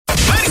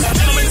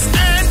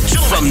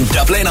From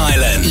Dublin,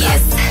 Ireland. Yes.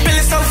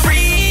 Feeling so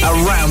free.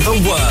 Around the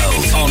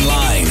world.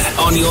 Online,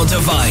 on your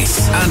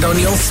device, and on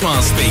your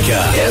smart speaker.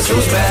 Guess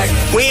who's back?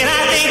 When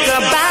I think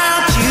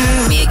about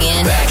you. Me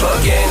again. Back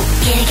again.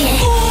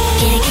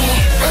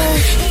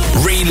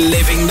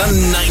 Reliving the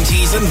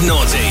 90s and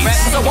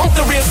noughties. I want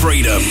the real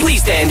Freedom.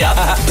 Please stand up.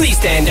 Please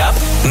stand up.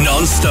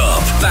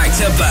 Non-stop. Back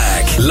to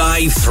back.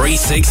 Live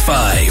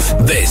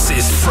 365. This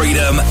is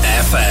Freedom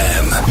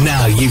FM.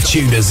 Now you've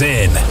tuned us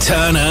in.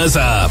 Turn us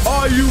up.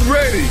 Are you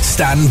ready?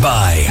 Stand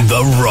by.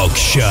 The Rock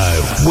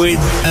Show with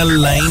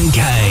Elaine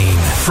Kane.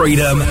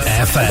 Freedom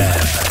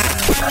FM.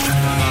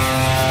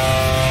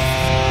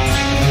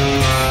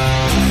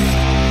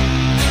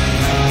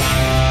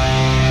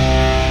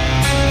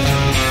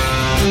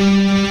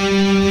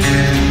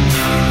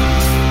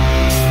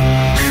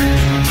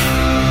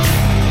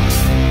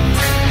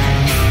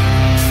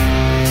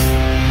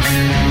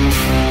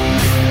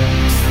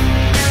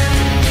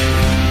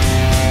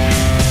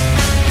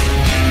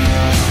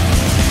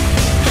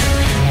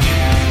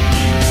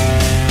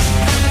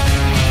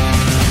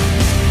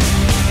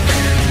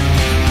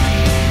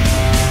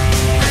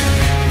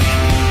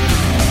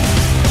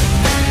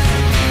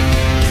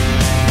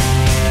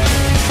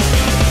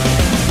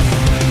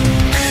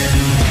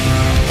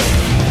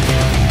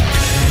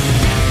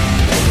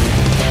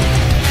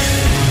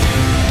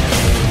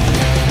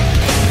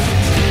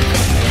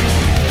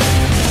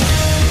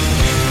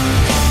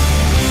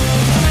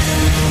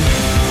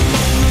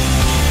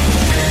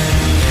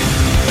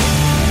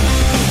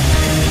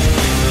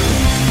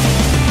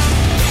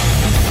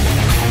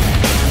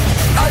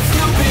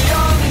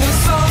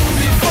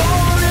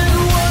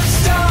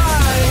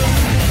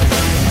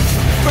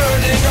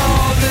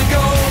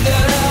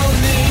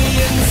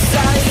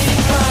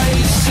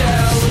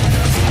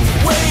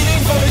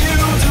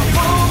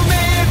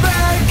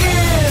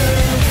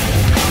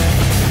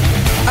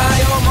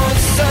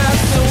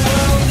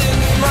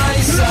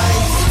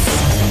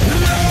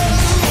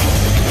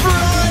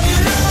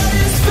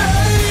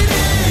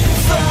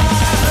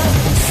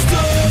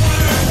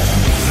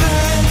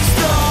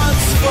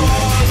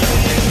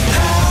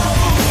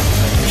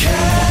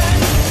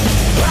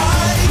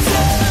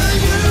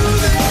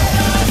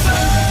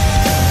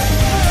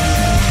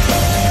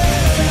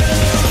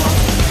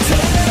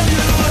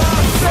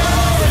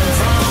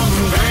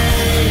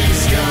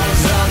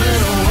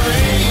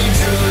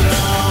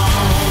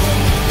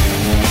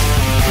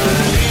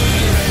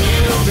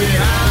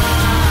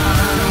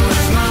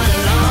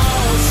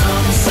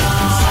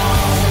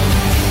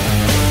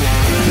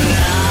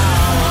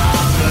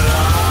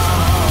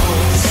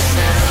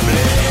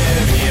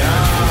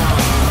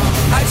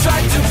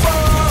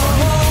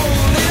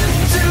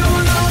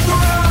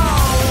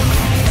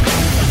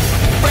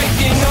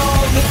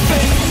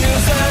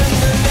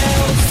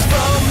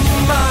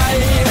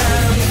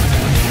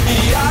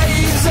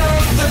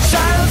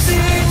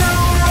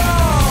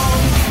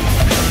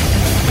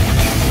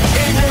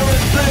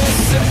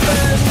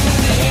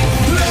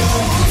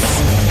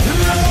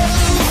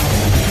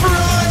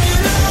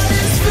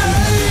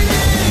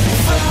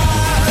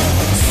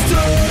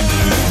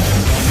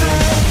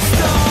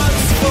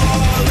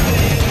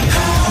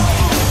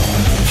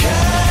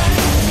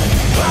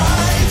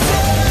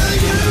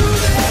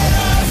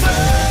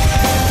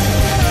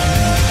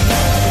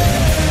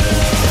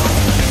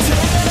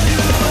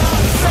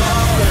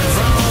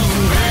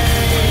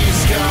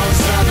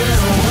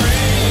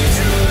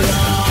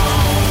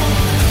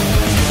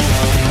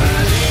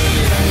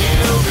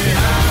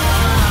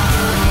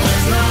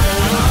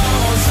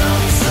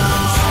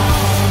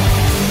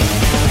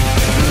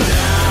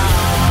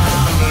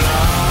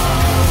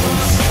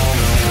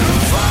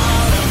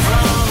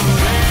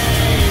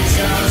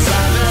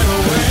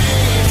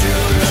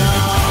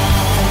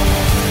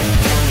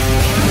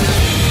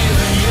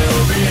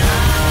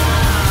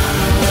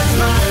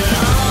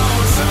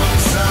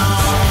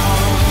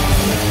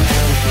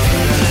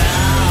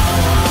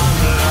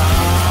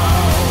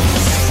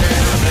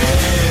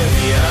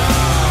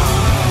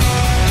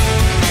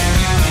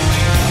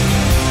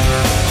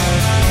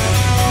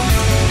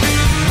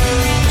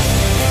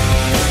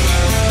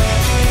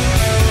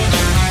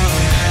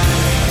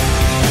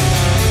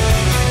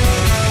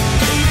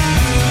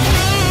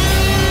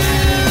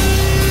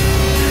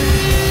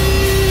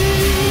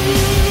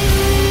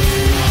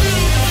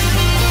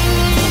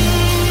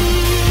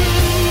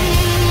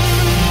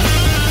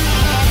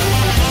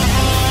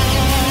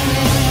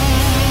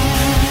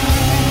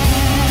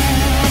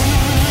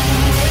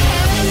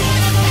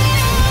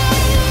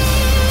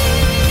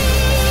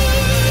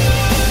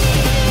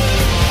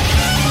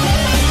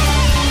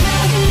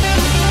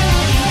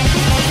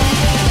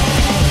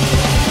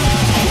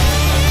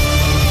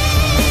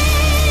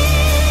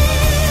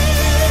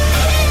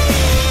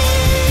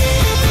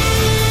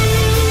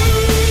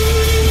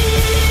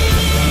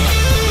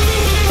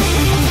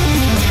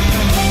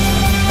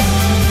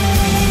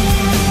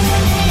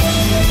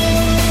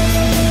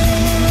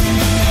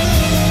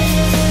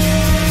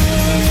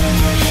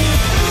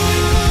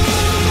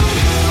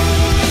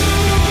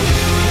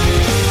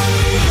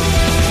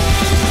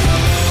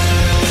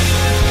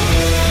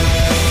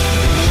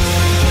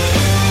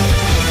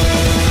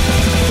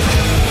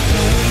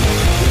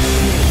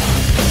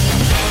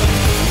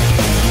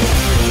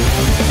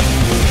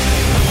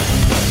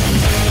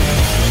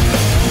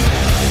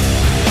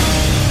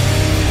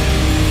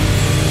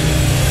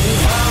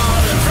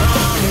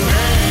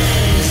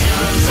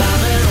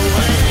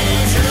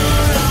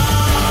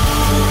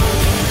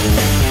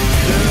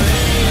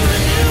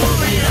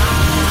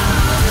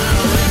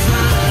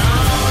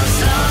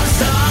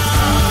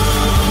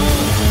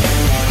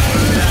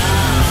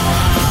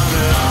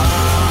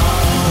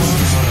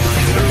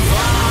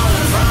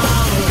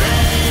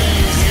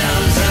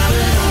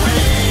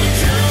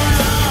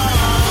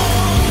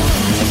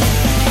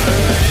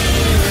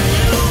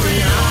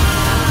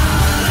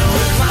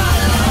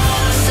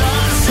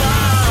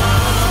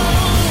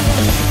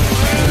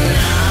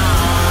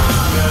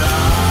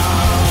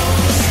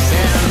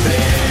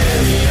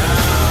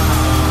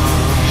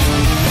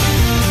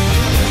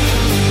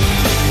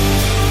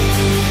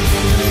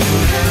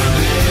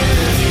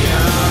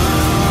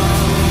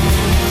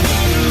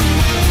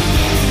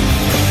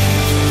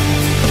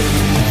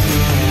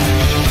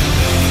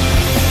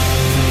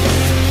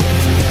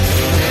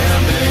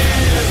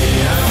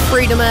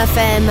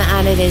 p.m.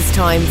 and it is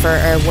time for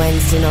our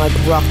Wednesday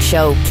night rock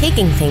show,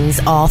 kicking things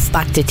off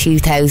back to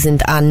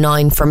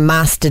 2009 for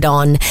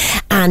Mastodon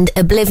and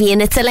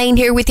Oblivion. It's Elaine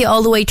here with you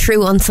all the way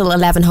through until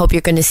 11. Hope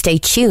you're going to stay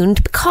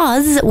tuned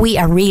because we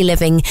are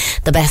reliving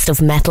the best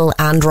of metal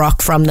and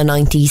rock from the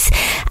 90s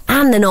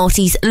and the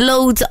noughties.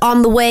 Loads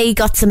on the way.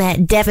 Got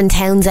some Devin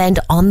Townsend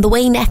on the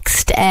way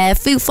next.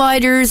 Foo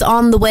Fighters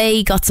on the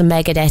way. Got some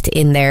Megadeth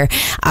in there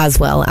as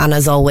well. And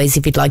as always,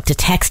 if you'd like to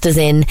text us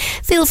in,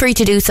 feel free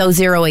to do so.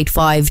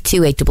 085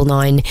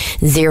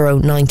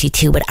 2899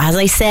 092. But as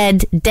I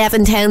said,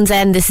 Devin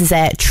Townsend, this is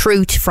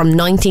Truth from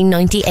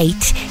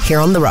 1998 here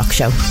on The Rock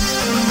Show.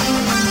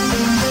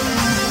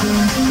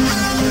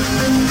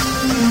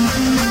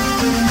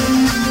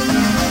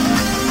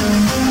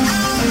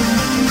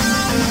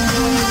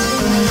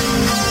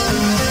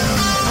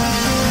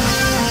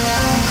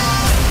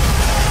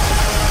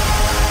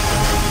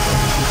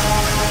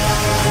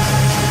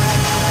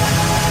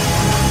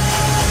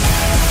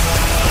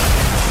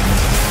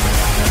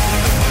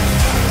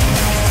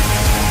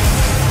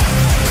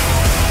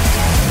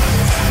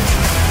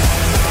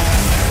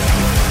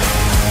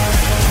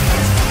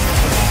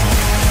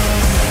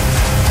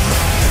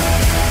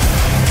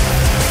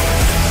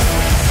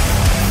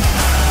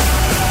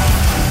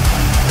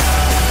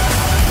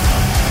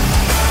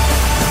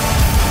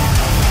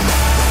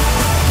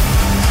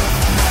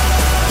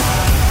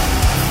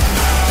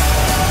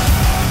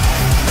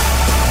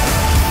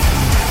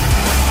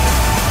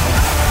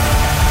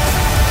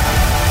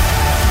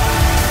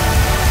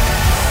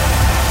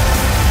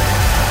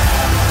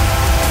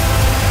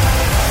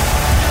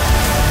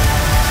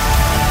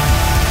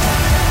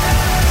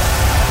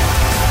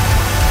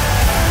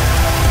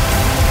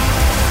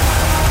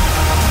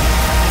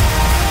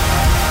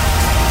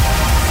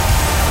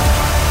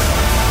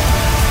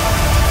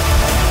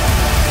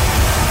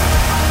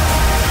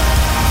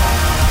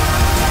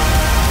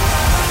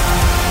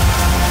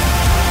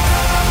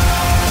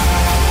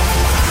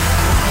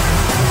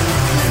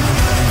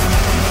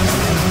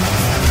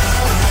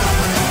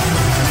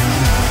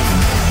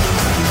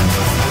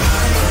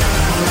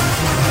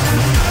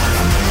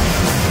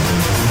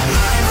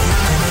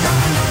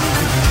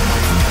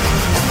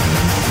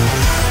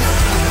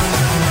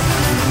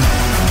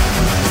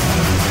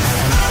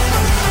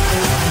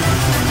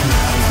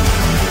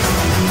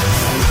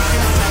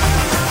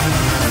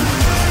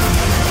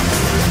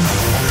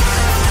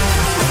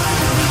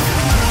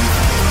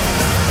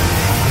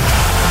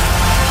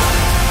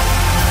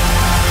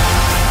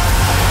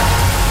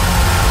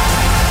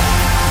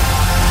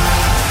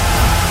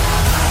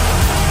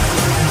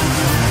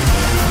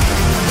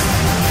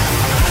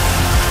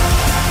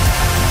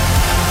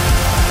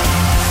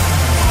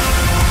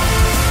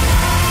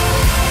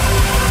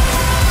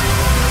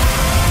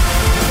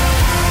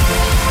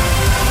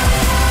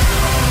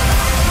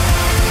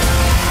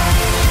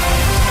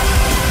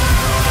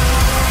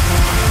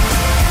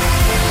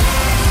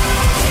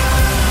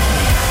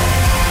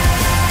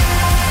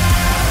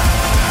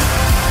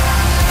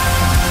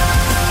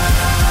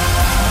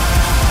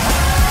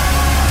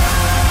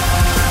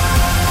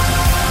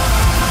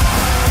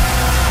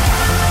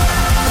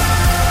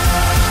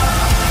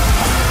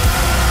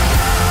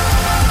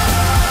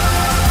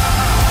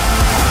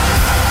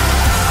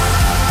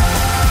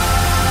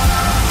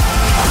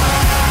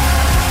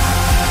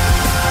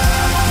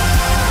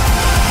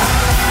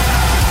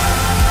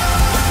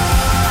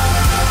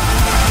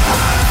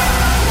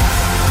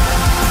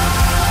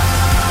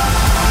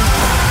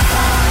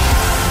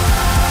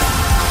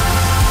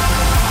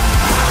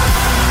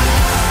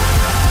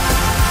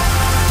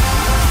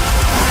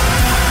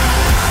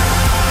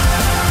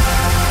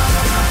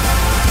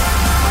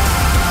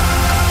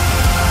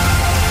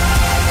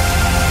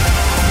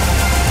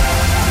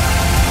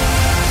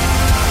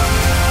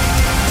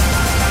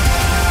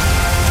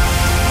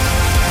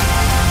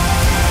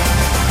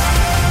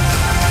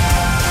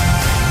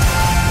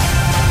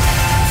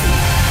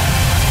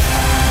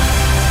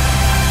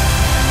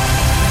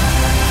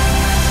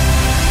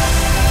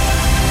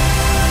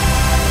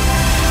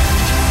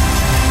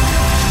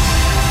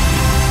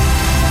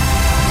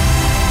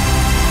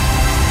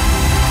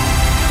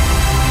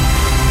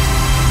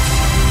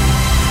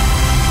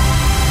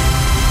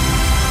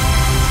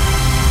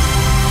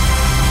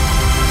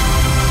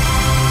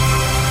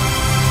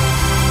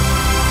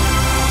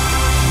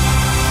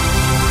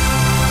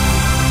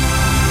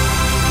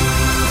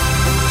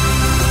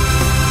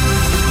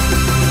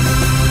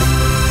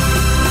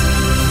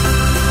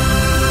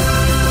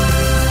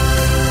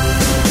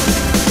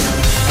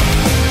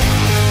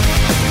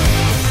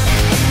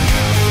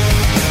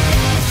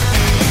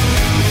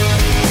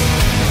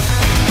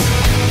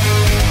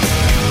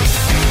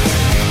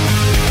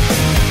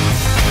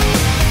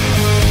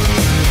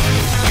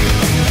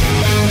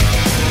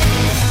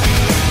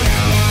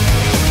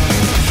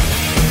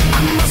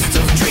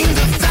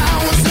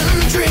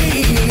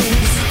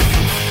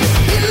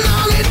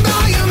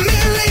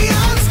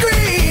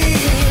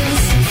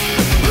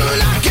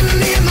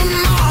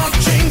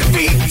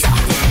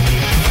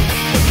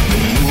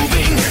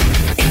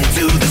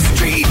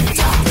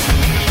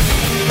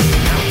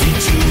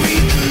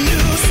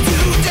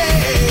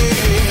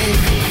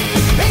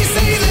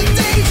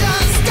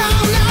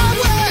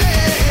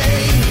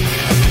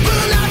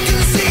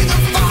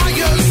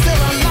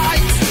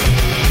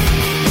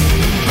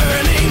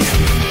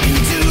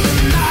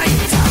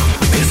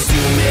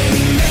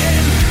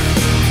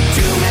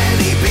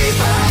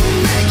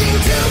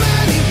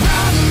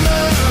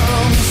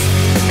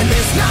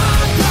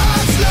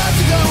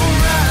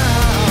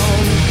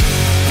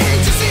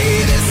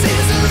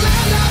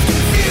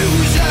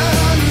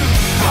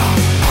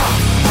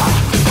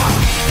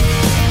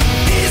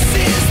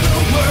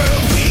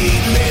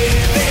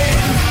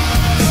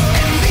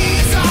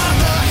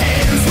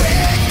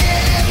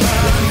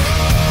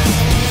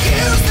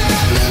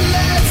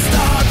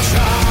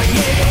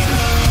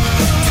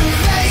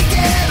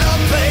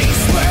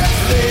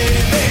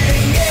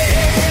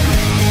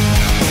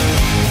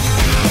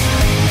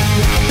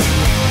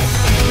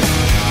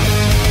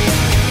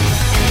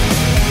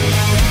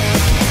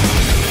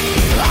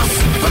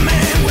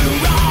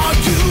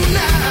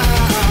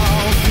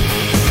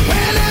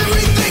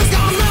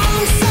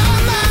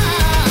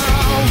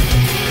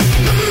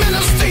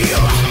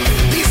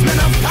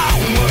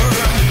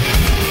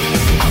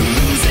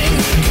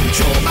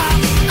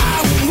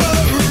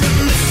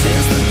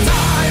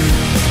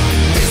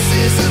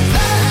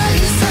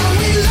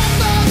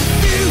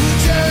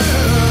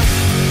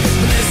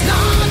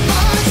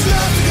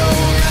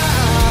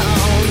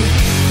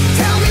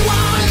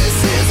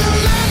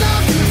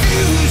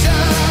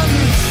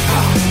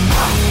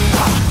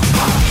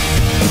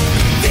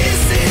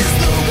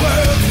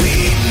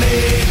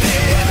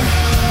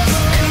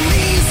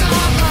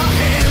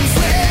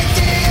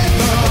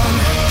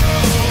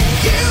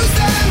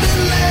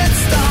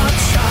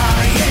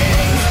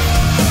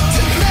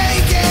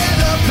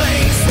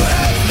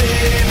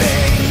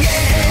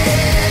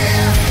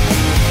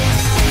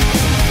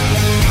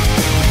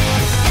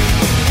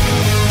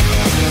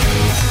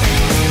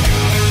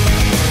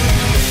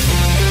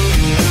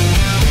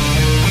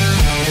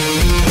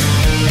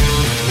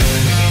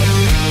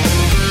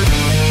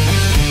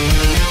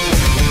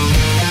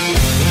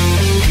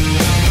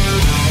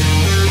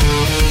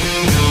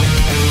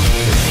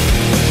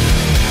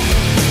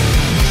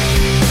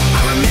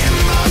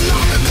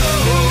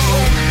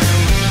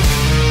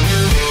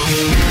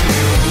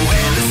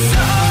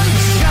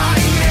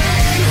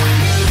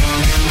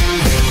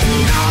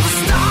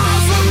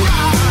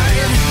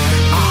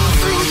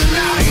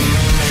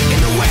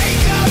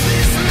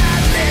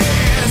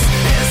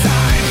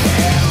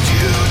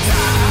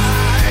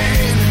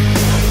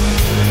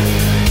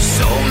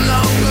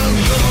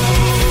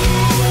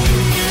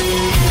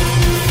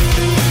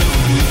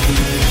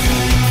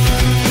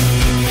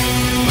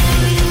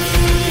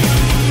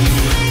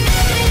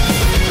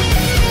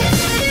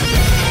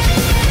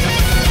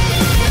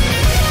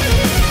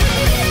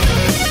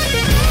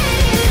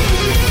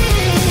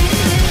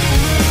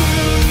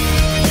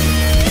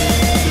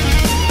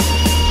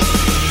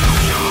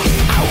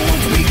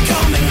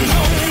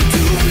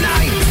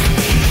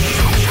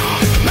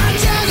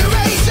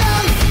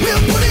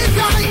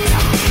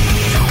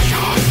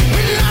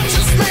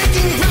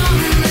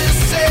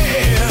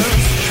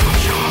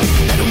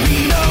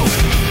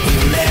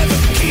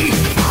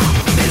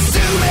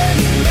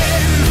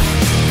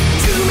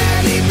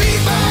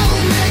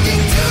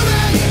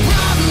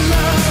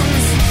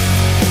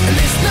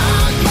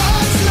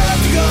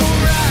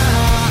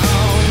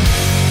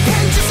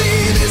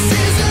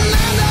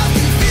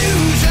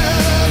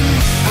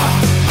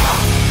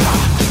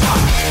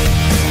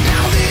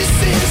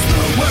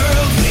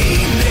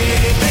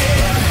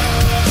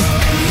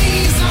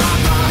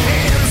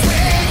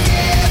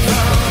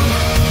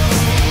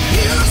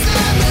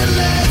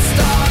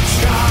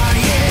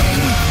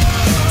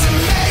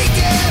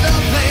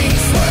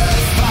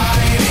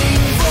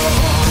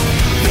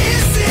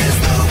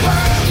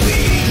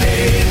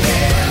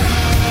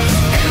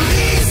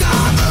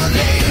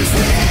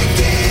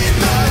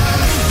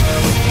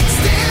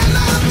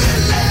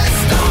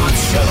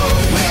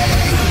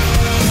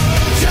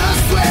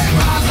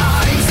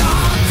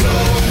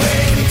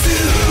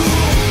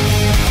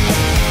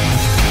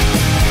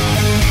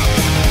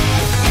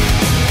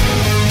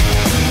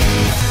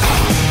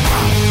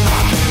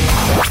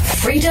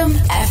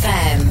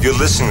 you're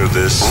listening to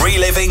this,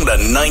 reliving the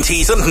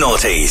 90s and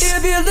noughties.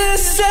 If you're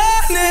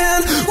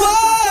listening, whoa.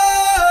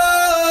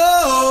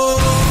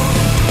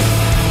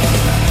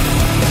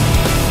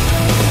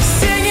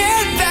 Sing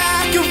it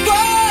back and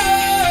whoa.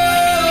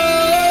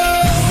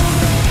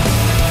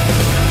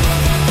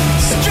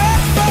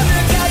 Straight from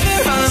the time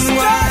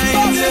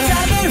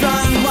they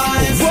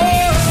unwind.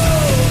 Whoa.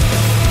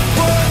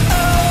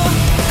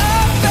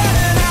 Up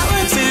and out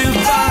where to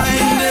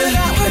find.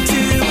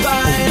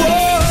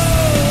 Whoa.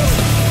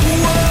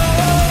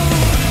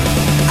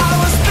 I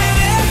was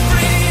spinning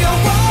free.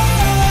 Whoa.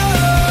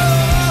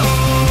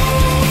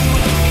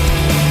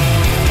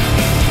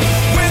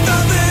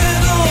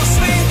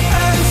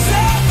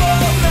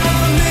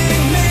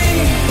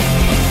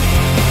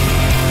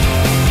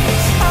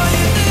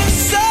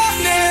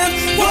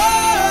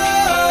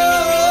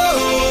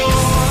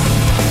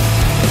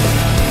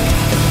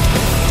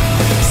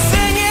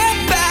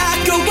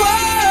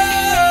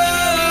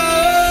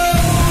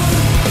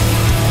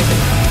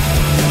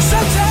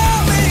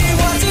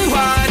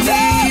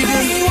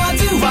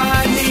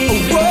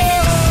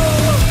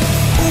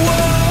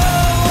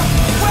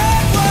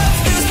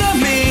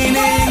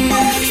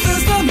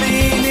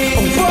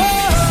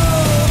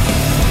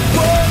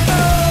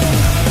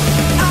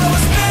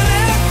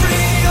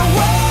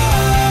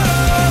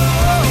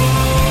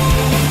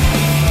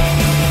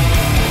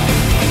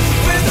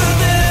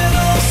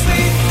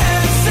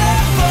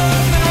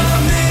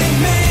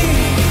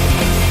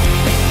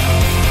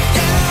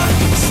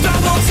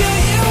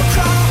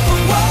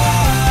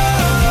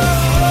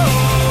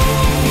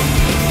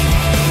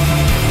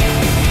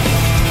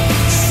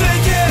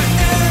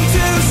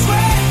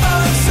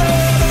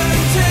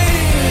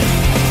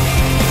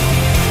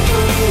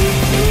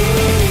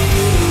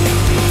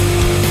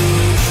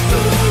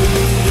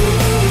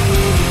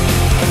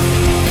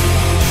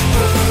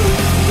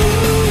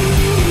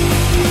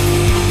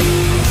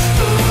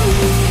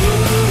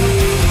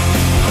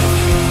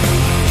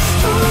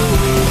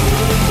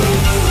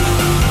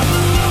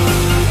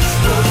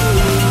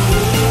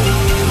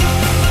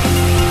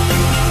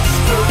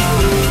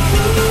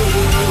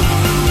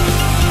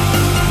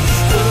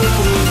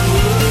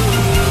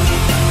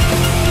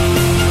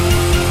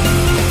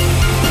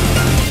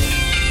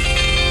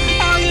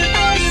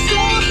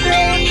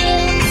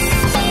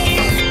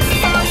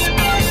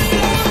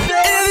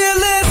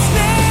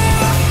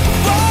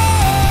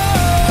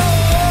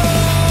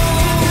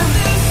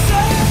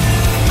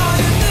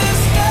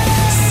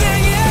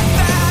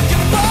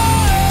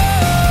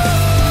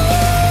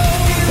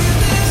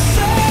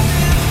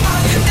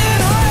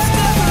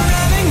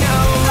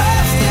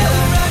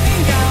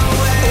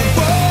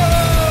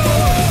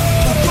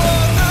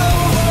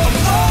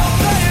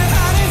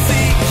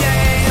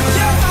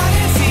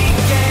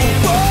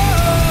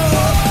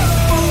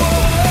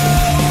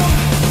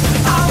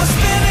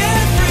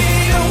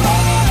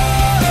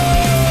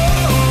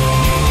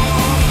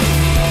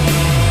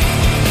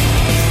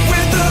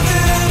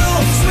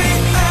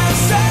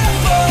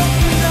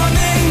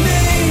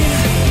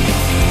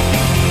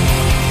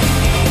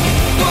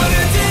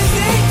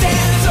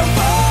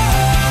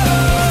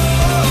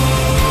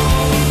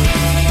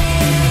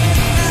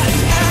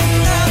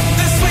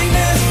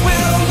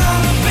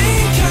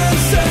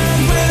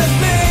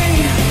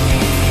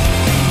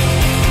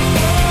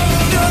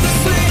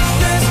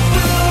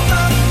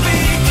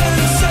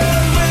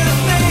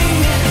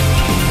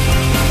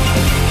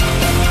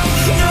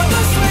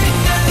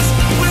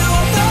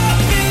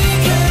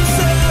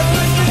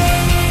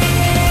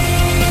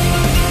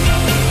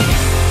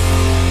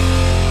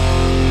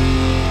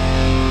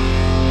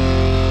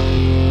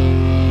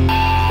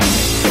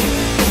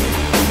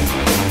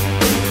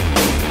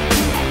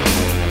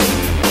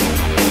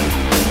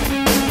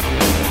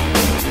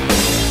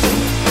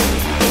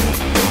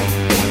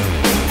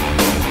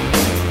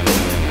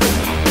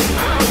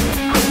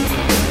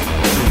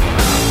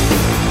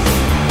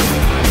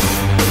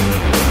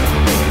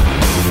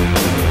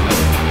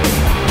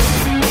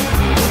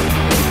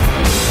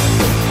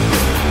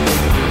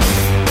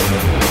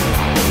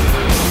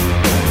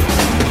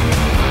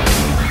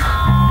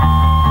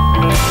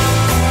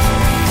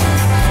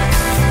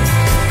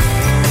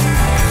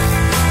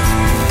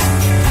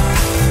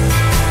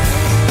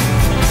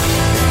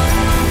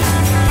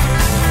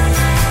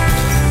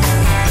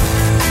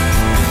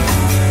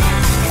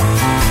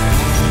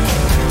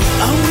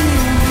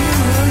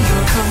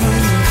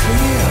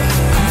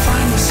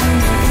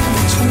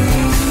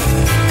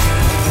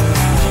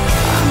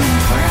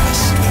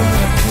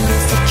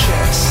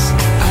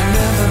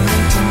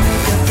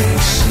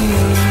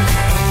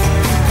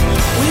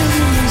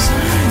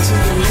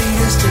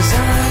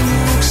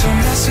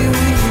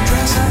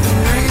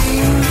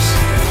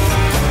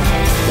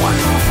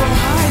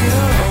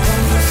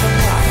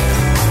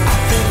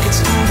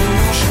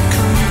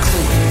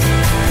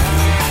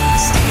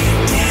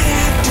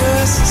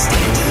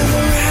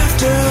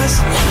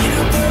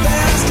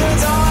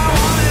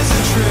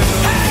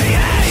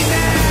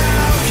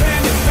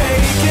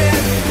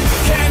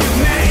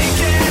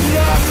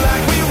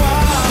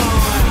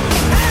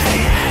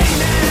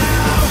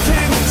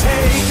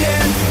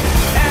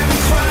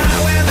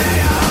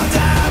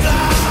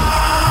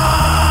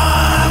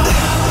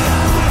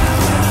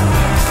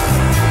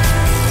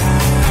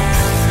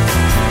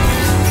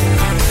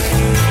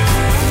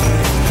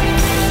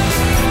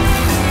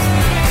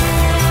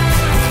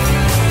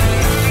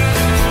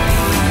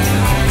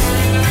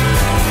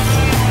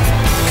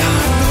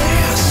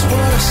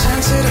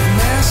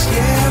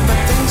 yeah, but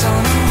things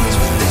aren't always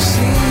what they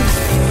seem.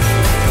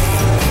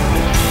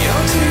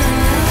 Your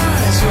teary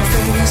eyes, your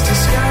famous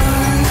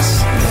disguise,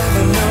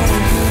 never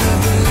knowing who to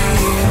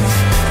believe.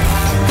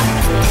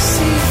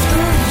 See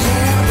through,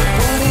 yeah, but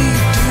what do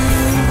you do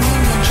when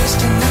you're just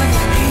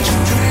another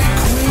agent drag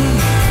queen?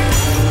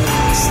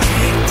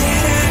 Snake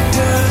dead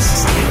actors,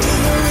 stick to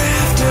the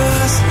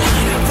rafters,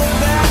 line up the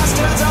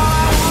bastards, all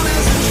I want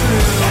is the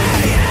truth.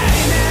 Hey, hey,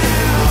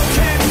 now,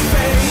 can you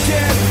fake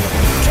it?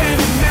 Can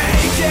you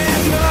make it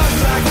look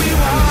like we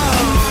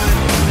won?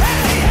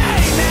 Hey,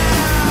 hey,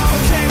 now,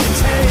 can you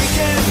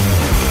take it?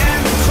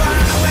 And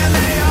cry when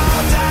they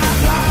all die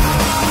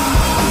blind.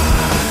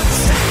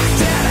 Stack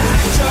dead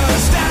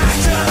actors, stack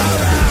to the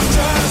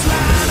rafters,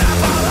 line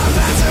up all the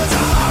bastards,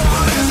 all I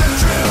want is the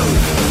truth.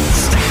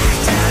 Stack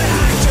dead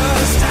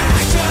actors,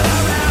 stack to the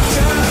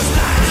rafters,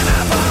 line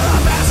up all the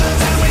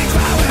bastards, and we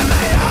cry when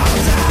they all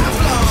die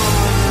blind.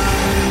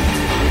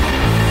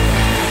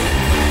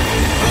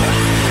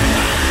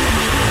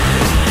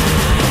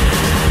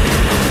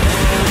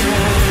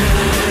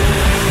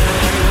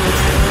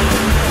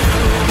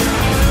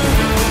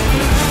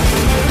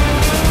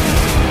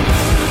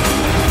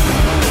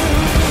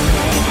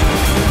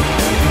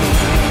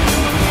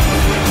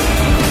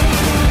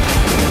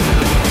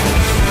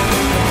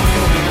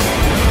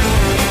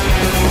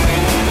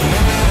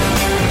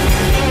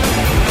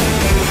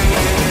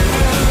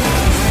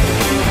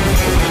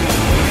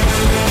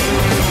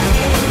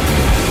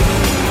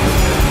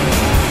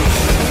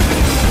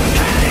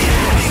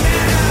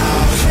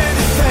 Can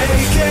you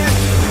fake it?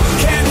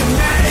 Can you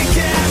make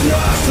it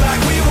look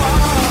like we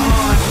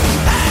won?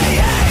 Hey,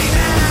 hey,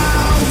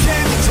 now,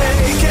 can you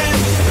take it?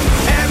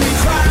 And we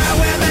cry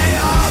when they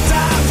all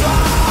die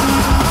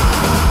blind.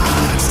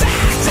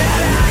 Stack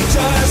dead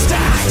actors,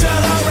 stack to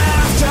the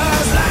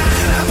rafters,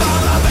 line up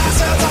all the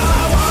bastards, all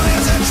I want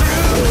is the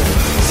truth.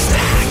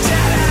 Stack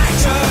dead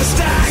actors,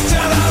 stack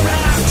to the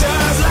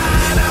rafters,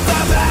 line up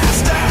the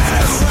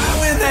bastards, cry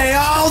when they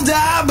all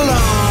die blind.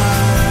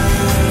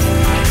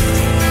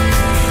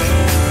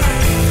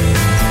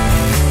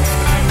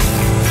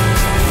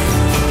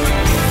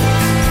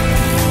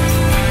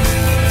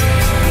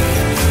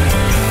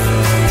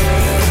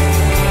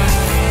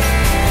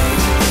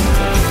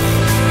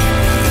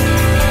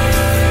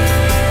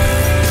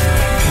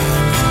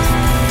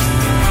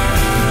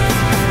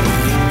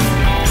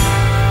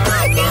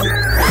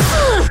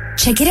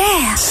 Check it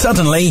out.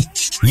 Suddenly,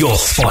 your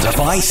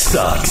Spotify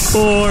sucks.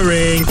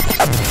 Boring.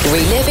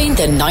 Reliving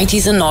the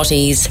 90s and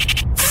noughties.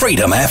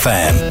 Freedom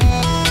FM.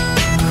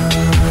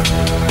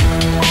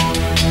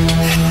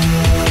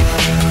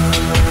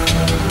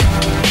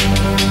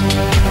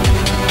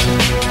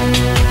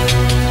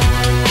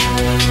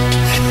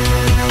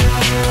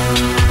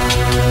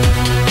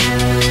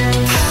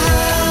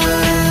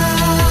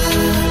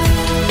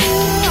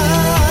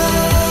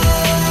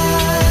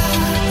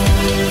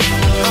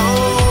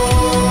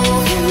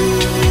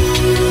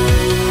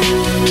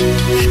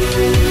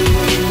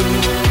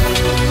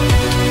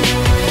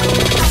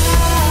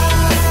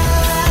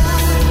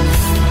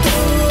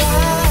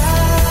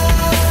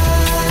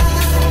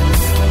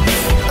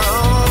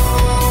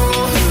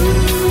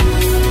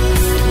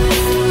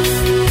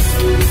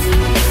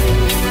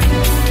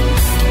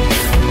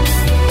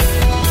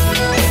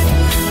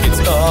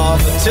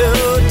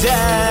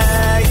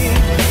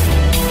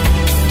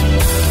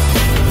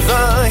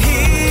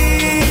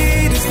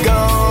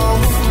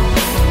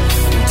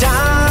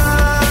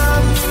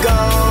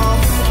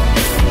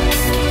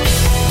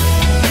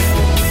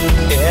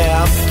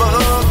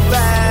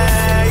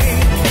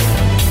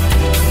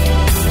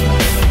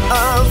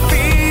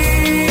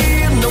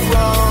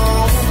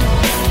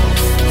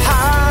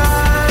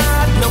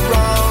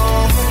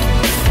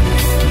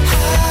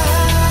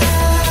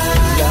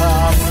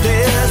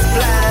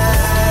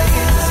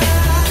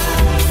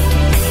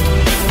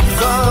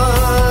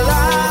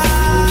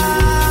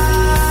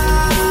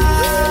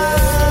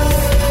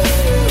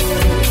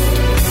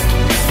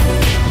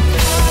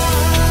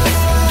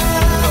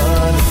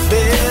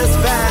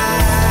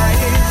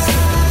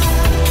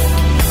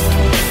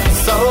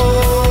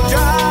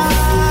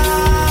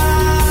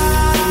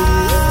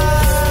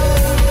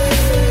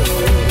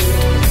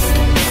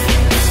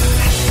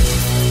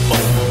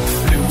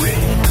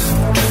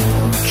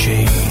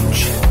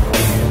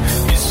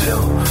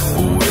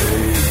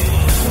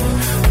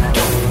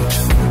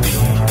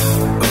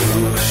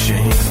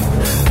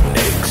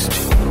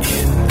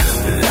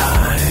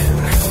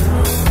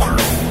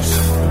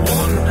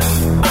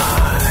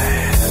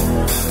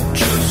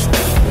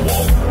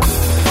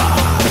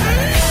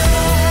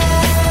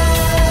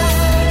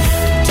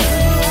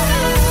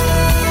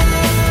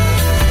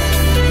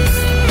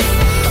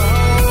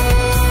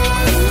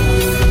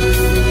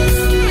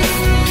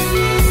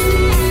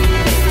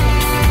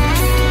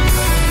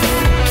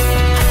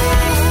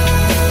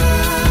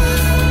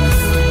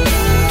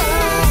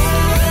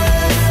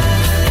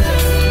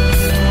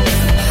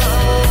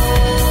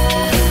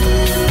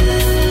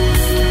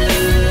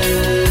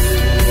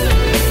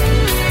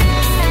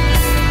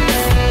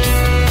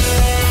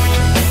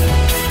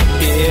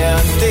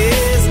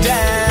 This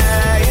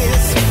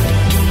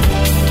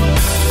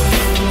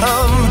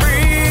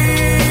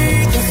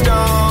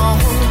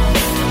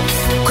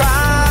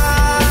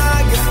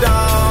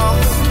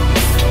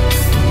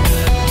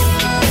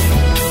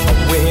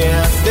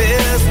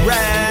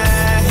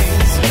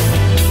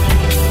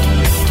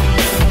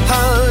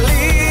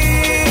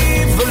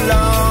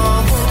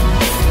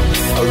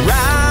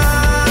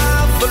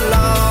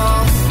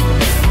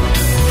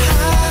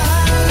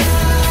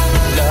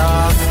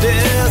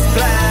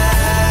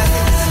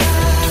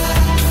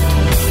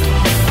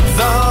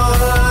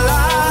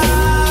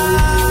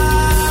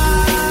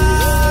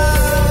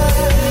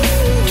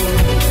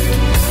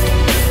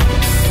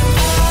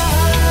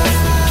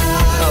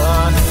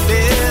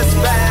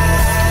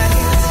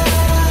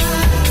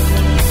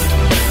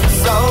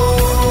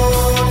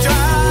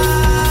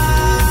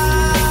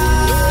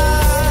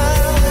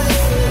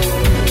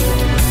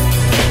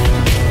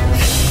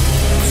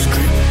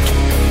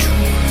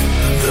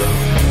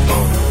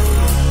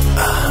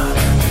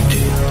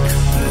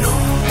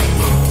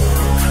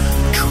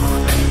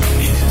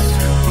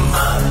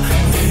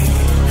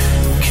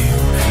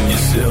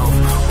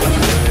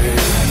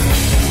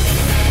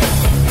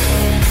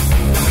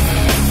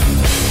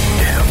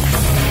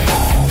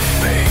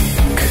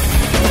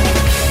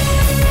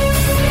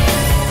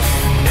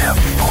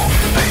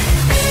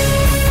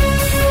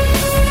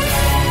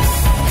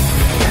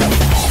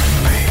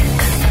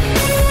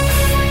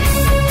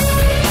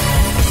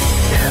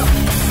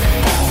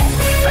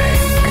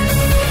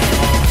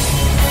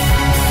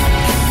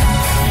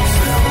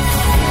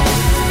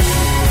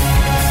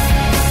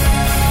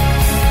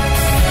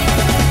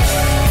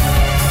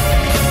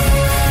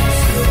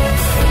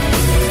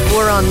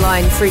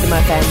online,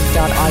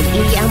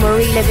 freedomfm.ie, and we're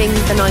reliving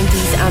the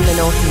 90s and the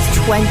noughties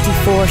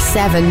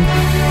 24/7.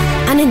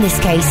 And in this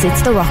case,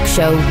 it's the rock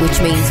show,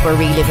 which means we're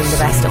reliving the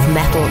best of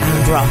metal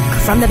and rock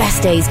from the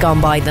best days gone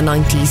by, the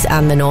 90s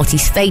and the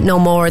noughties. Fate No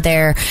More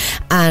there,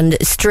 and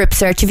Strip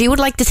Search. If you would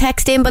like to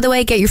text in, by the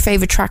way, get your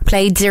favourite track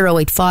played.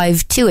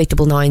 085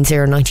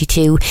 2899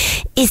 092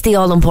 is the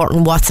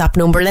all-important WhatsApp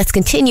number. Let's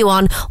continue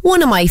on.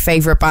 One of my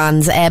favourite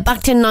bands,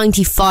 back to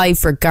 95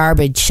 for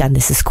Garbage, and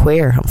this is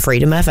Queer on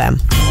Freedom FM.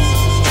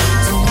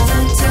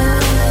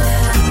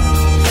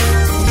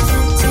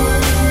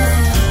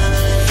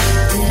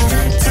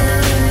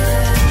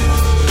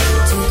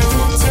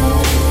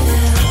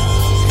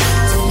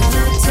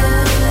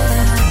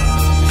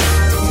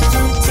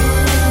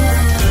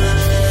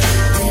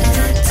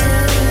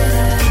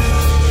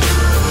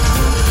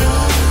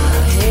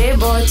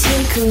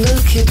 Take a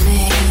look at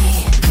me.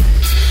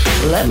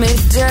 Let me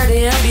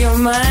dirty up your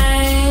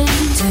mind.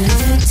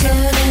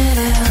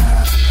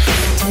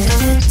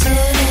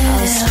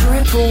 I'll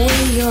strip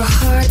away your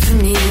heart from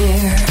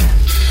here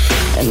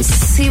and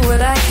see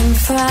what I can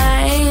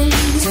find.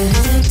 The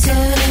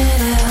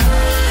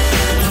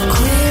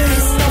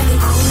queerest of the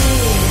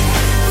queer,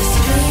 the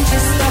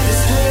strangest of the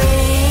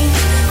strange,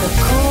 the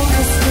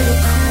coldest of the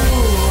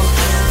cool,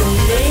 the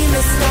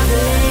lamest of the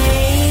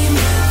lame,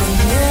 the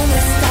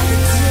nervous of the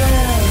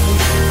dumb.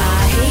 I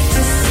hate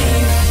to see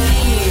you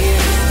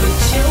here, the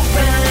joke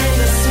behind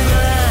the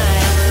smile,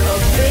 a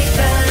fake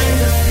behind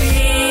the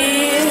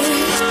fear.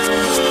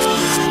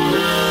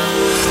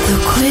 The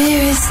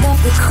queerest of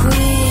the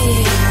queer.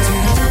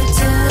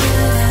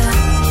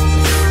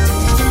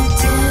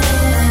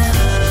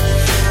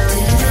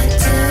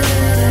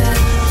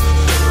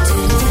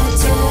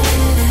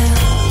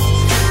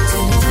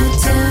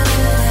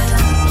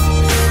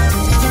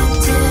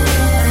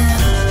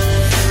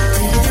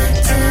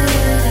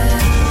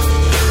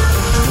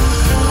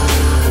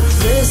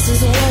 This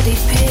is what he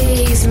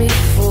pays me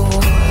for.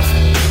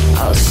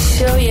 I'll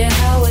show you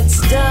how it's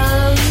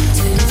done.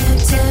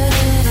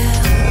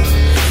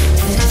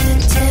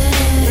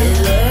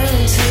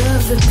 Learn to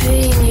love the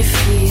pain you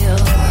feel,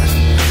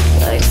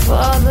 like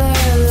father,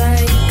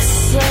 like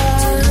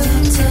son.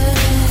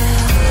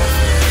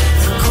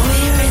 The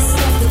queerest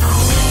of the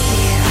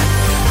queer,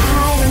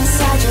 hide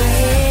inside your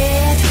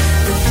head.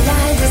 The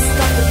blindest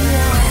of the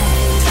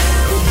blind,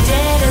 the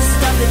deadest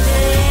of the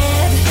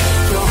dead.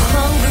 You're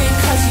hungry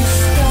 'cause you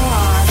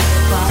starve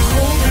by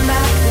holding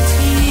back the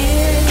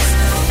tears,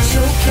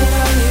 choking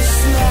on your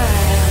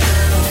smile,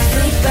 a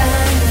fake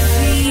behind the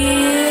fear.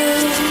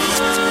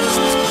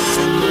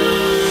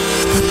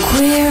 The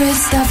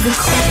queerest of the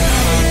queer.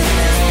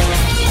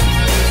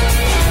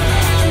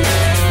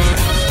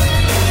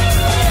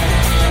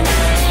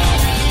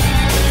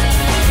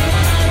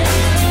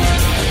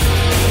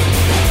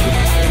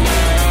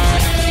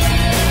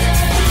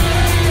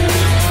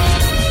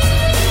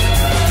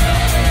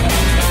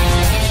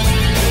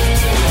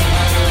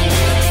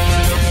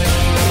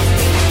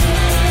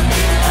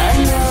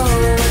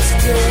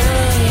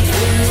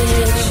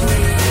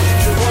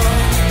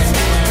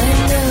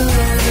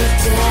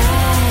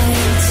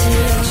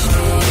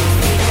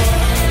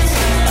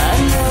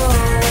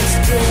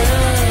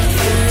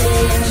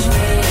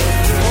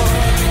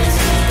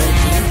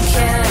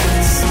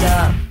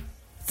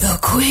 The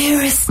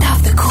queerest of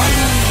the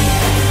queer,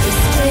 the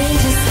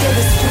strangest of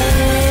the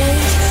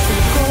strange, the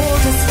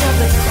coldest of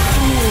the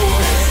cool,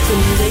 the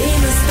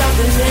lamest of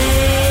the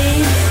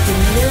lame, the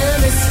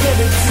nervous of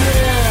the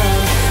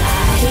dumb.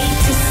 I hate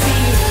to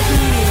see you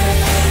here,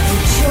 the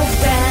joke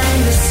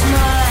behind the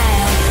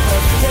smile, the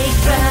fake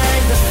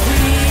behind the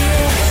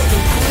fear. The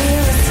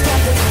queerest of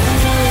the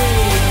queer,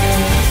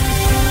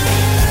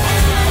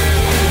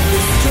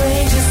 the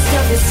strangest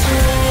of the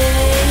strange.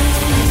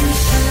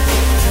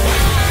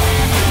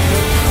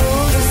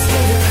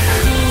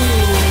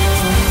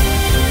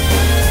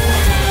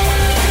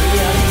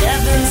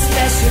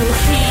 Special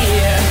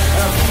here,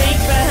 a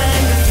fake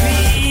behind the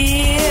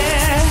fear.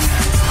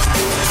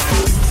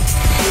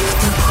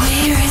 The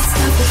queerest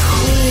of the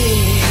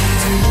queer.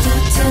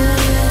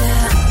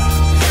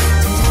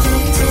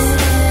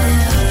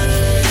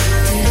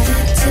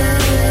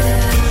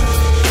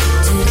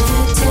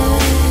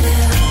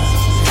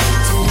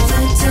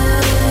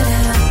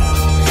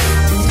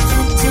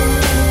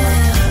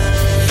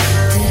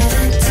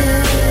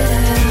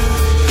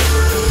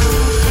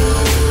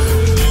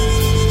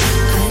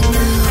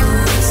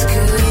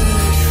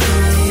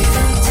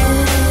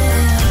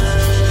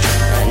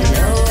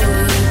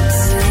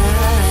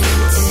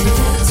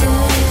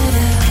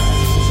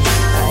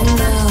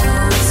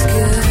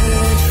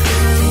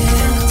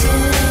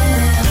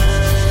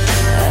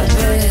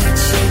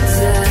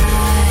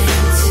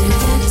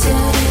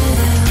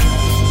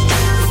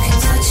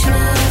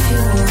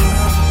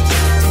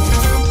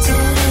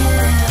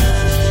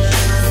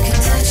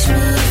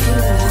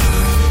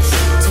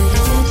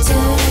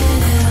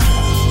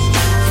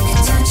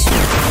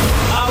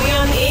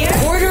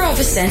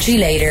 Century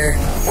later,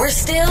 we're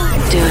still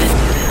doing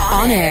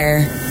on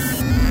air.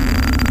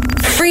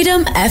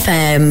 Freedom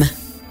FM.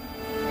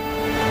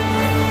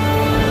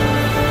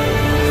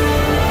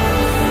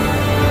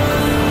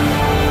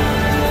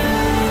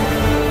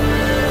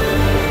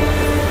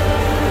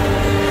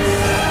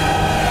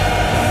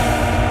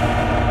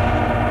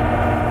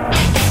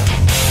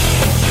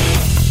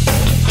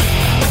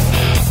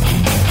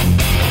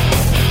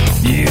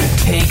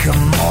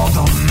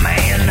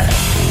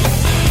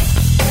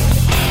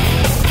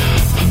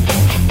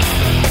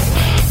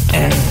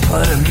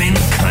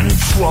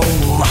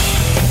 control.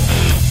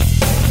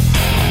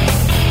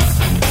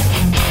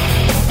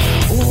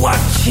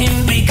 Watch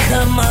him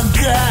become a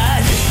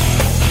god.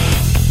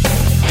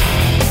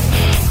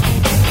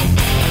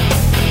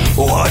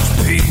 Watch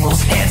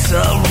people's heads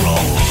roll.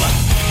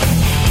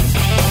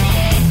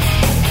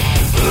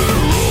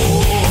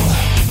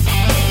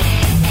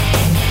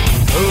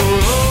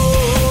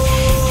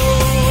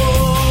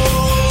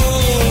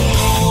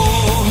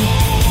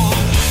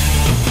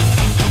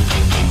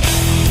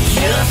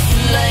 Just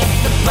like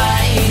the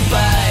Pied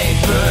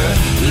Piper,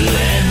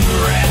 led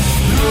rats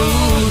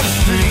through the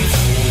streets.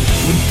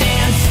 We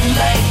dance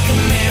like a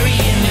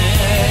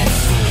marionette,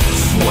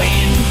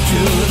 swaying to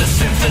the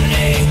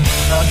symphony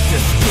of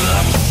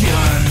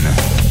destruction.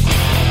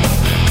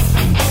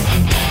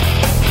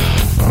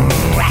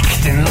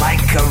 Acting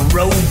like a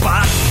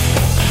robot.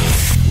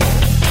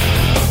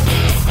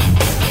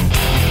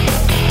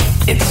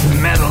 Its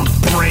metal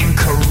brain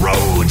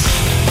corrodes.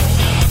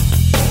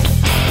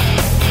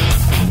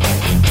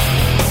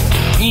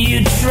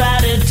 You try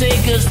to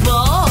take us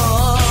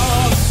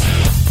balls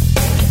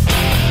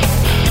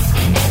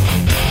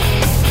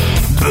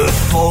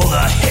before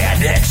the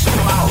head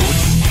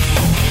explodes.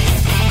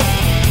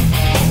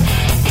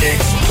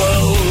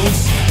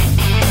 Explodes.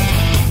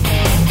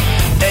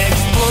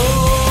 Explodes.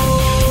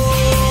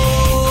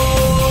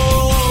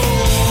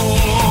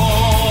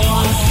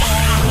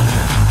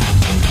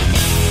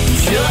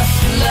 Just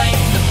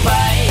like the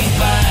Pied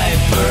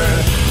Piper,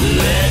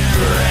 led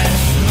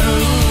rats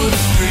through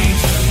the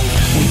streets.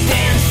 We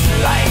dance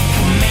like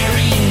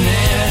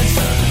marionettes,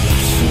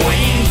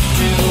 swaying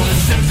to the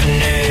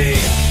symphony.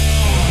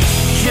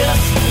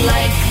 Just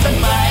like the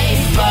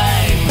Pied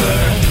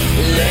Piper,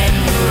 led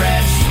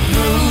rats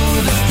through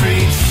the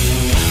streets.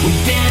 We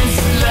dance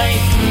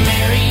like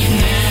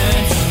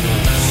marionettes,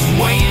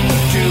 swaying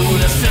to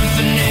the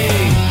symphony.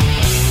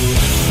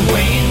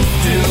 Swaying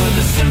to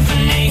the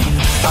symphony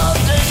of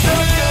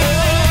destruction.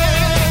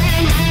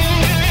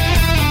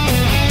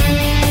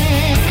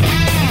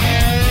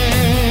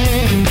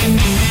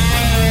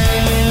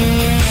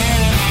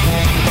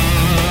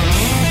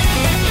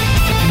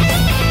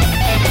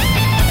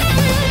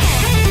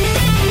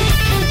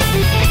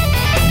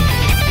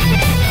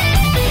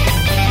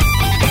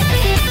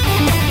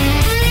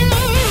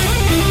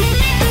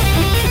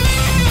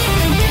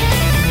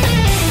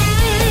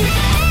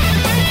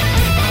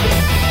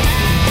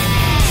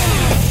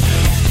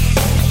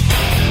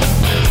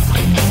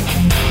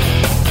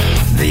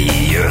 The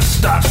earth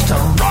starts to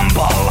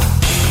rumble.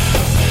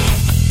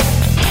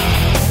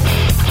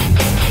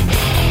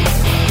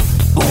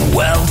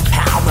 World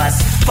powers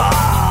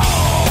fall.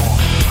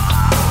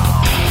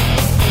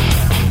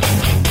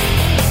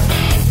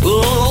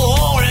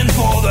 Roaring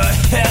for the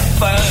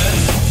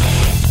heavens.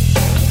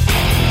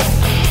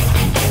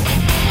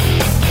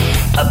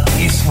 A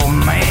peaceful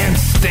man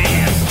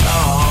stands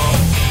tall.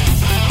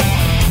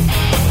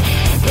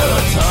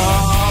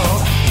 Tall.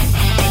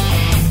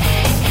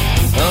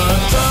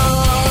 Tall.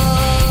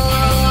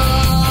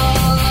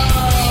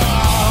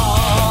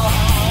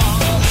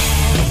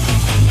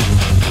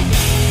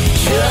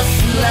 Just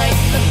like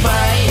the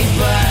Pied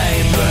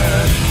Piper,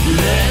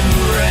 led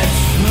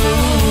rats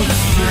through the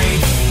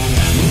streets.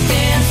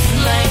 Then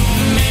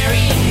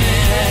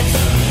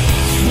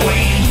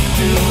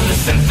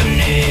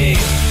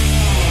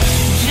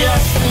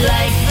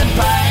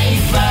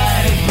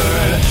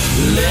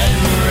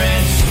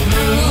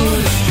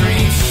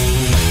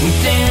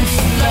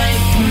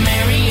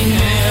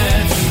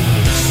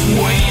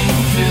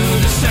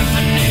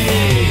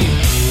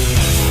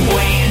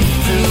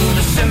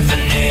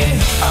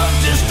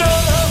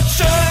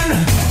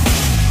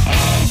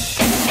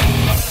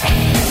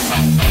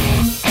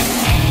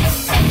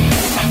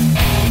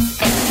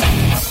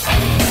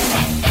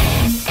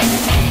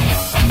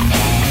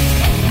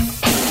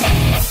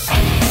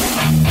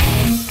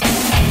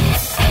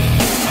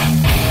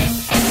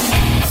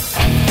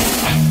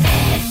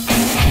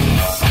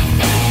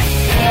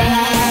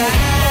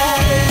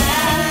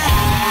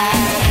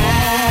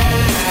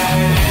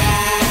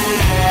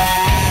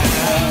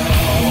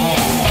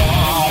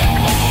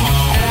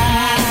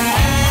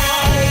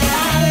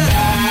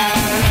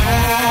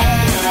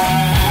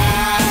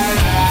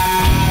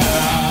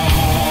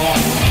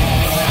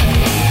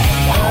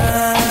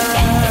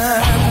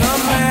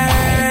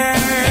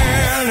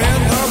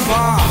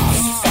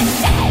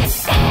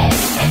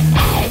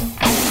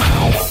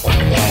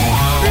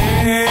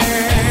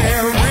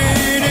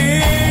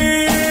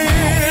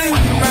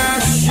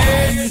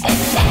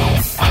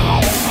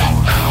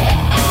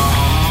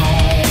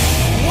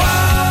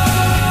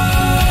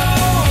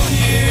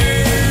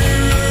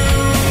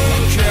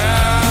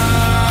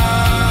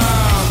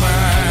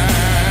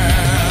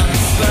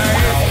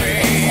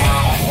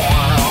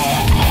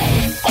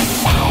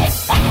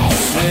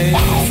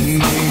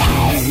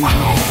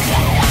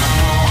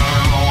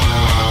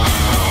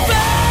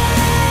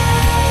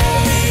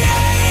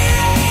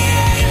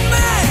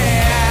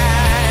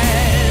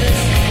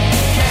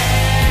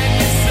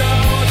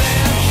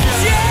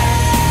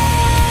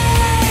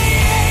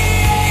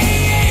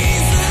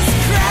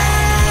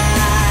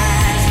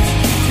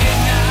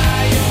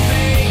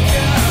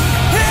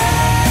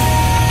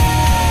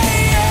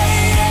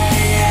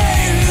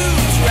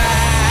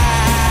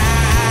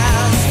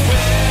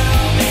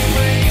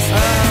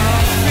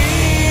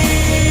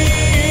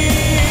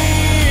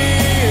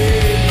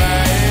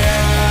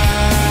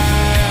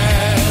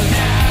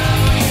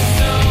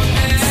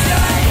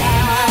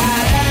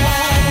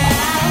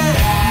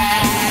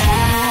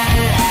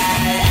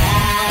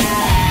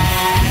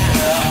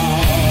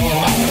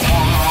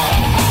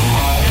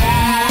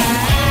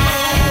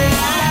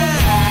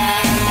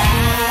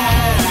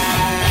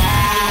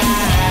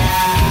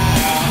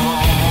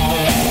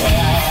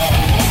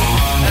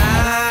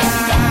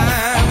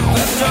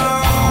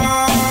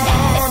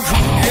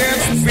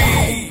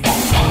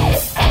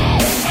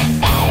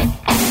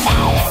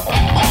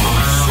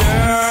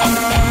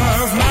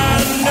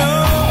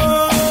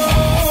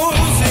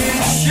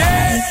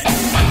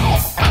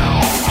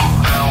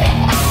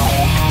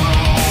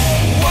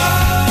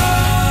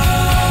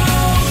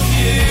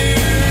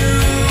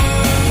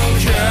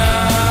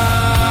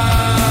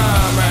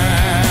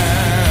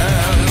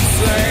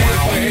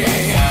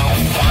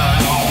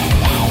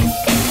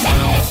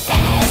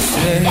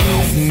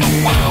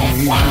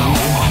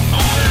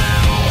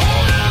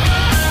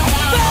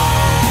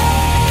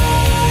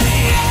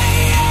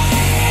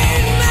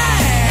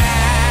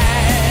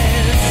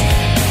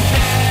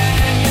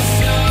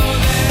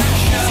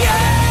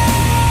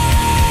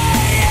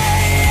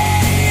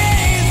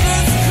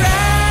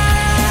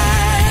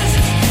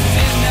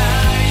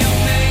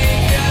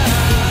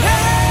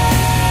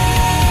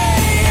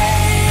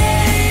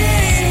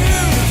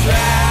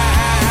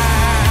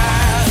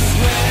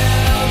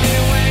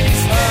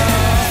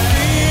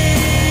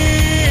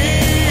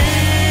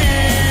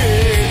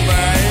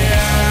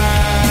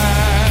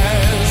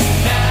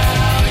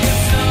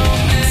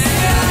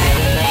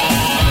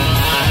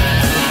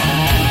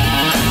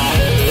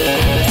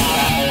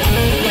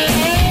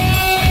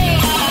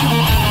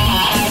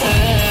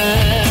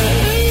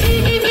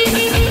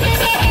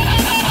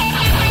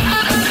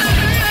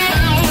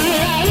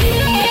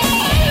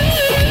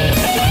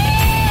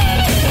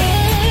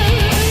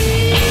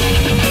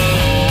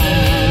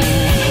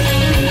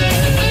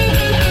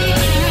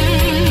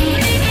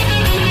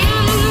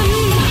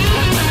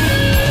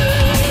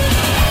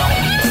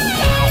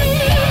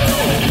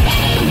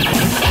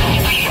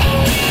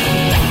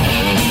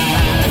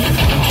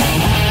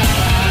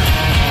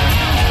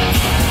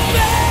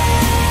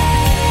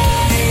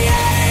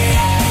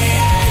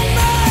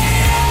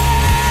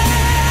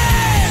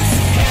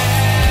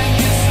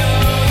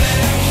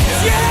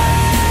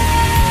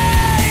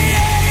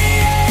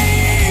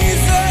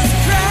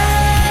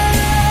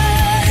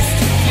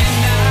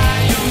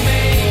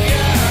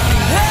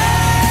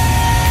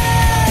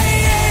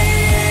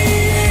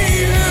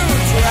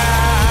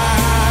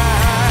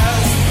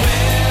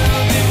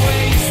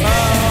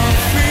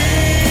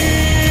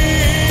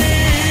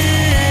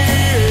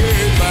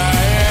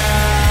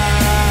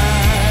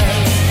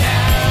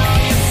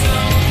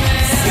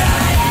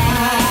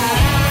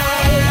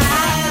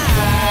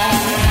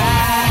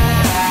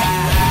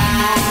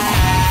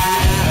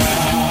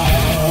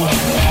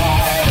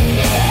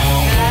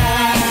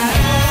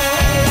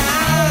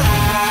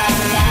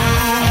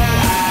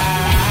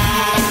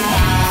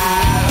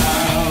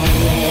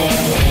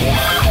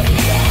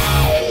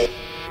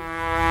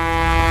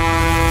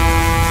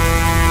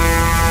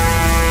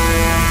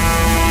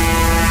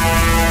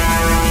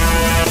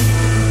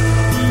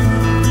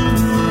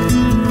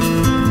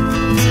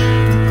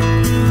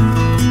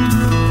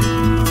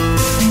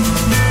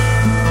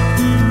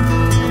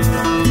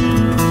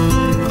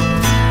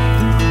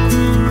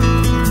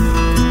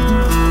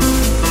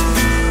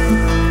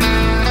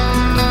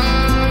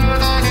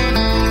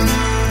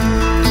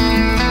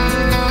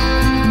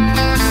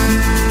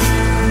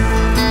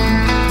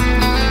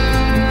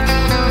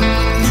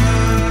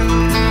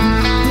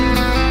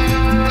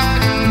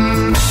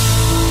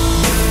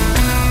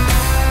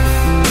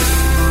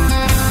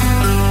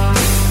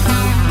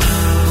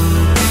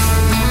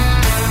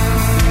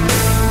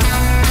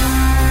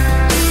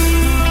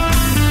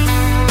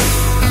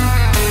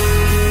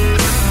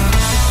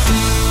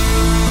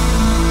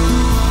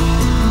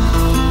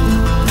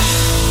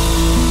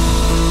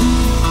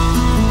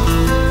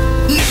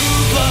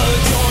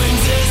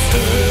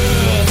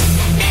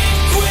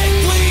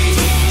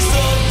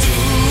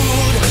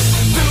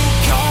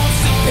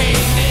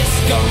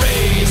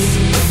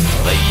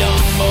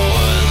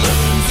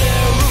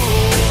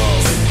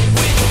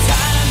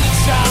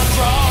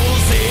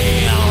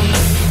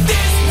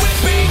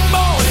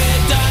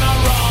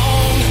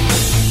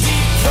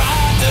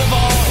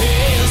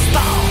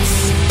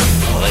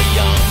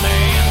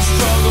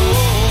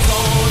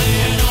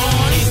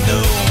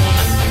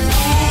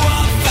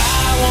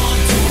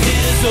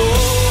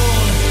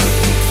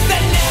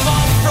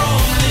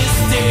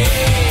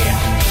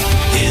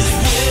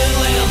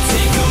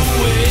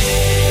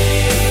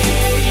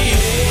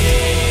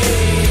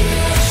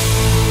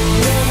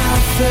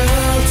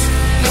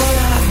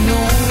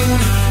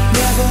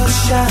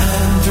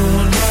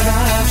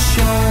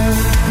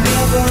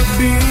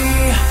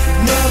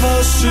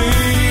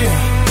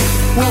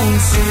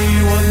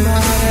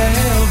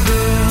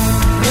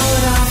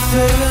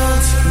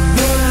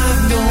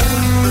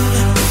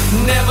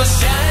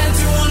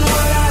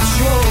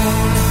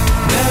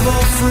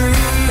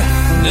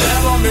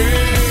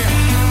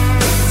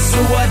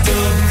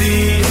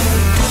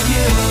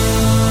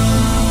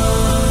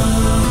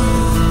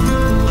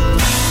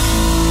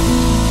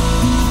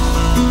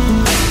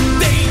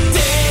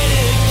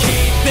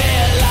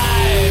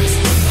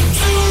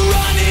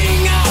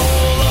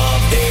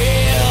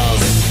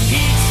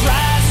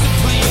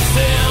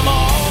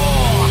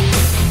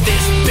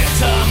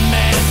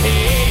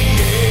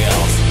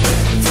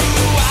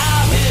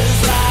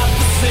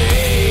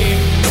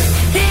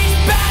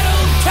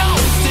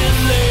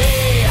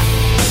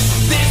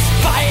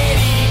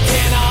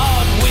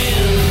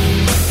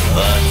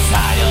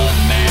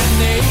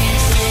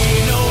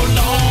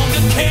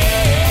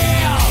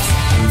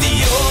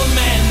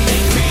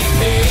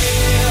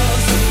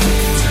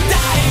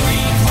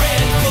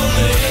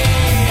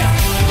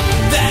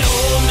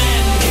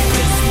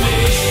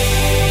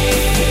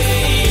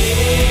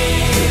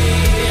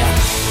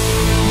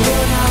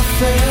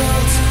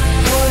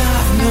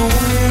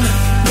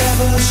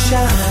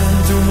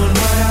shine doing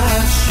what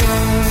I've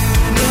shown.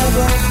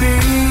 Never be,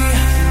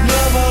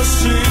 never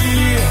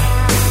see.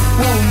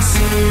 Won't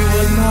see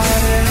what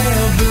might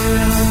have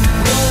been.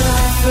 What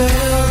I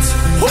felt,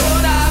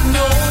 what I've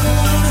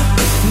known.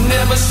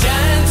 Never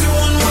shine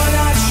doing what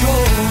I've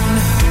shown.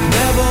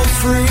 Never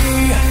free,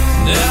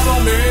 never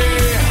me.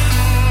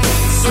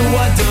 So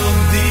I dug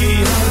the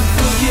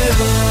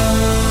unforgiven.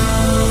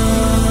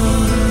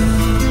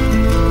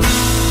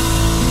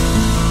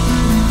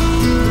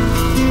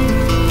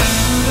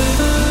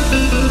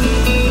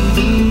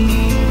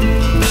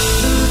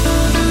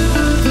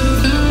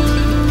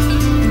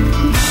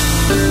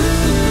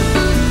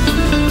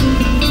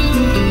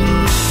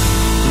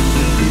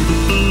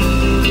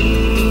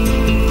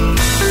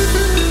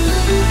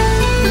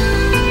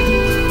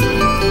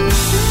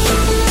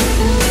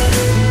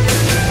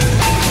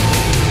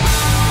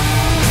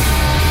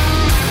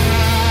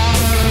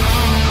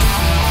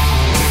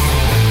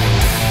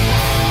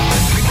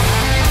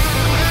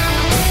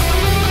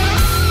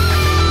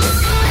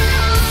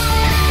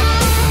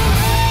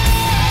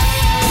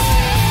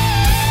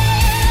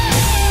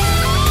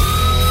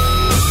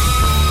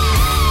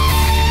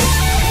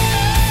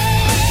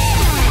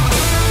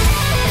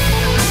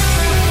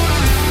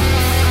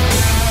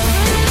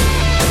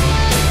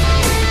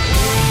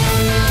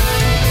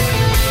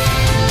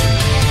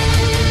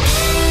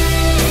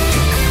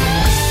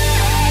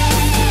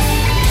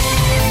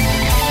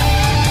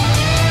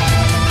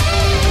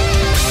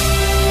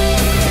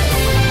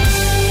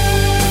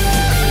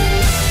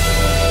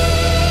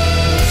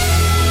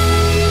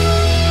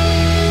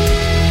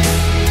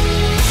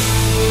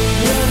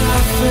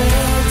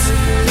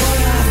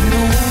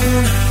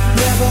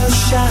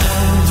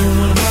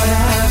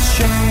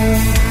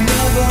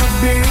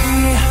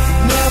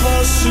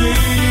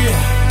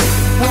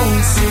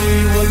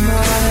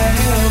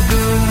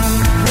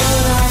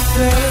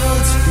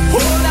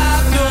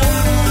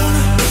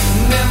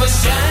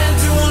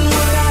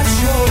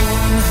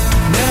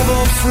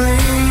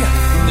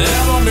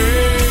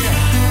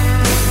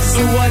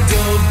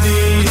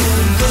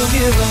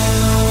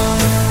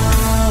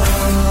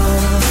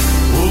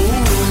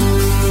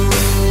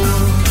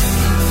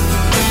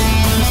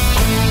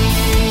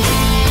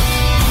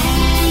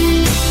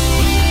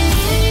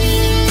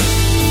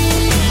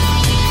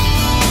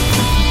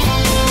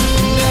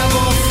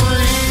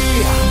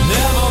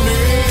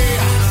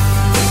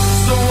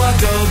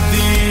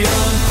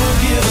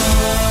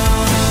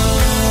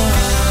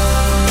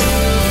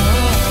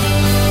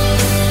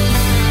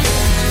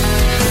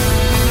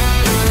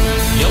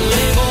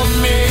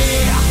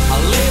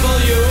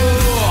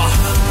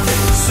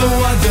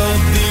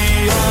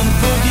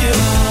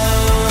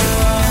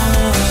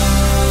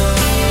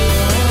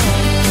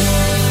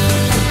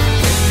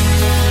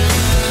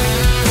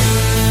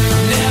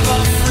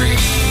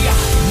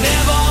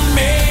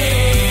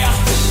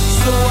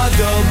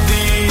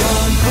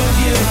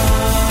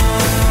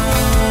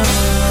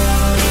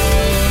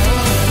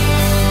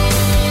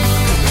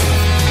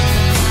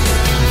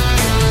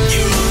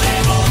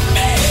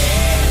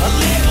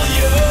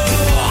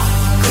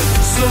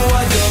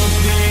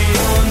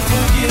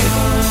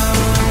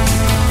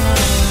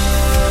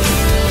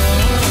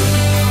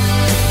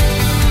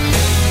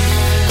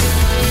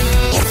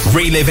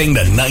 Reliving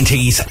the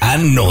 90s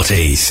and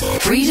noughties.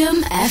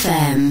 Freedom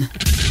FM.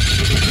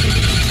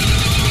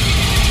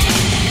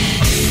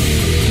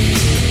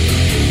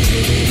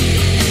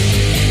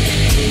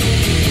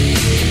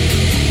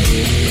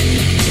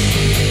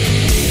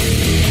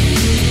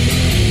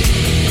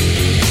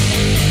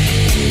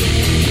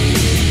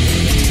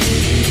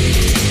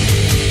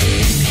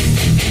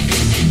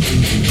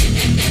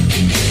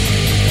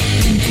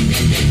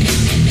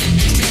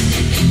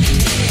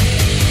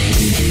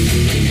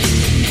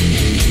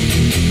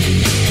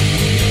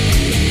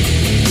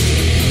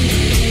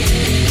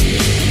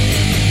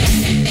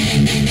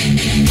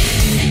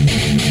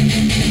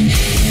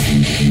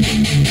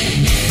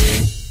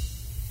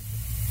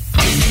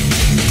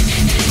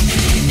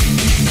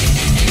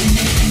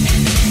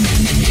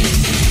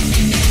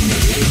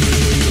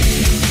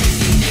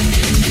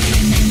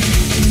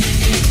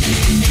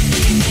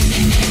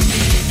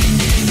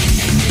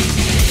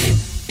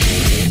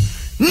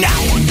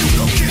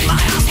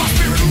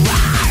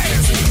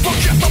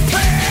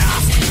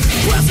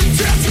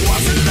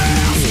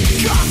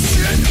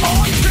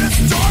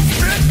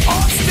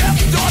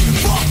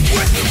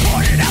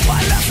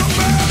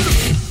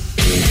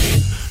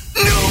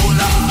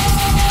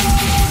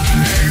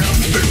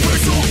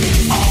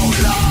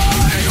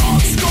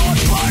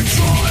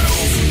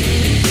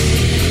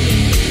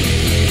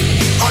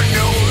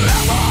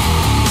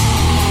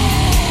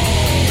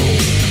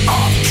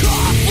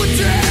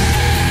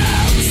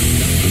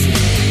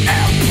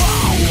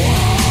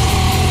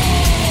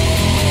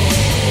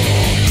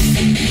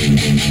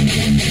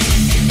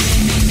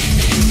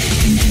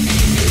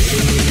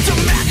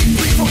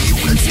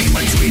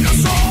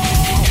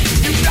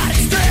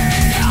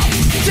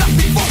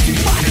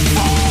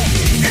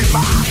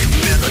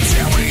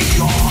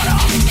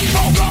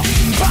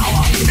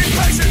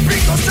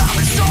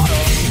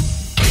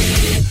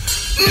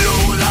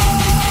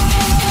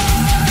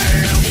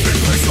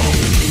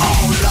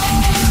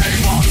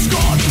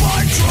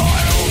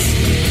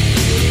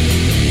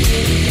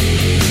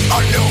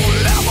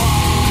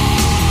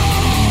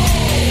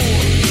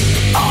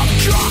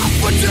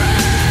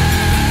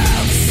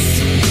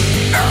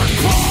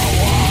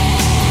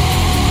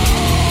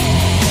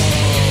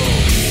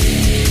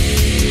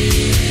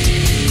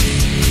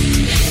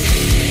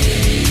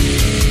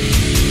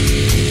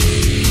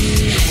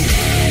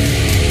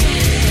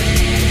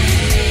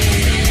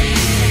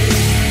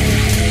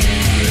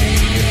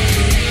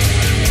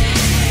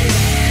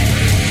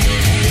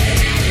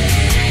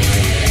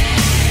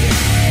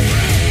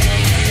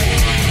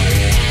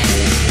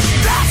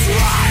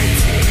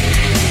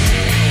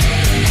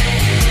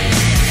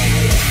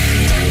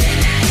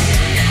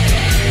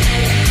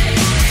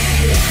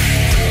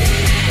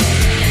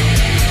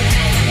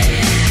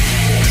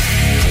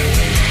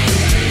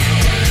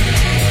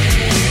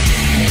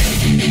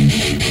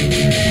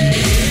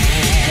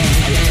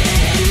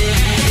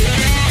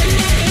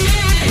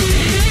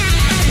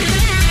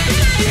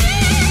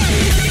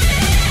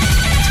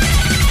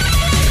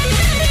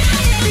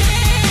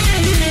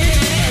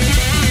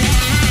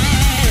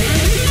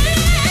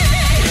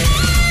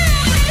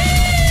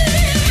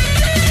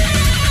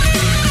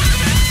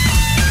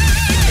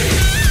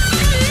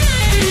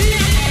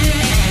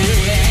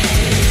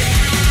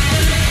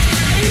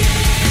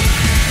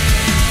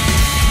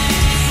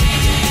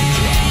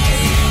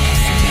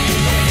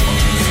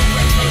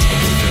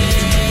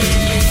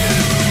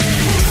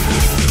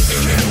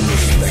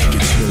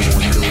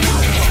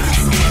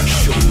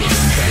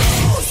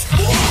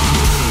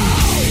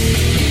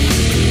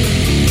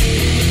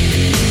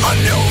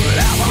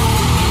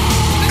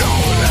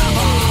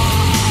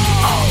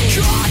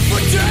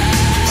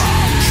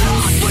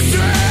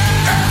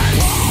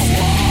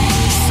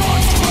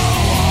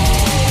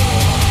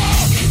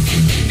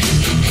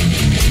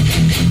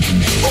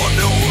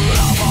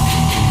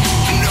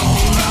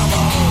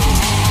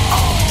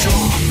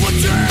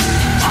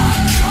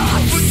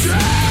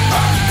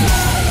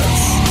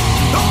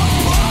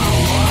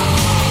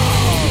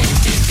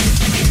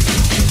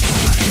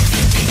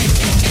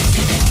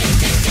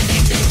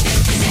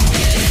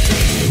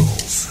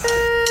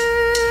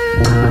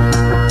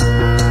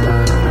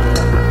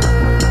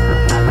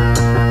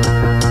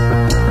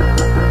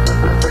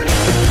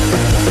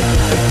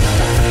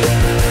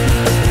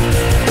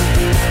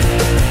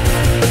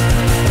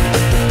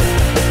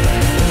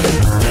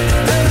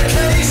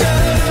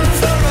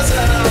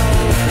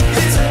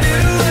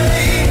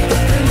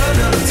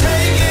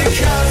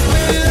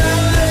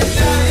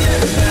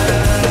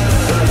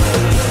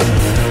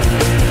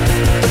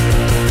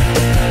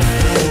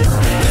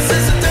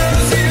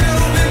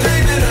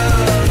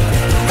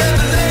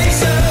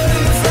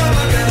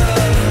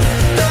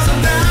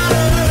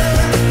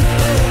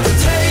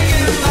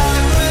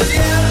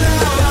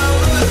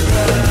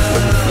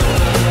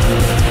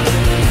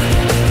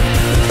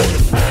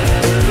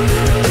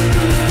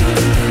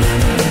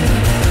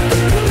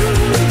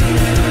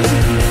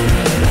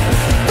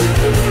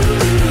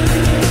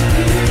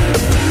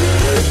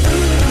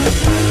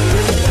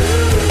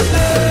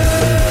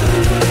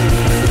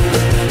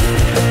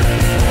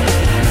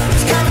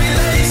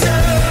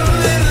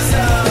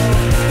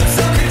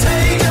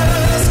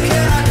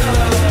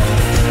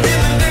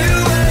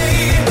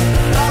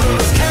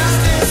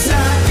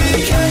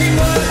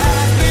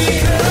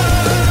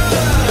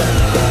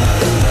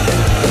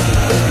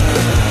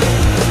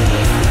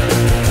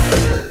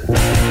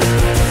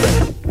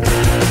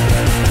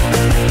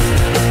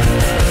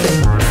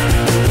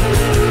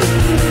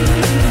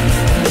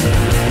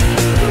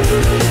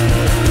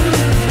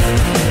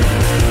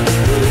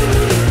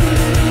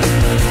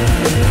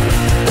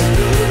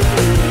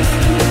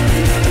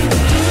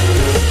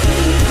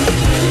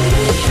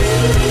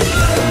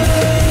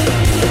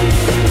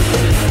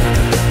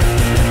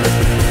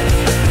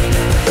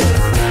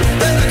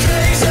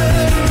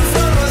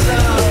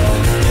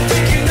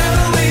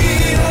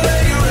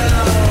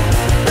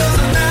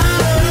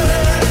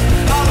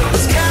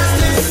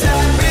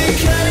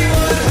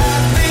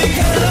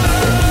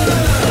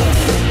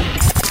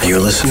 You're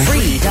listening?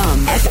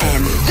 Freedom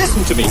FM.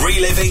 Listen to me.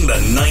 Reliving the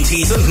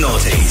 90s and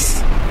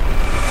noughties.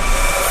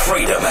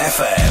 Freedom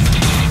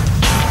FM.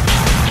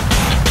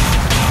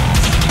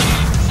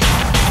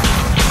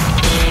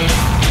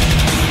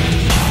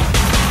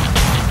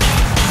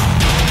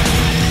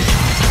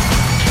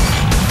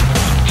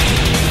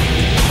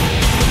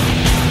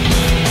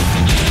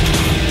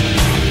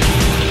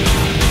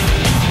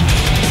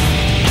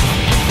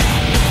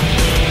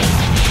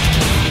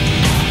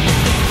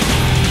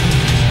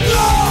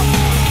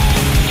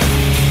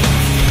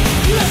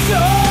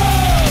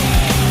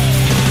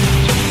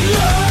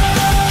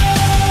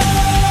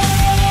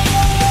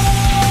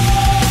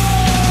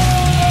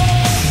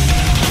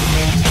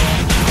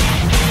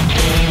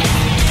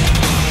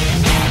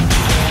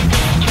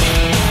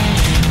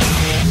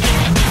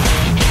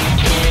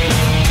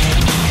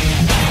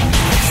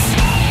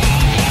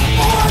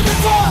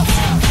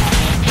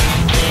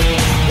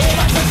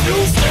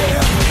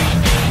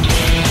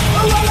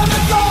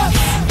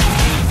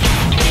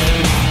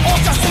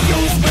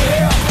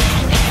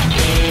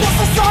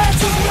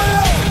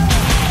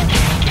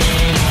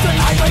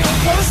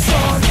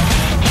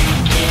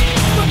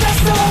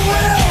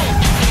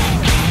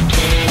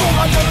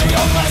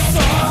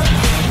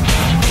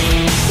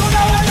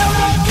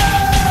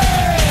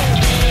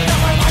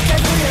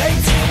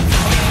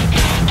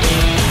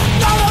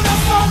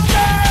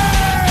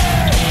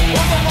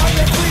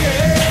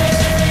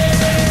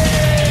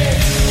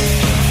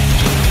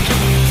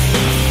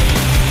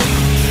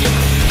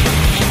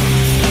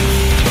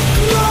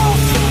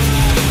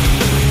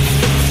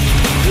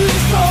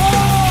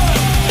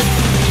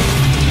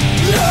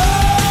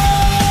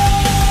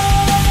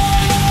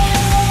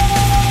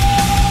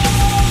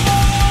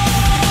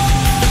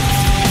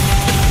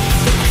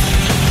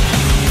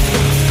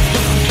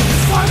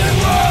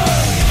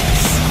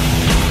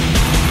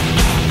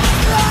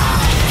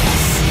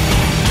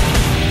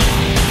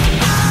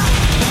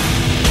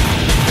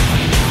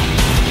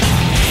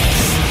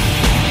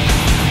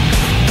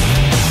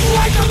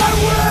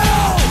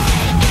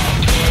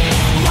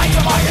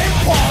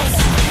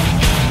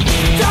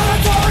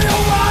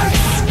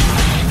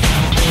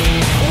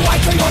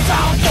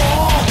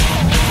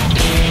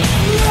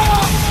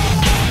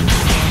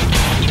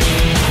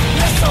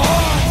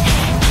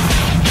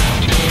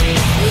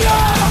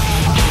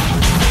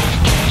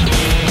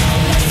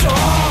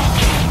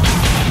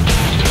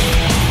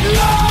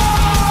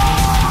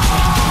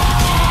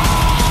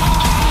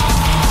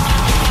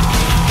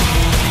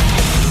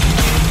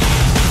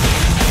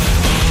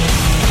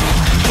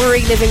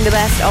 Reliving the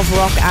best of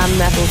rock and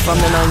metal from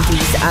the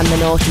 90s and the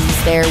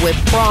noughties there with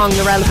Prong,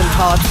 Irrelevant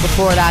Thoughts.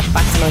 Before that,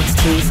 back to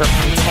 92 for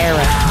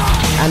Pantera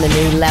and a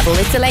New Level.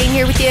 It's Elaine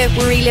here with you.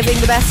 We're reliving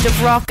the best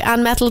of rock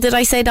and metal. Did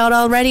I say that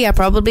already? I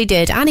probably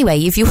did. Anyway,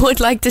 if you would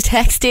like to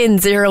text in,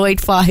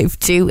 085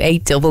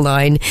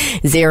 2899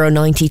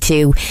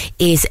 092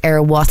 is our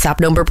WhatsApp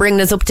number.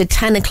 Bringing us up to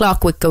 10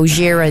 o'clock with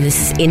Gojira.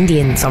 This is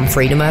Indians on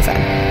Freedom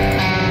FM.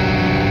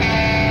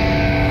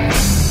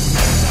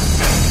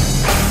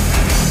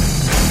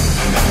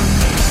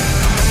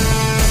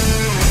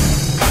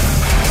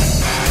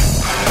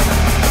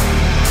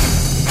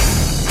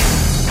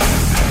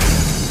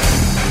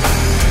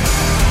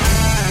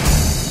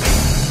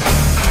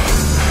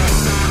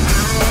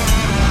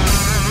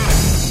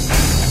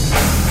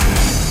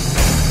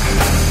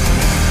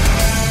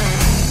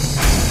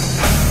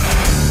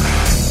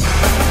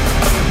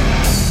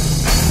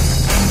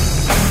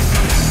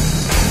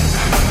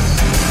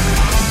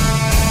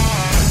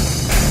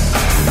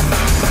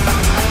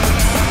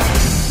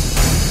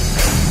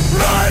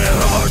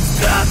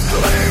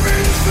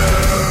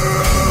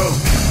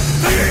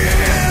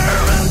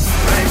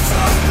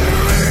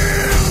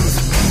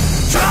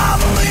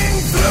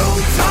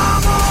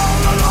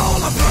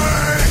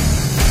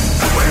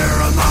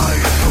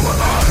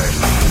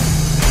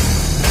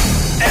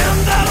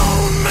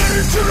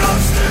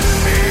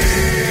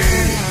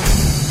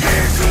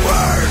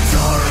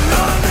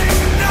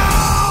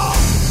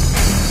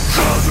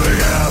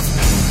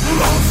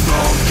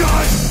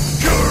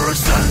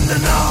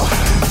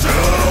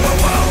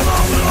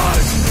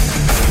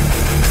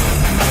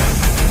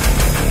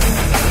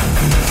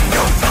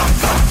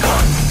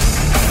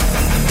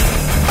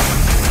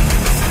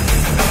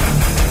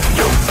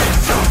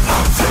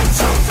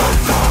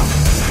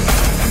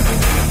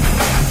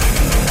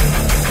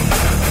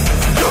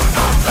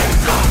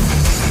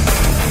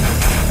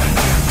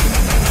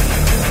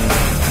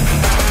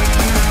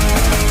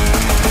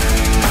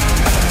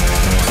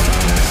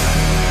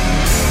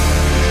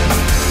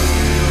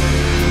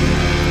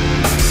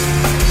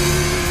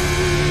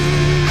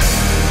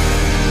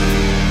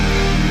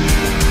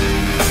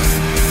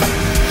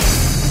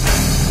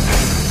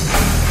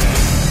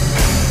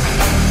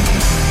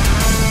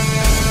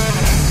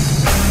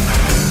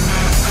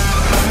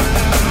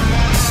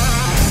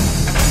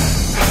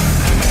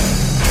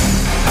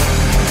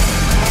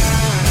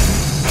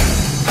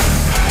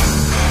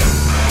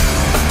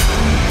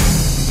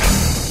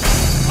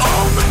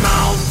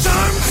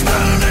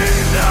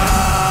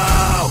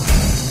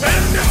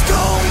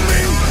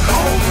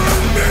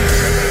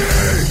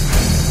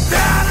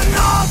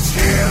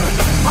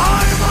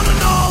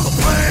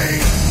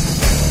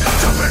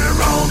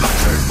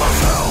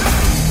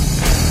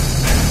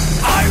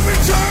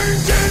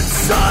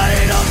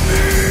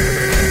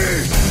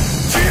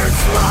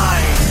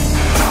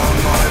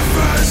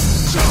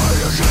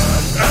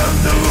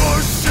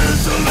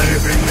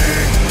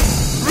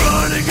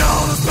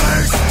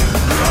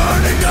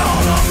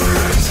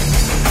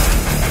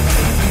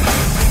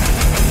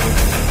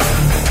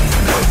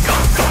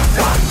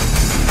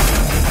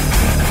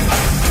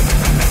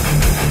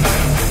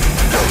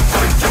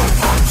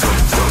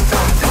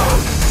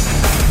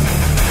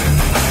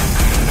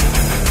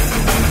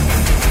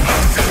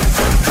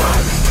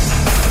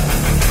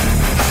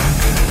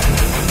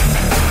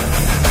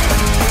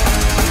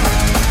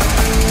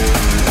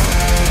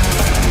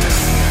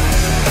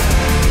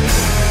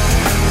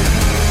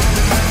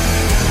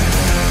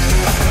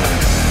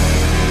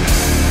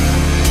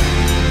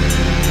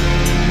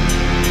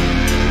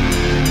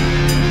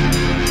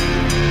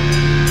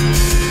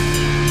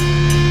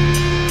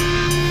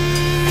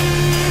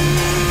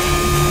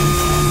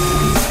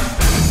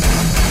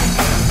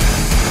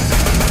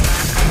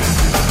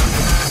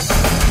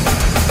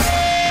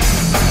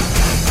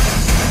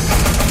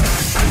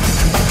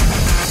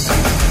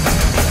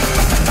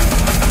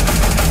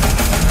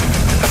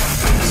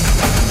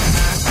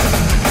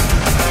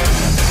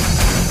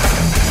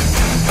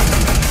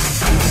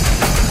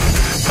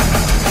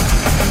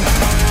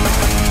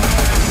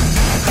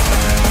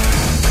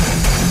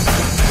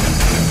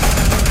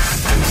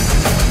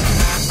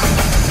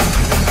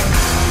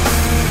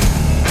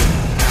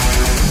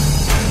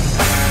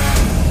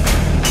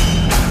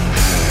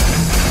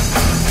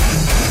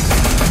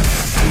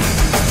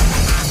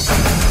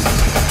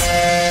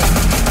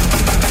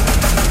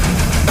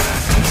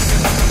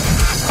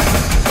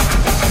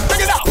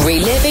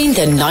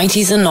 Reliving the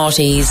 90s and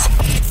noughties.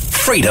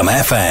 Freedom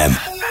FM.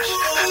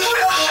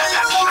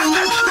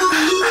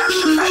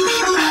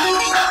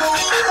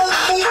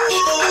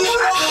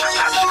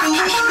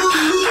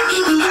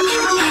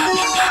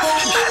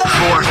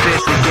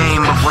 Forfeit the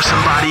game before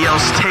somebody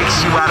else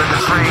takes you out of the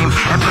frame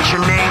and put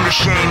your name to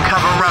shame,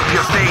 cover up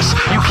your face.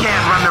 You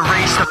can't run the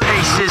race, the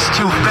pace is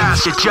too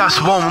fast, it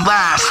just won't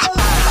last.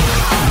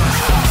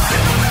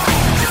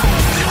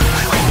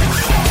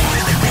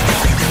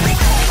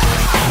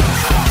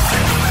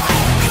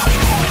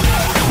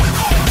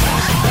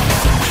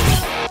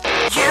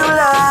 You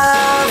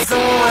love the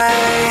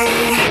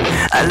way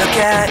I look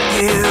at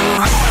you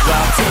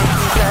while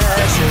taking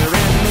pleasure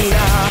in the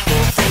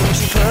awful things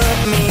you put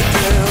me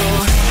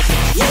through.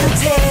 You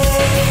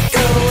take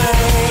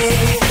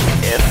away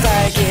if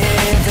I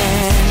give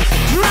in.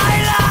 My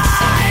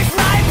life,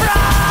 my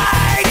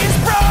pride is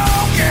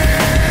broken.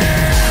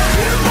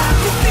 You like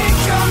to think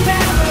you're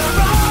never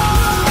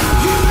wrong.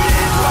 You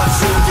live what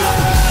you do.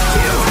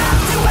 You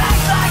have to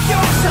act like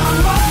you're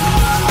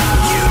someone.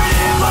 You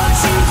live what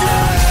you do.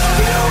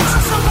 You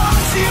want someone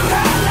to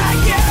have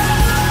like you.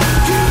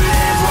 You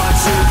live what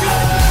you do.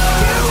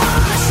 You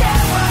want to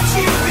share what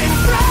you've been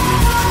through.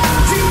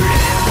 You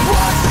live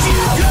what you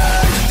do.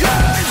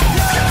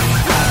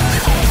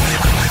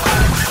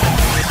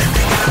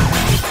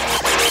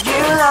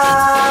 You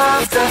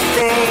love the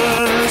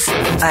things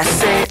I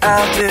say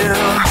I'll do.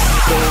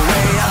 The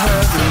way I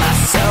hurt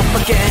myself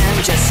again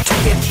just to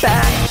get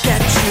back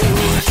at you.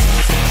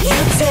 You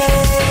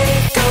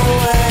take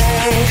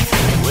away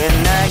when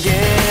I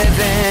give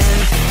in.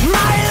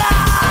 My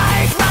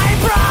life, my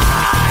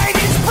pride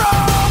is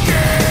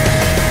broken.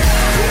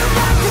 You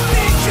like to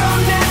think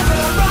you're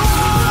never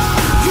wrong.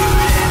 You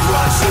live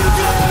what you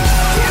do.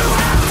 You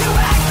have to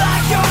act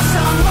like you're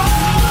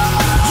someone.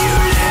 You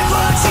live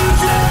what you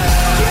do.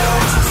 You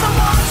want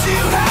someone to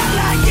have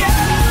like you.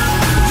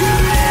 You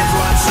live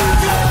what you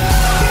do.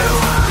 You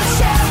want to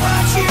share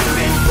what you've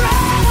been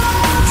through.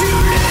 You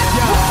live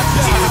what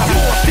you do.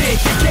 Forfeit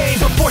the game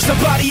before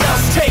somebody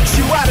else takes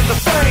you out of the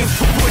frame.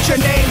 Put your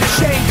name to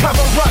shame,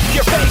 cover up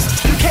your face.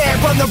 You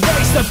can't run the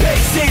race, the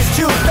pace is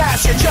too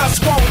fast, you just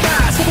won't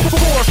last.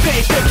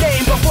 Forfeit the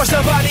game before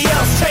somebody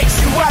else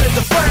takes you out of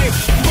the frame.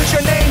 Put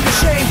your name to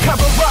shame,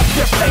 cover up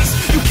your face.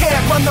 You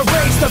can't run the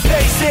race, the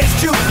pace is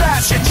too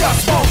fast, you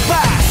just won't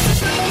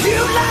last. You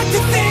like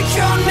to think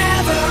you're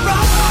never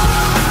wrong.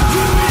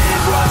 You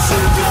live what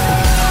you do.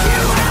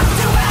 You have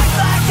to act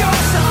like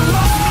you're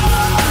someone.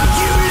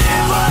 You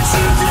live what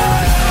you do.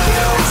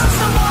 You want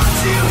someone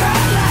to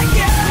have like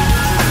you.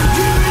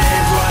 You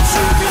live what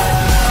you do.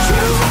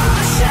 You want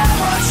to share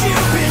what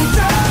you've been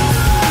through.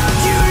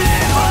 You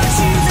live what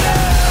you do.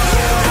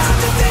 You have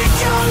to think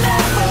you're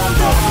never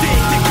wrong.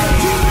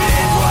 You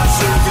live what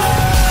you do.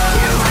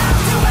 You have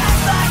to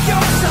act like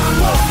you're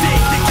someone.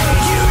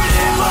 You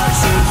live what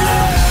you do.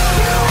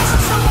 You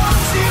want someone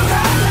to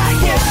have like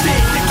you.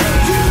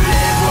 You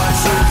live what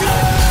you do.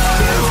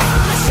 You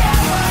want to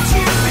share what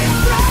you've been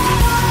through.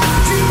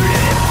 You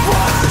live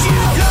what you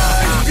do.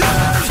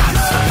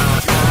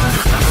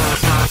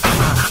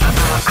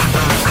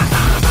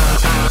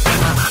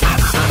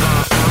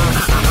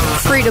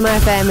 Freedom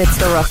FM, it's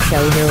the rock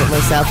show here with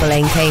myself,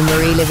 Elaine Kane. We're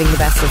reliving the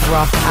best of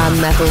rock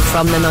and metal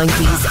from the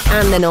 90s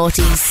and the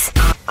noughties.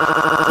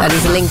 That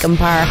is Linkin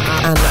Park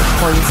and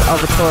Points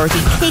of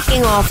Authority.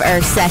 Kicking off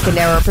our second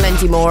hour,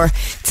 plenty more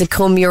to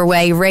come your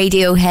way.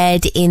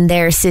 Radiohead in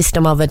their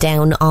System of a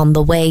Down on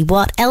the way.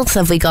 What else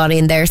have we got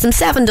in there? Some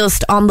Seven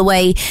Dust on the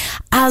way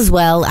as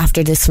well.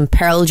 After this, some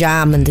Pearl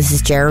Jam, and this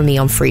is Jeremy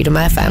on Freedom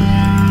FM.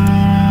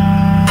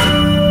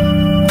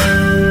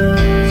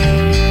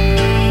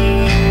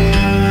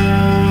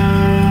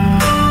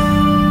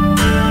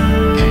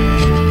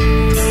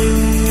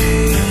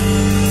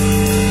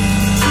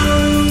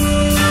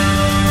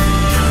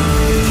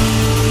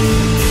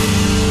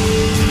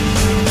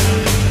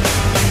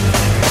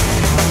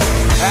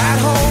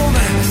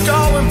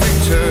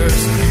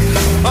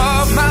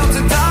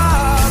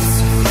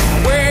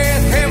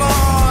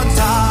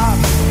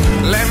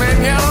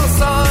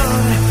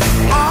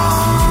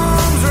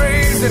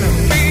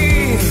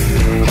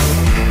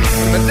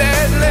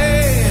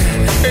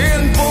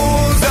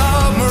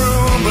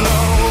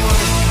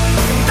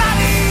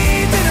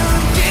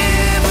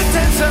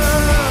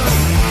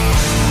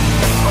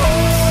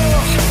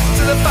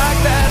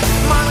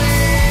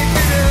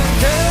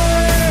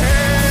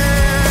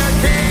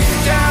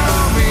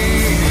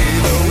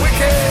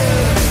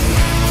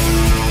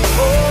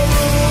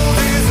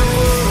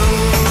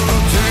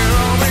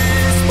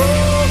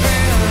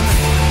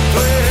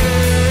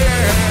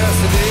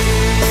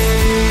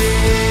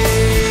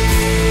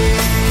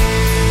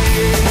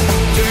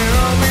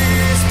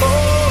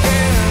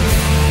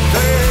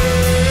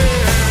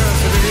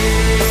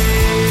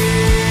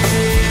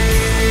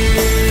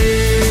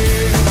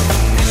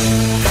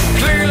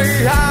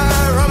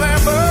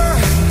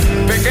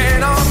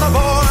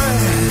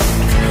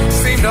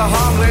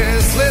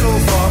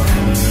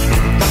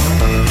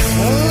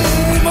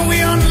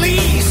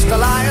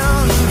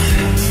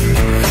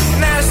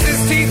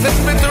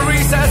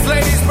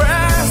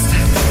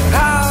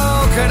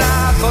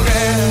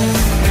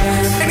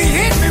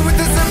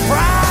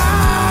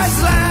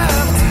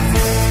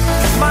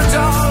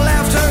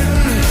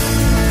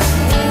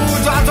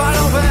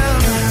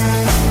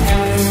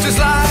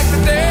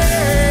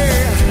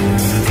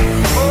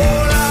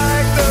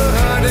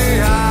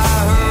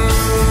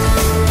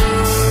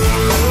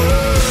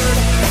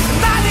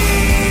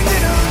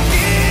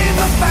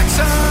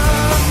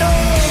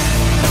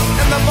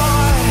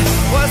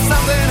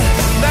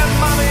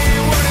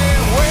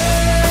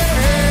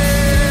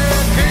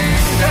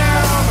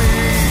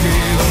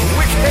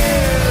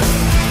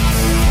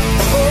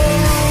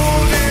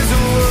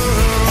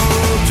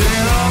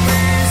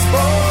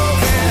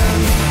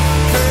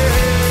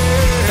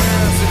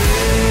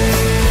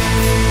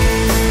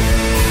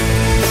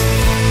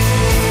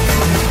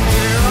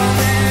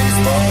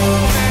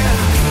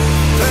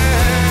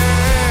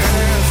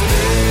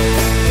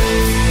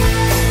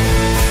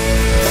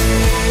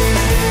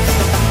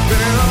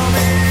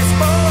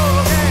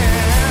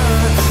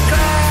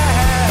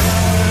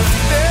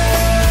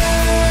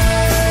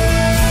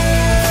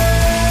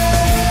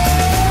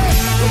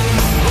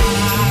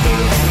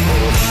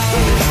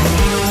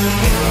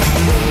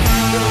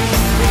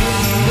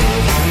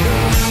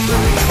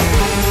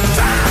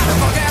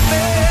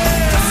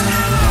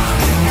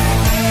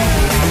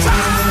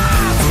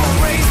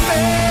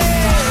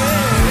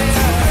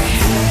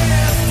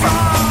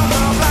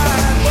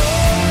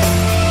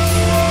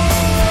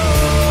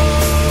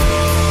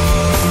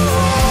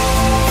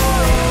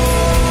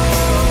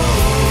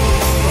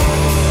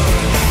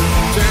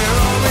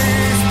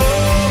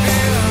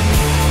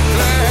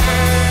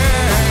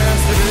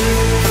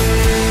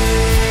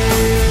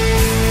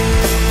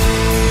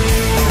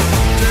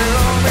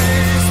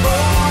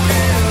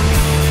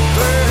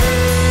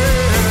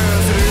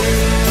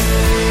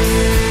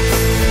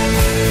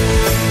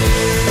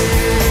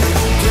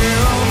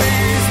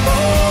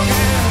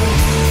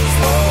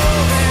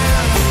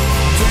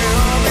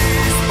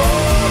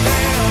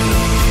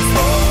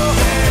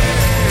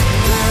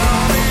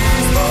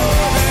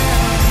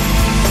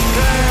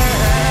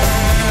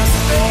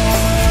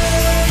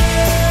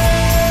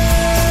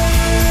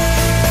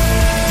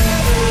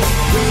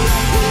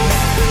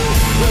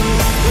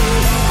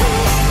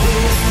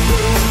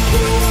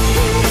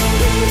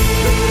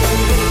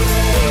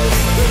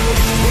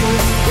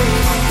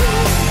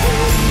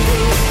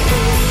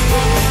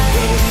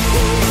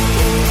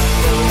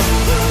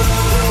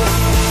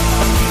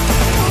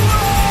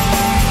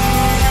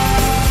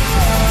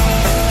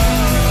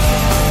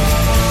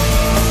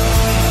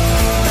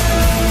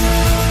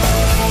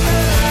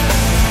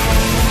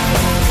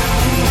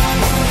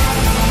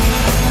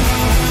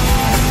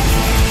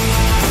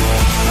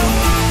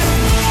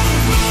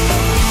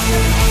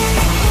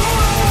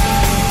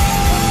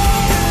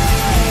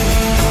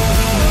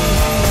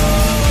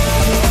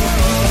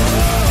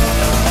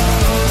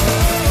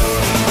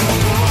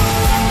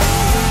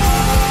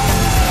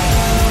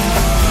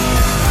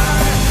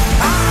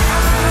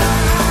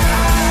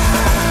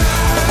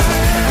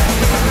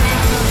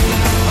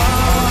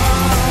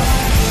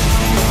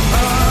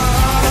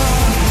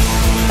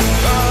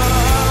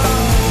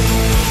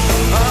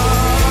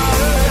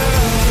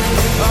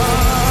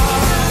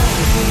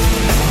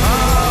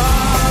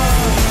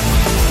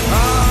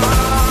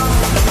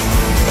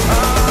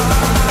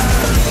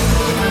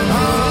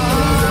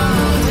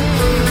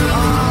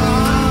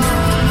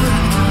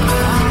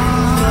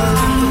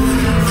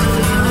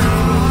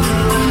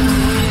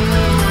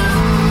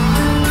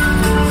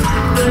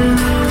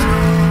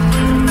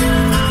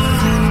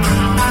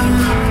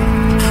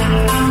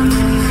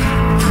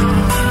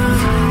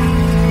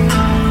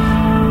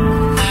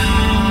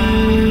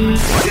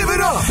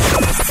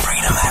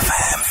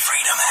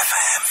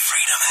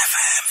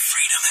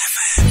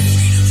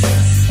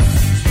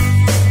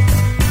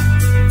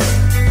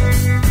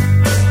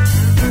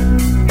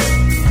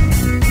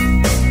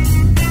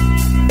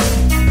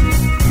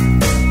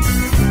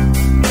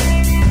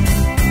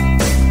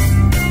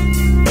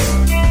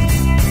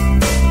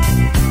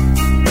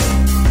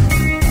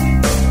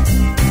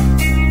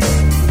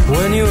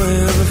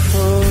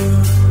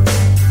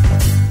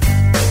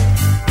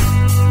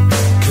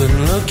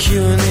 look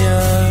you in the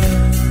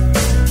eye.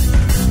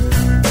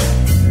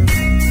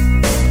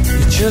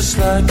 You're just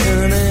like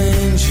an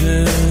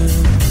angel.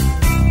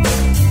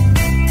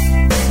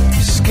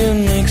 Your skin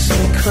makes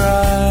me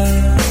cry.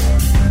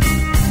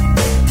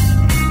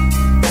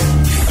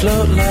 You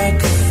float like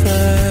a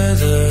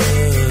feather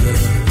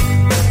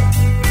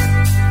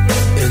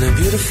in a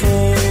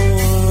beautiful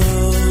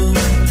world.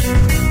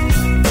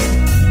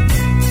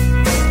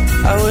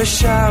 I wish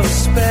I was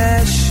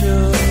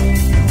special.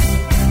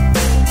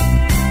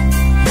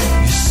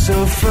 You're so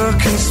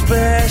fucking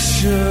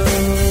special.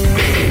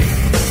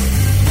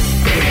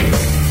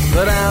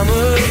 But I'm a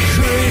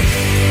creep.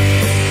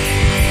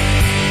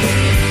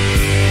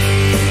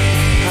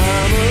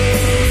 I'm a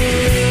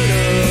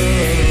widow.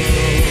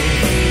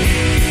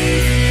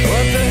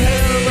 What the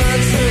hell am I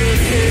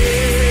doing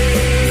here?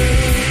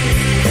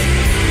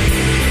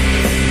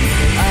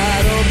 I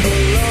don't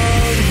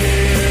belong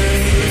here.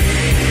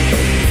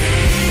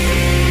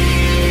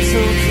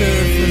 Don't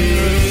care for me.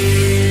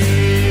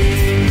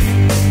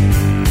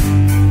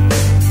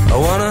 I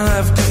wanna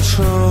have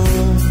control.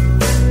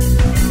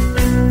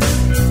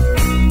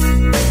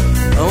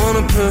 I want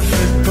a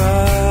perfect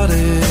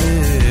body.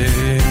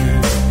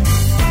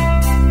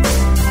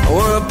 I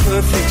want a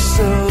perfect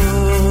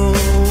soul.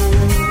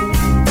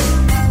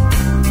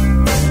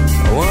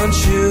 I want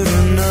you to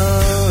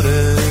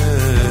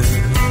notice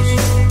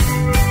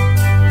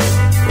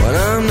when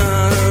I'm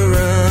not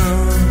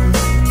around.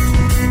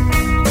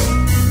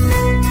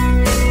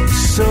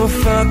 You're so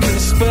fucking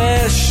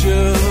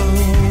special.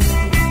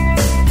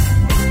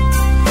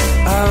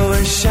 I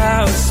wish I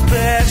was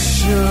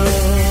special.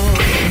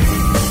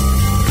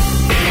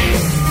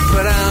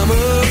 But I'm a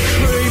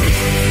creep.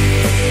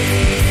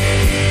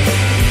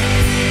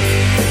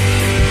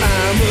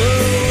 I'm a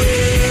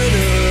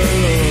widow.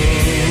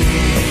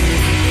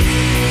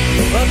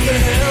 What the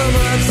hell am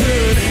I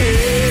doing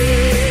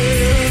here?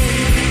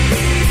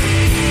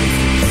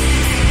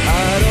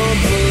 I don't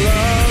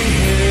belong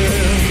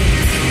here.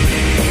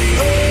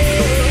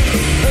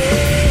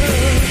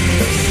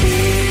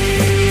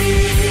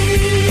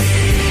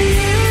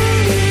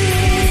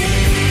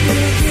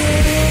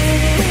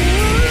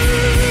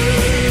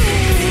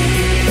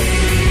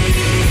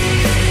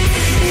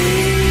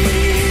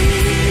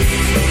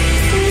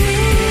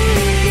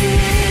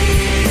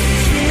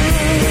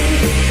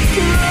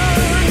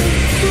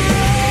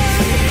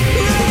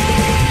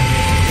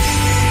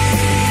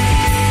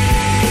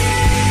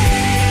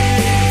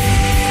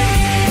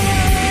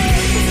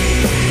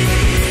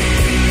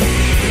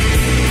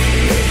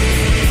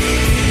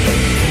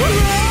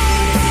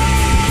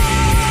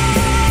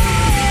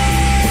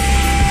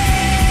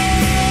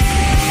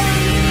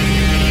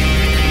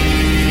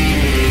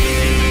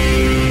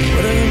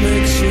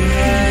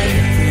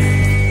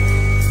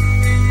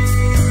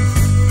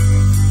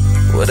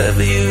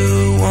 Whatever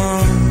you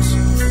want.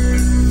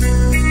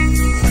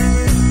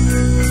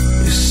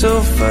 You're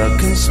so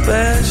fucking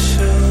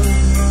special.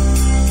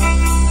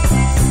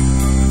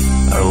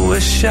 I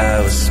wish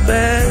I was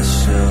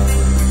special.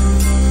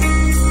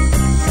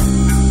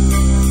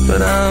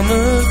 But I'm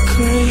a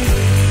creep.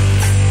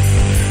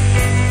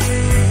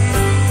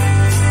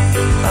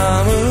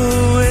 I'm a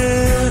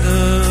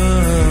widow.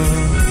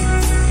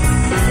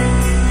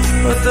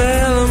 What the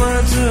hell am I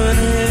doing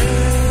here?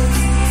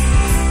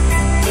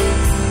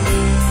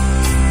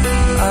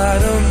 I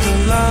don't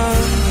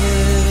belong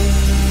here.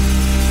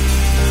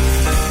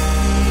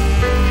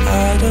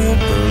 I don't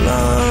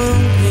belong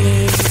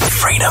here.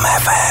 Freedom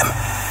FM.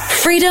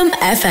 Freedom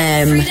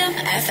FM.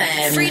 Freedom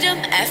FM. Freedom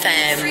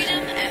FM.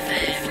 Freedom FM.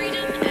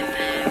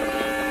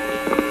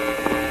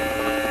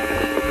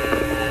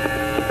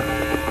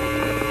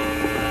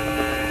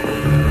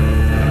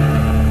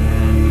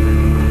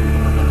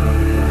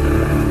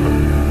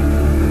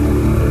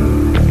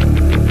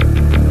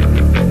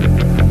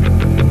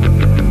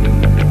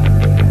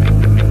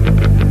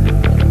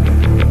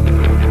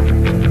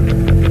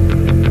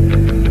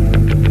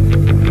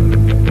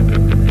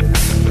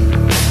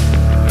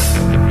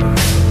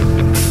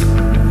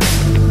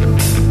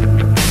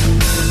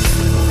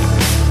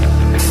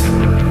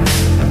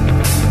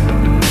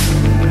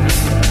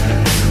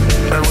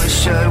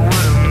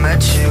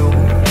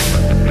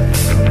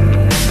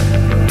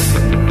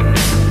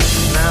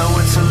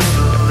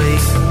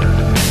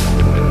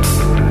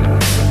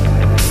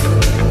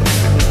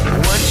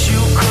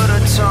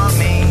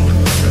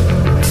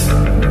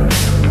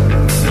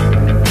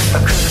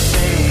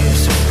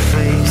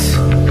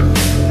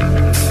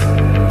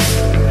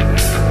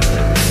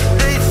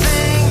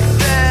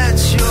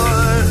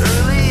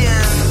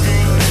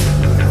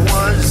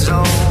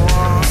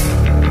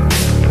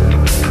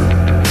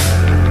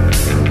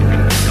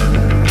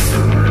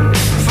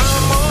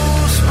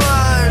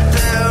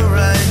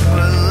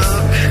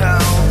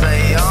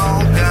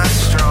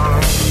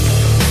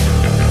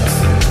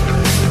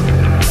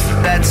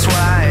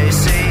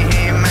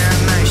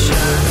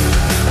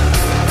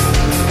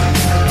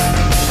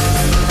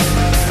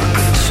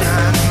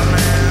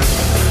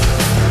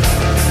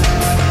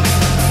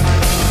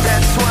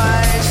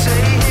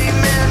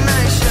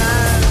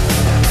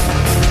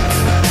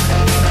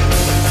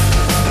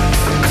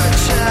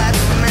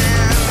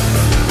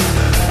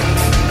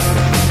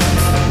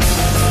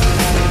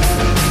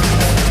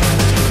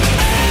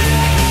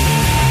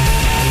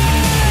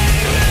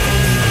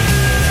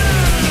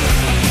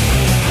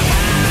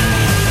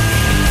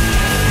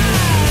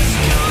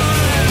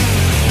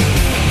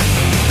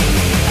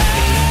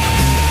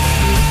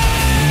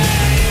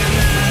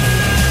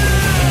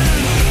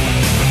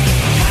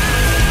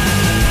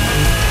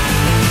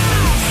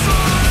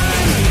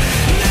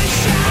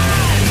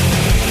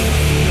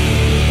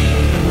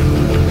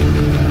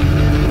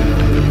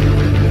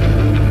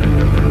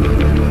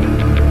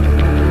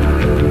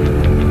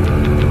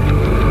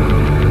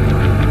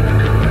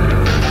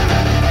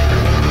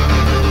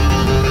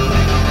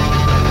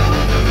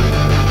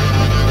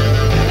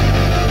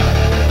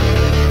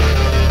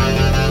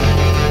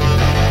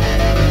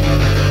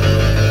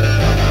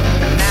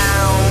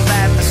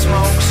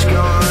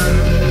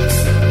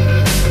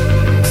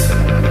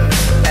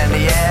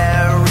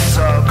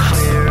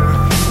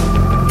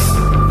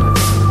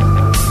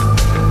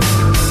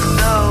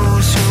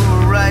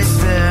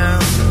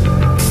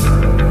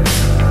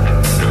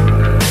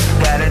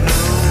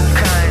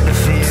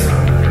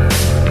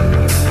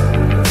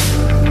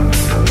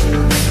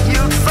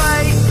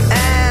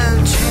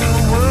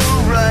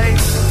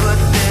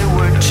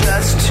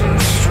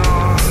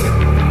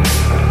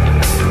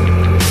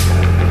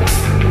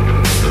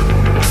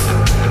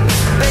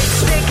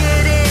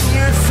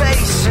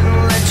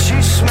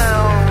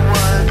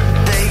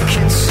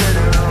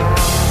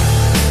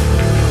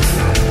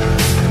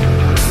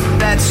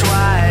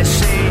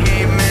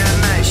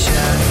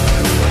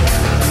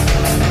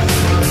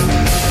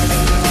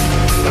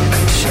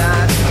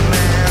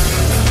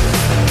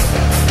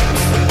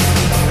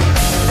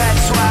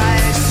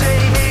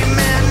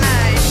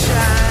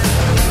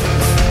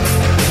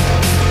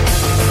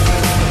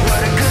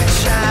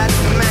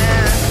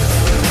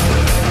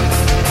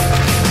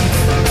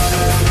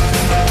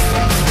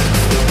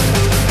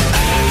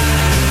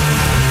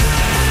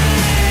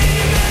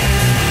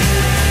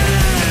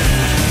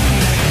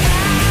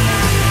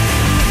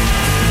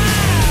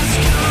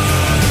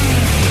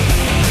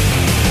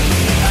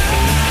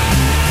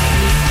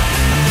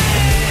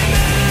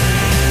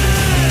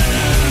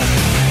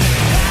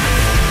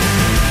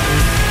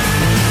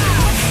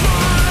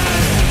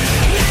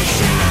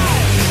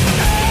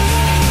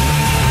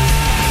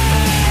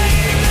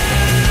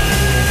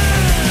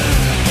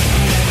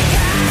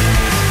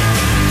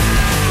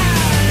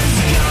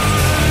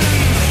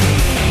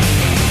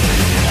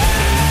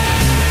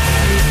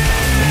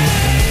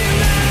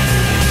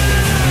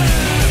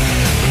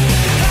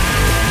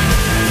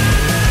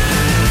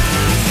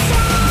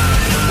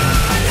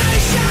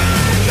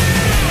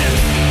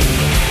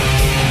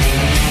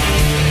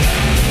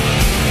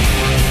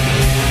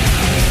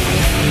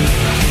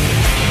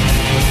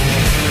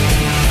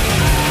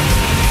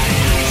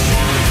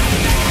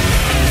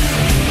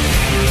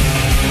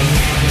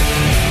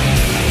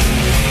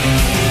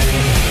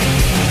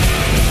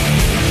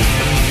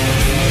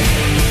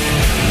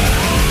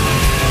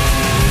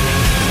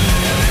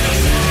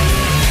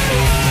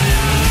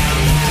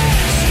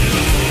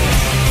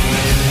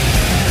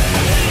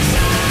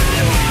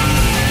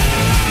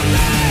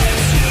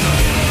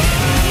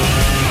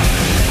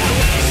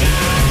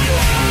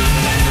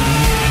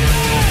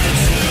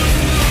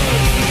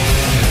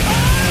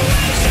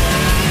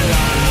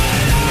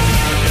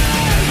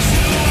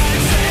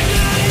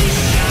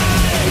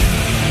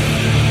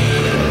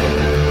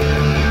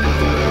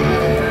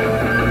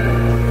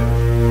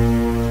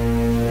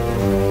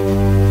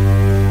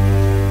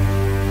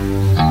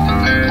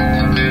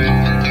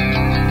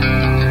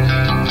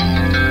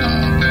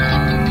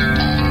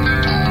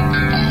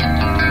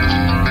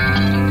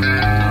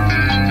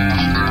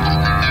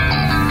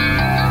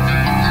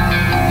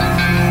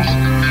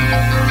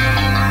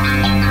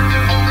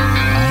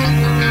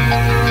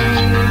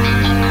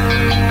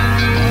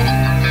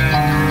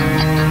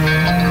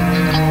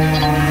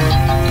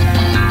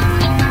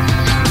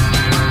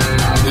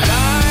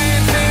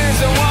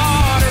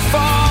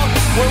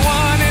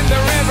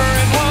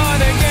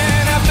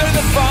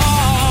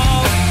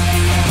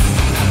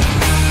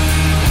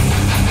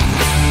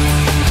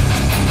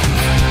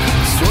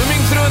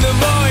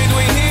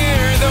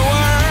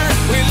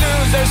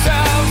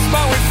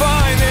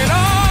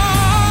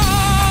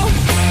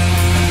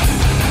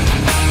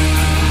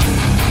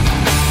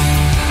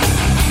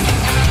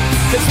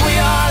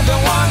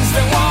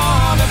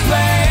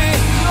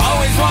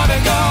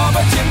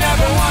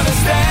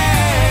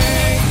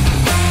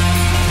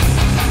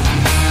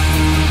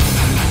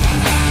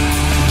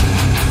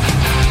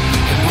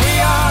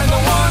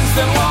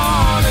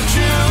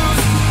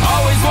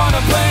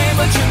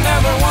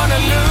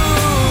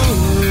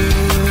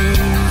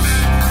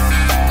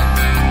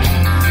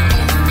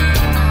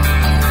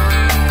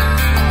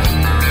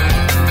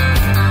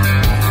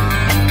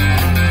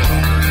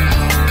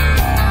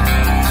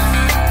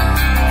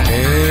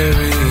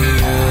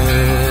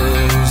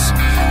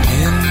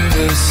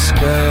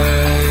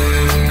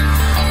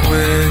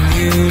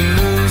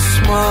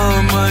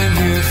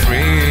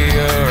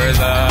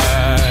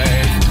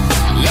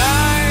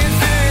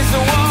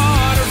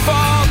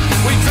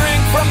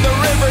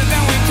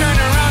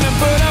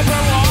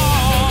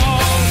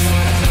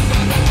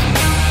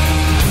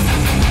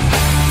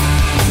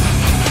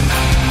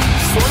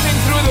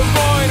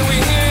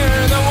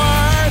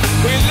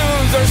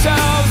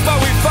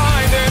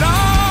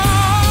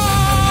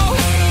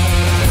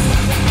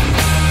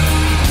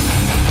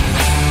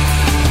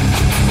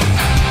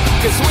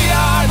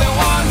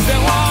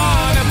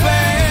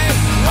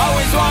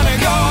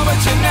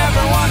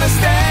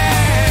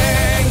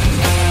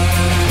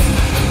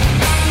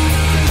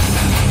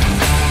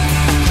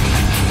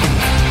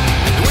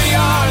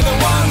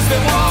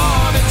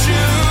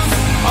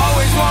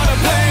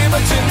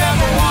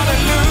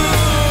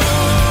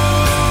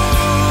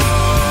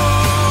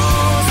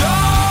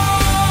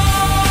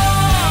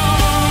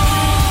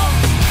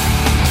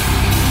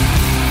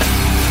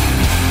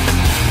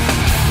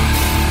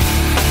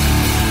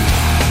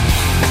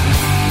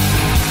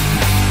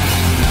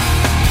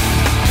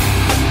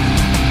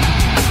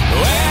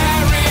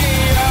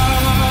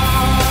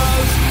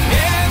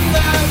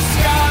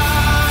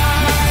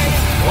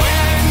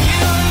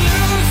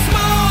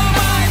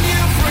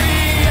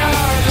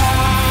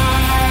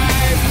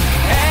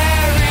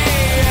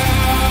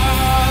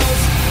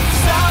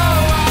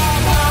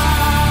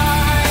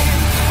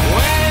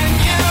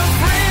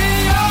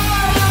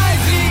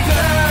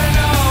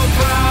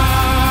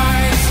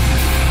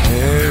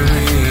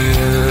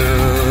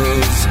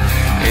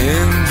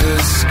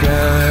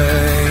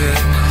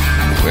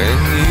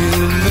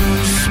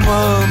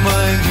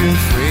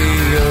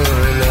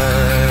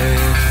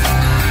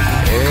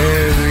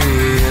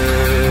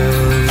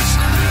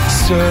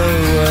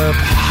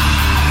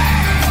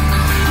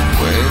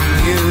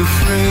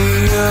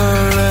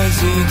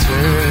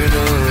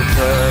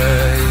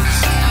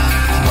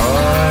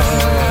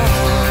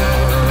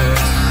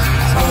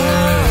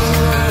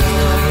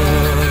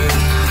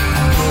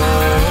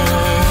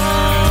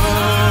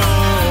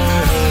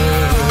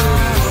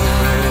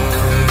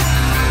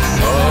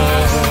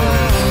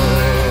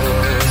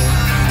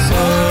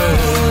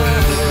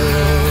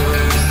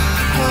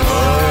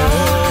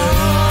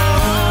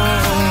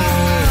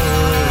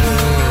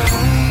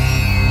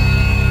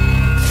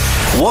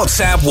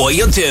 WhatsApp what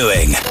you're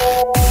doing.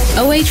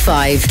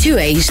 085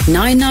 28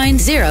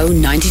 990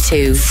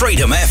 92.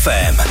 Freedom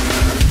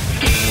FM.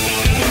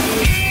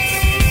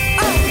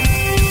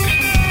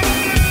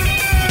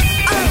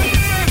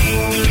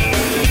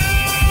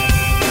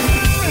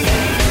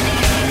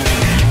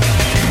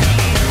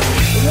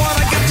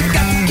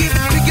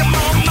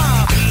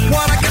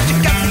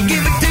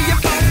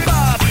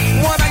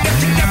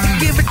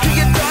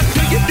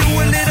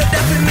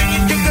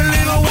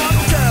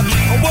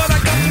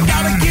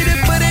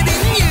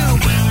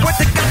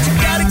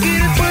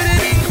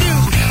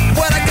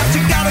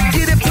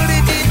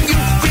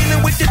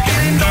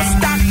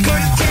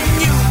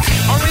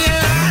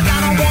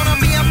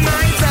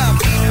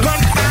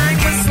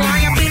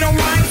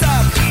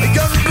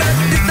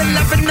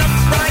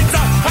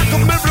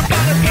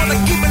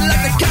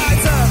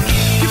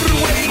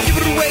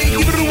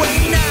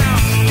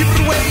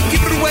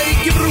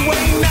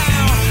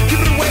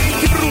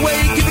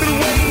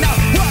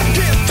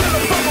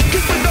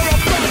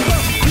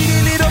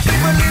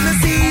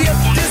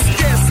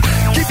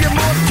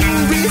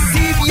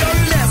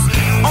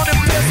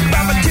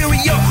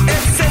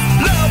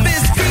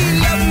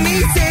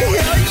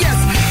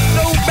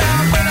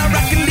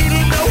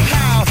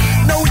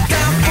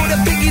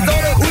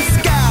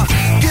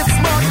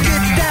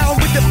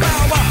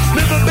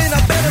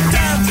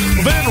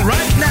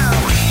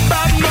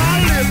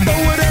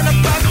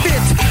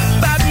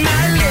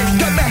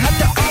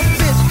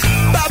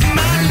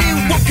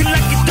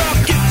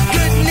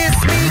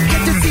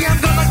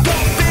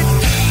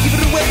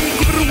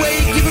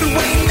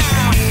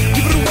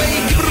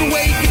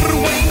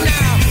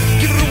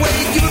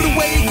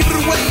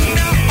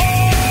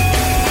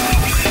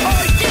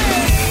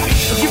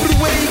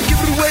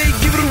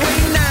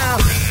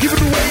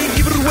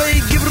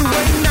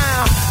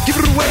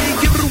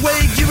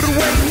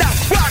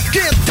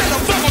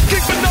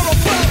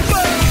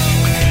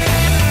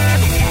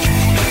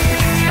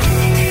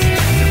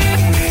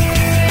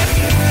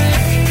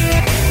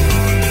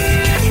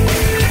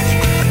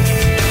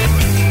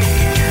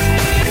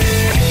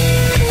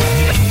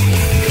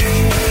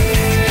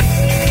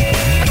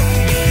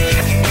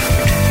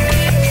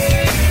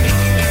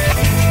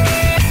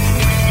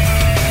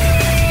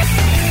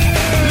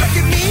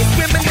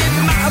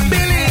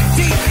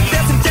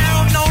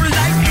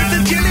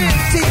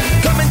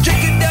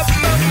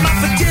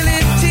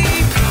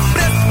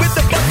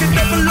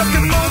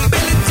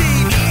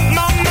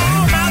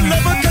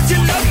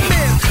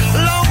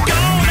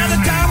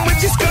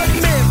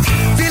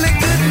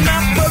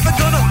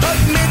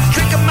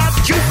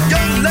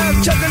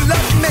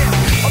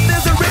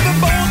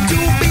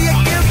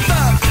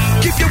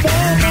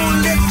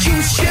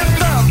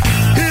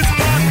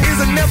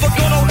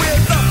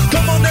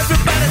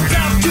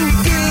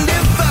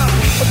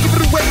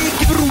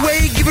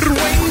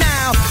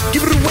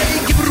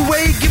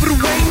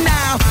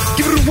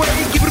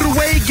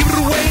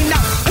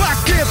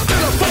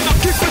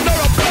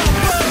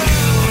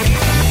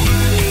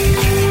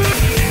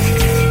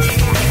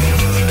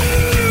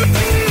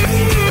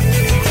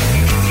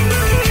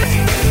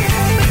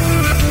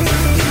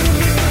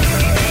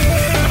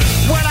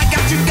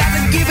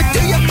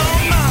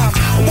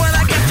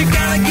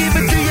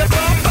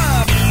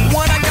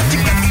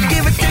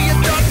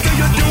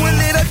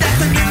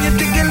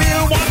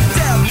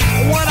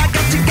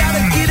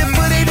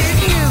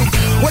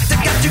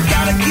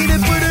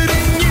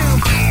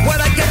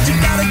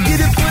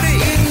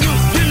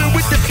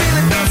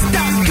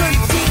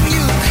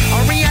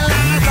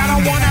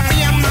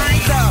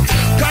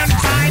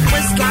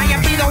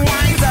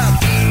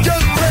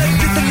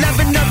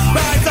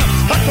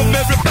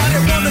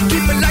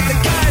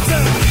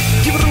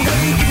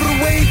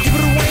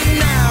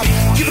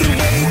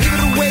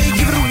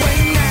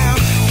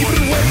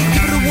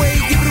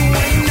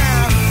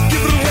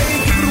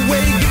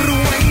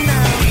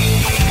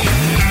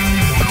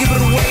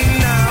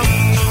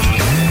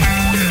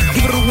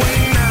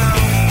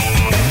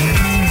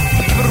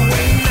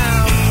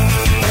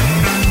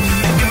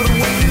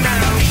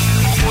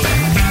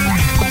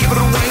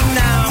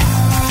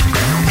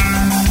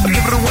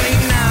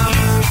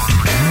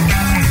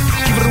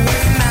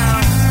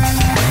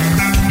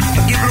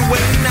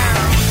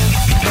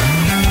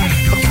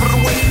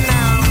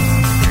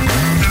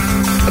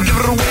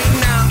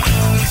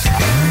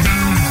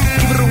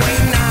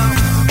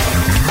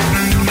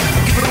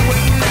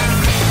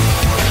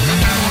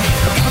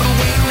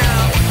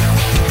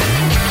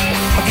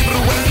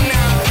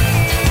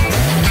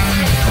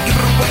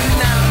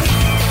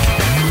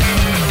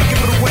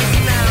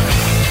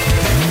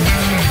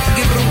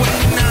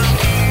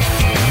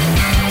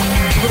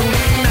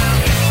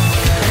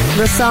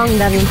 The song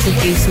that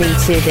introduced me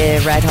to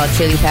the Red Hot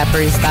Chili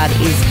Peppers, that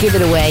is Give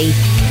It Away.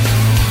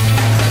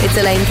 It's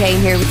Elaine, Kane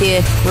here with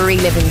you. We're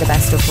reliving the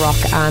best of rock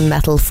and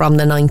metal from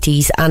the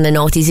 90s and the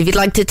noughties. If you'd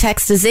like to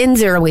text us in,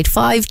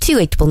 085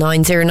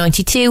 2899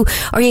 092,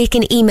 or you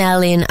can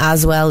email in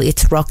as well.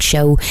 It's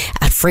rockshowfm.ie.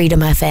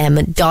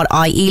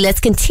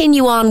 Let's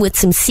continue on with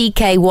some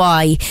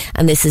CKY,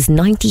 and this is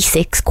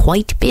 96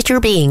 Quite Bitter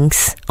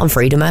Beings on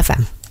Freedom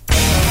FM.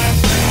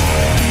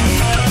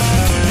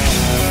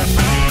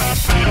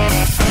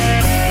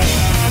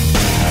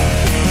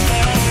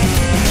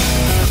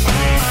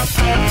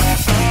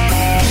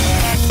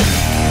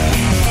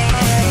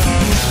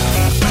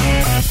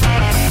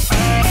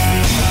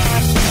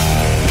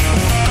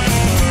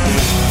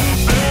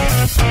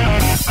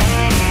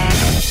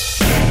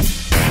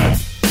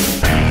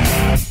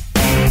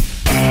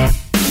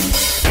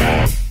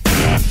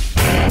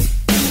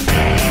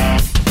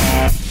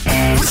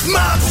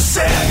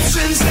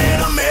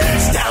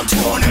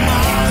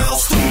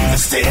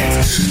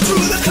 sticks to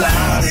the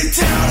cloudy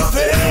town of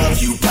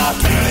Hillview,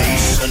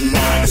 population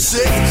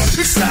 96.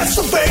 It's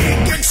such a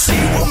vacancy,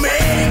 well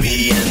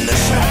maybe in the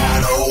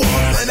shadow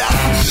of the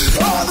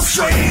night. All the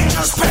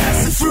strangers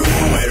passing through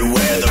it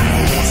where the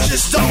rules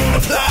just don't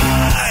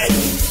apply.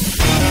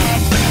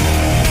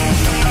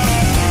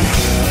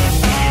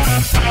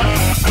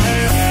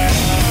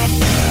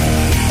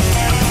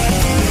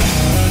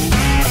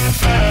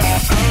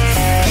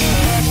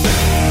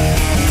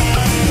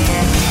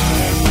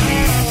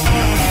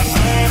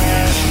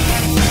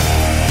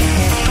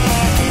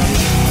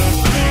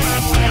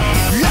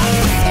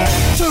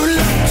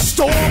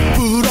 Storm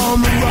boot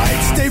on the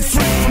right, stay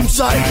free from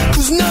sight,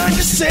 'cause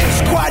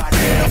 96 quite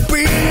bitter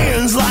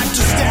beings like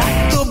to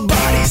stack the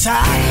bodies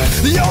high.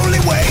 The only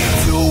way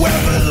to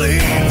ever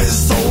leave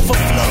is over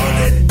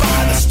flooded by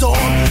the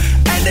storm,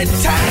 and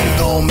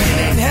entanglement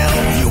in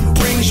Hellview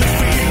brings you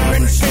fear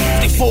in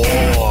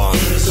 54.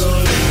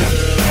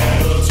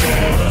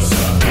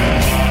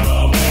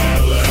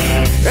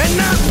 And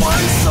not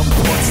one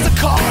supports the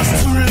cause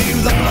to leave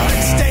the blood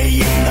stay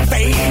in the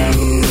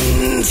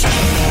veins.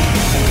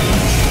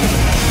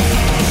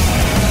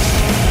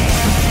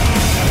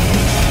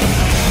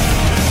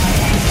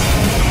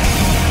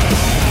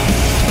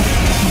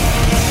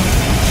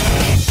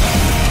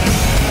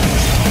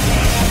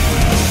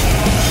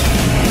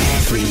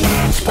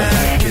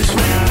 Back is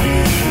where we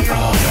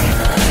are.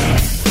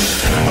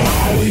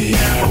 All we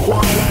ever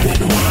wanted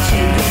was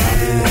an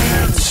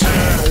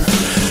answer.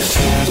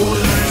 Single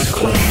lines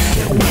close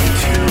and way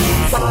too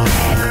far.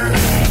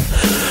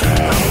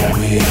 All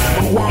we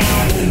ever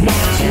wanted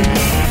was an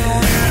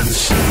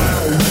answer.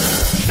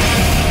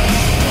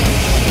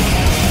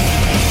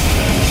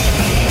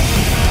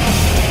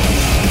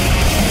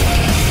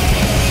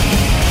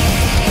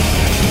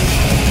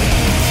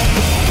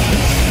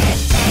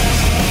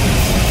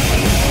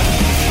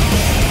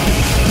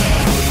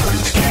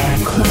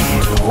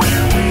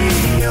 Where we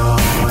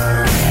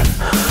are,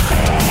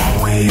 all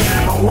we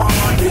ever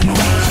wanted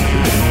was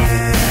an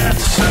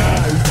answer.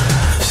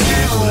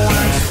 Still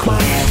life's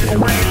close and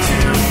way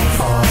too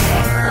far.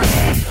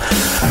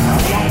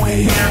 All we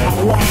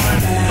ever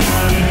wanted.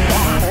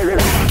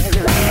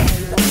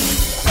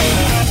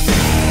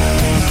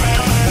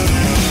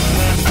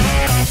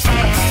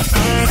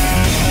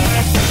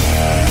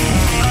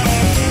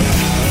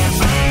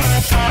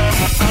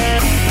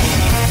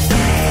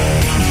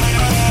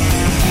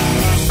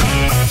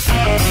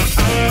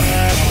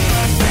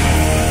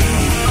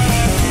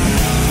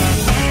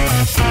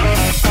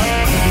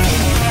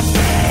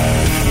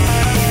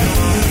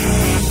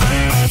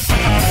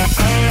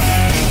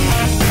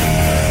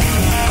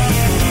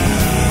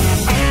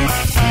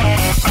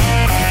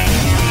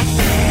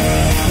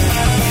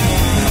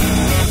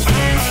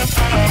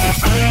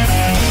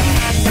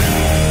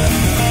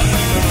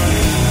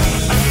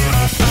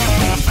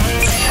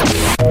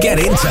 Get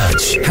in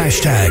touch.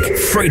 Hashtag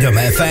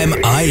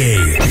FreedomFMIE.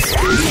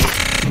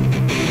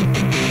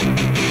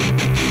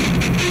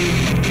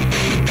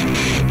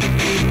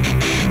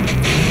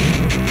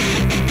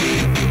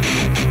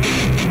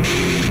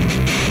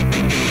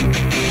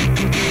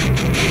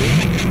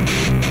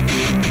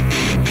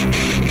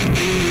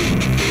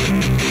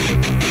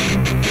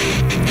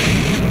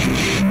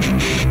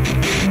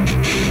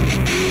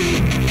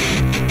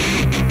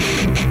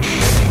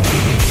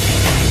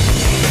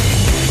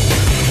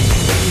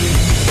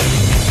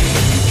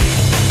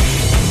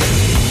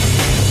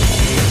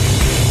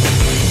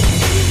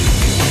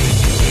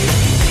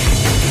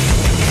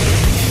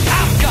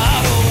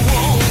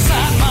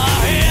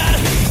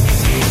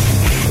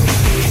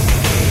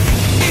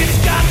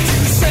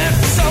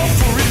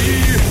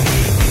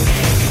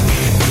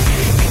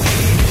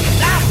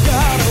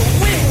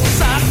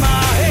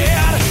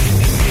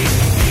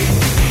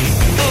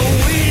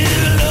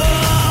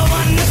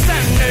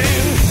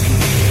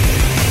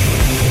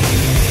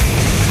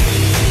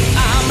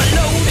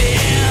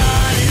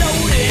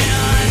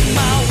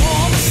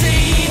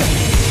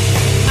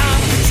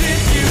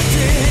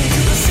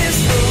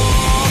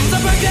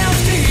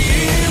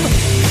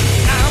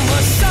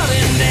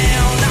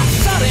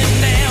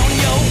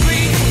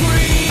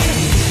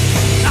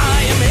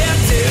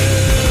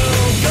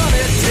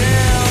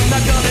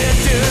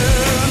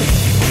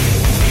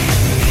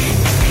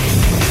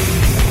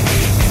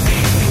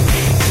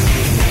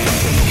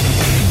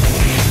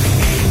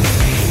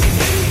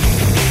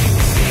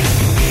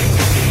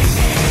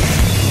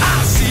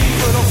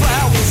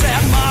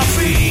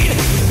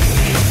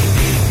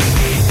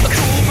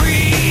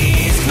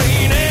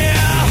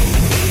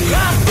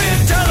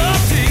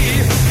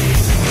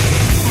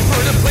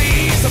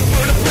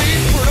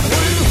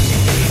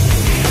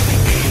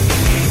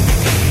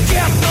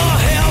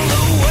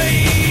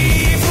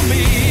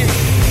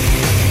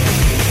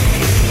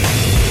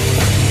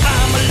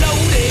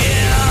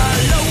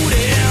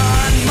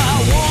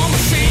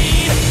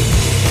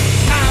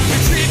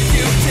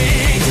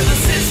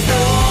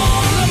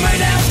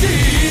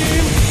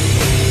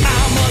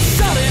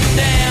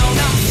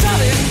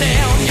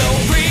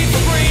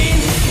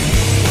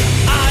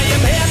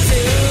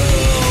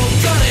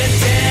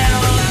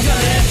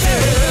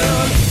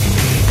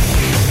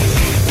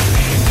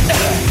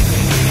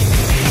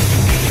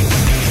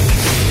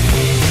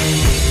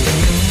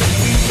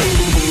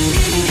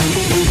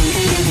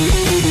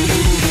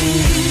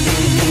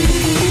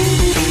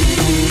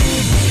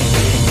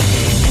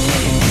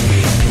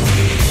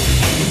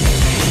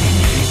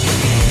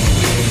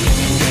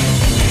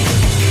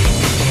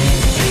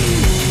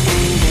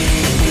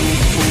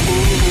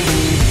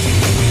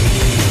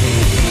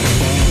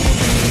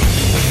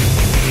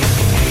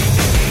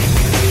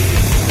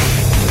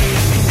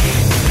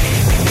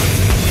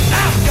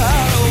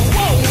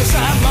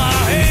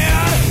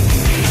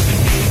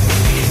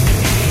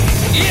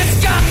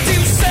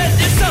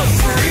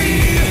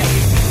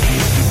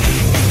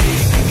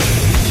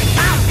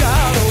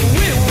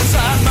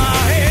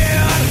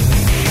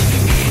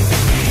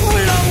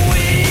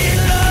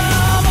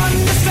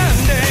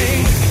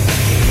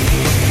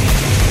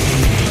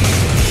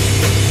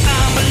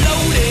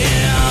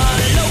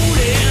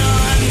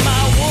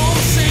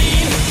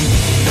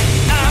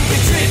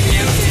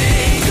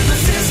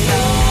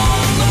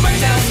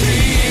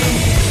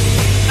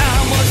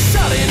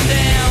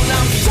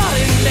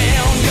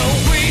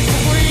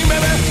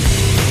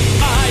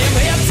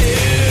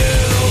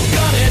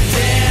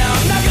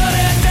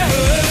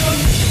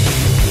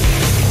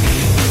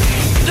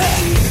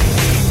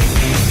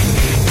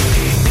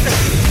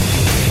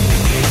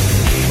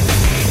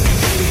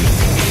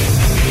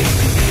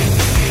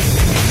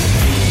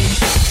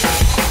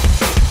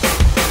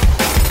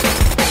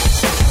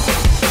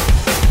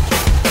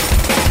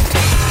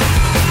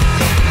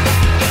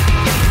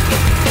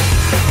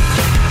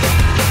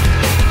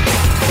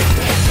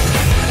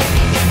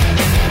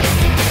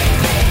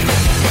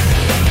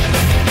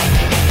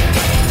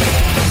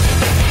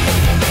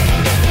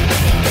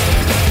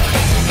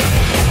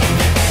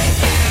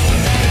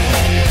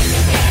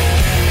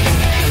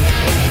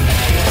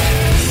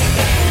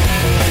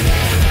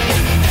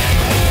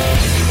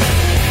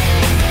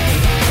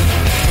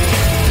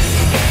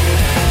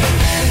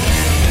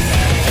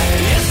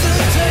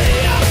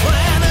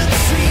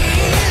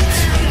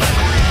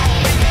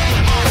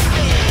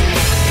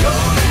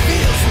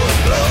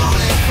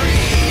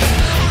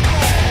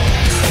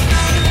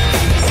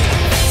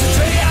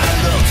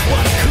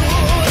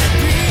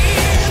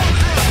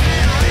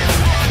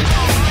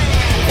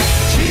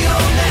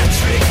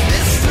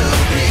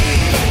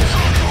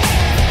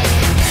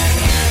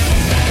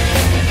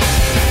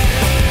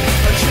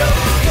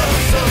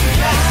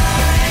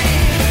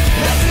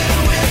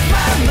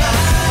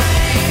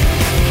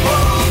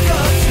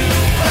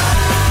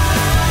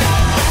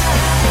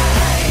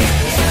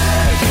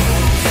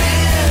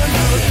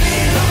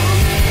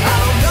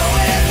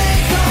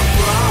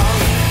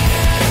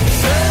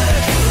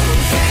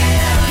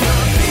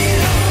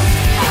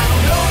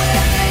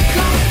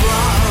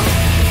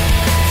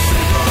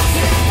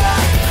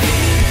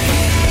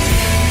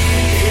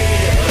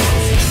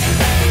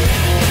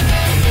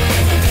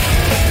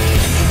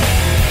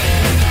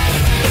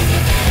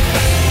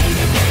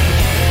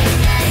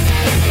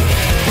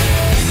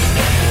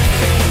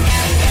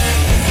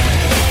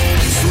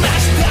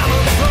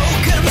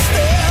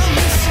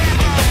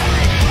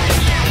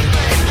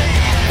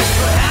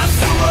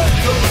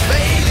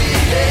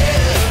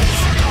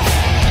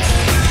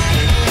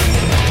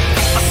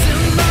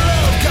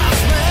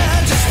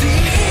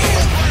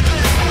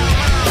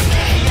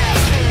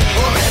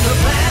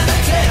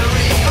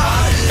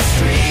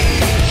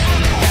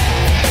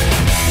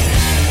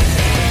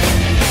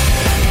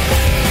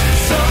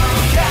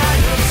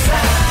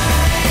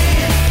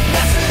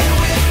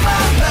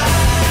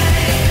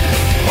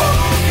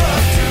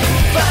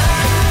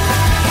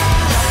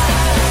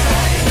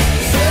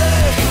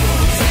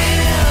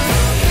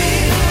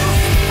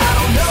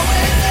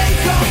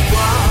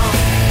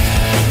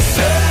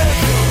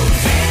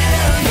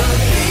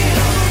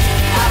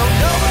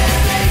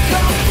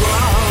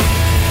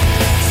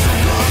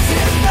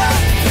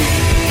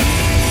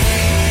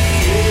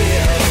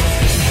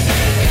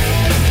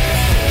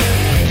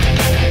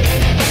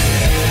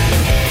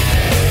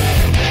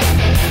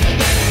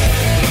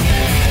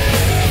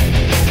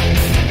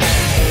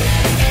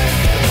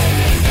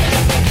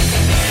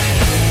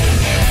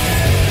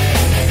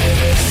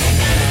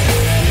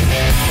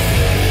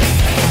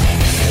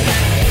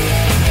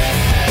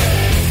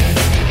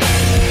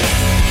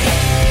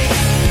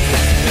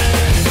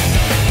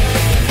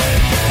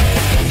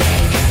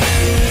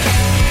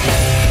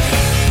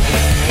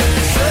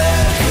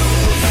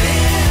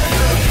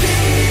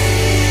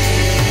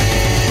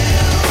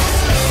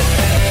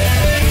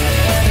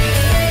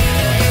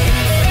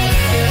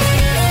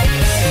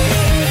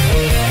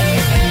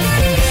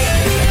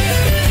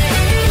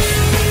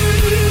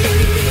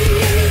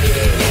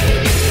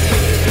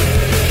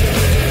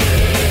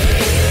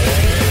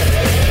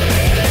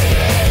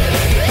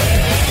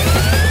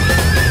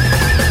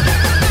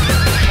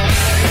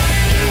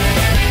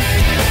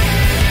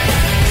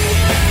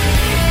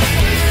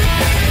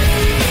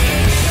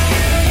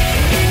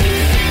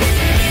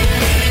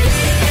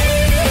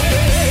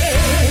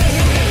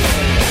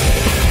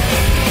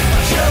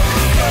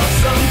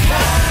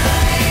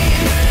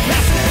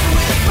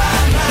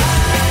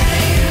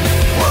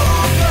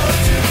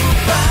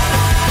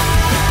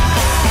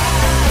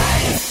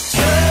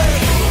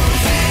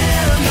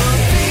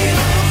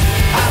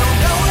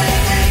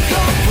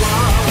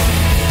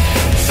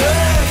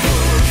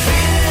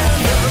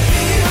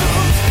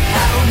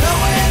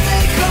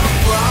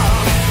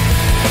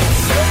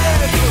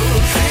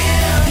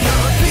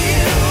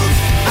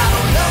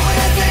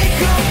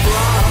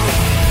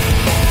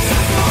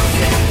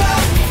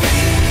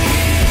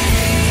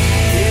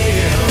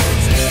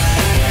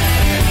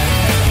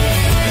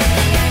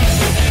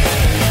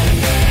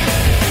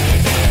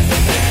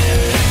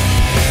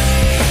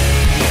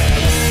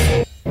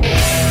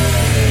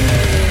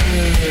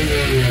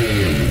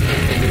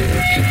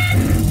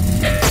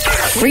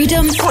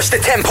 Freedom. Push the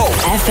tempo.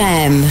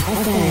 FM.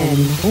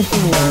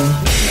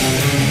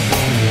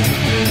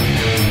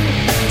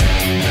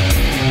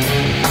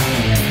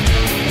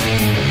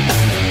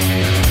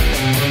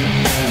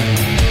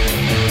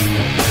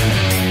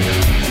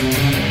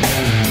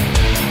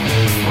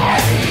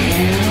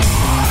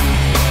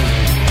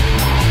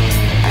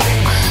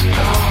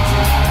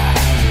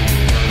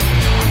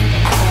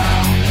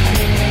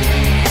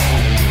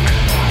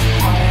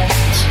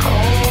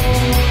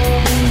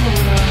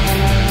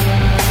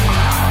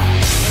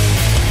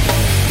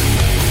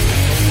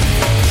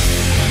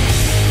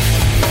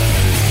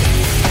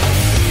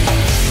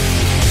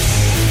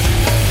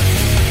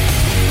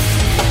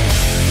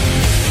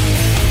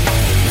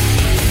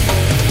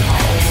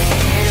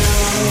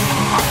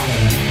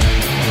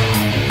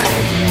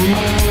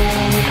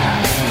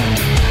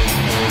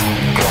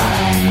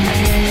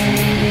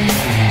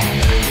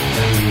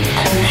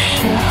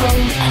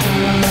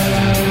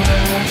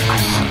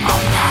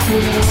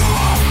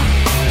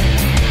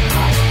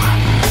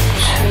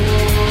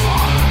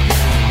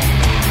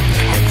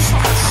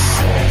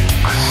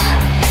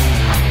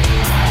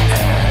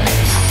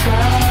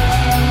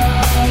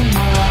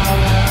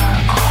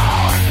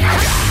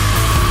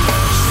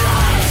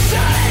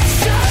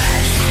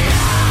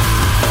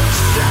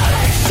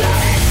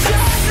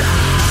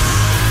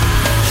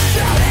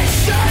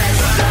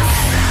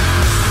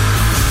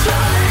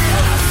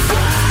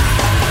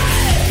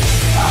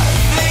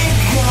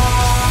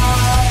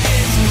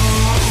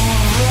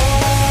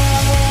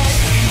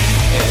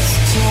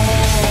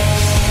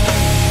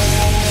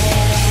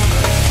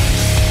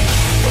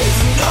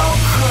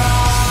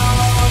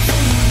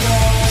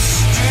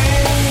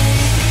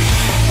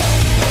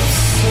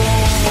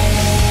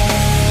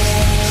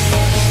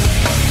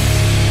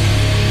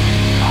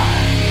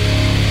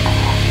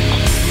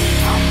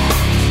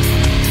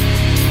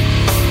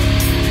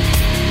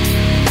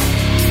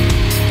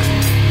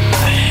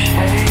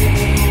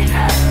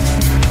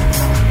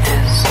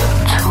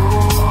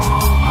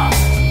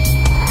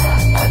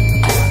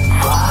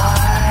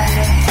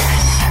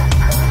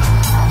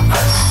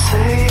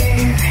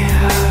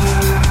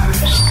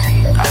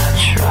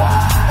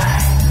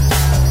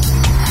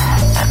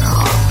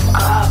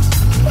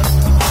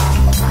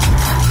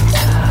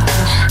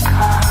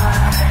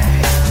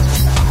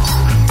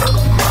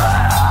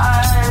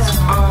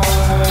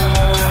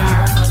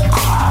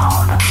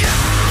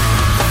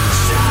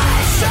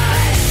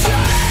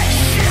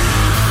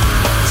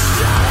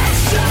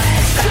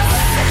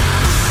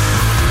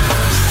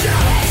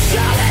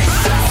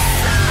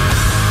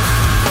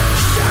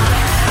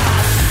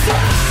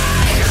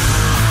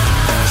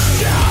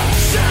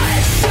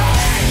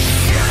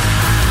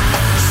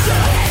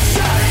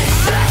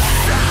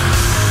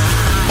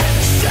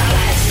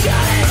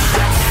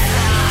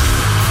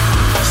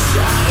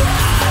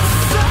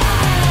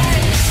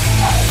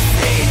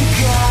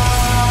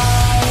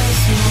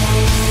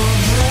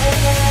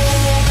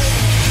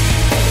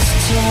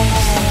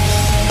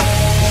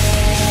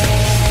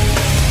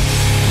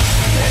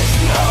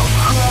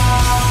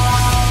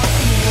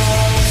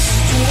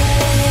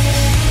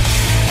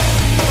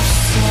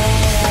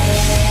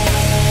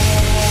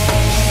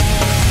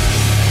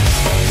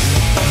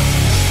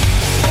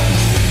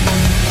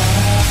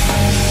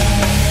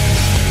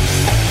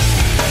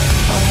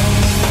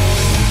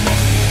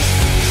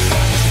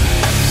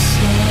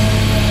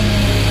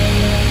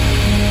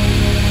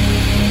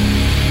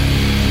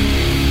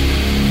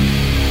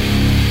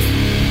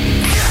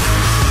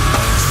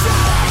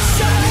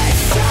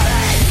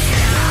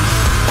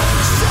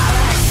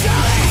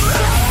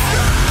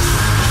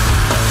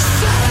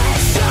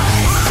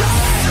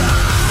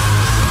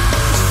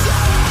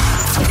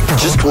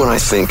 When I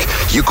think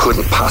you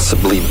couldn't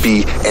possibly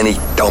be any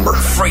dumber.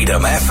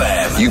 Freedom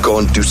FM. You go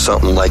and do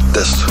something like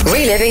this.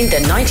 Reliving the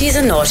 90s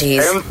and noughties.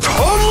 And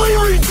totally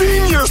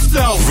redeem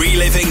yourself.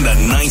 Reliving the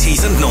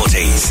 90s and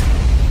noughties.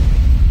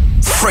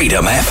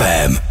 Freedom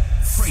FM.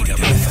 Freedom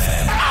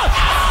FM.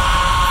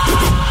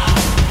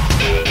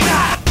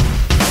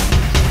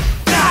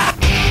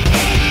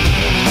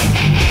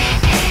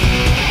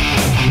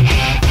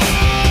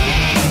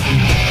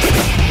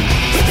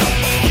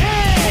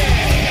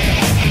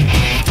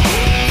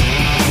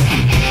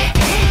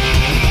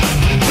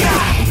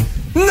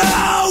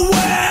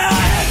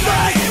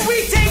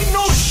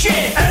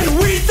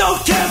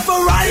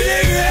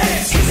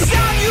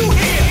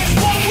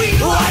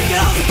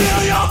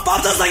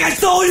 Just like I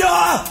stole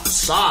your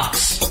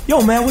socks. Yo,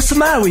 man, what's the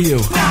matter with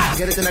you?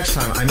 Get it the next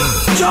time. I mean,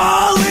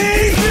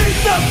 Charlie,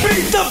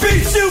 beat the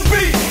beats you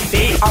beat.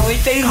 The only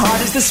thing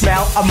hard is the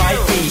smell of my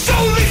feet. So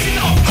listen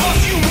up,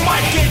 cause you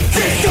might get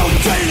this. Don't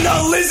train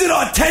to listen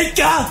or take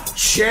a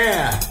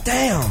share.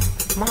 Damn,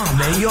 come on,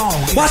 man, yo.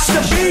 Watch the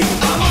beat.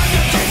 I'm on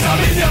your case,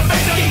 I'm in your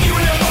face, I'll kick you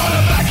in your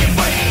water back and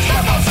wait.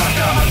 Step outside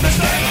the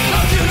mistake.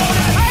 Don't you know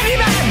that? I'm the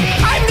man.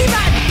 I'm the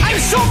man. I'm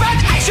so bad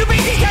I should be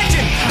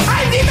detention.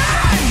 I'm the man.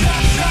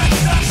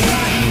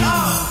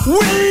 We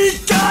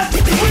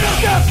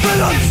got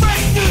villains.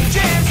 Fresh new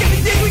jams.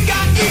 Everything we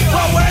got equal.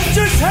 Well, we're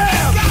just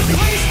hell. Got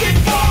wasted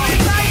boy.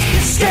 Nice to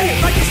skate.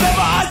 Like it's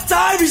never a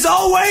time. he's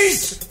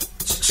always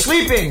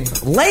sleeping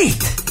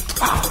late.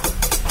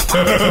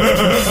 They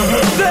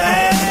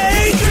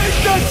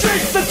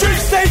drink the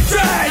drinks they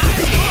drag.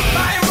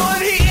 My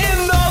money in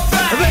the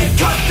bag. They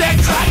cut their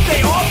crack,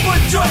 they offer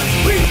drugs.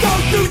 We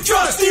don't do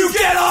drugs, do you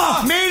get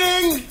off?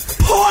 meeting.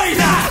 Oi,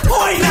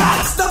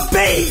 that's the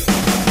beat.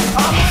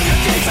 I'm on your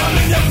case, I'm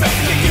in your face.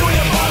 Kick you in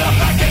your butt, I'm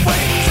back and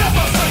wait. Step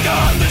up, sucker,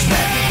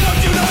 understand. Don't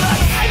you know that?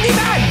 I'm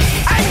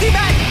the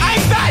man,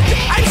 I'm bad.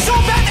 I'm so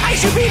bad, I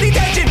should be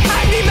detention.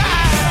 I'm the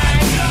man.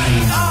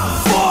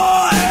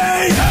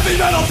 Boy, heavy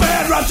metal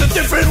band raps a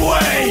different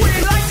way. We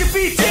like to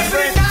be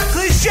different, not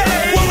cliche.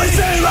 Well, they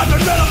say rap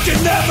and metal can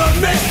never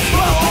mix.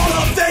 Well, all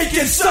of they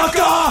can suck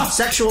off.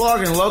 Sexual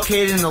organ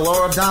located in the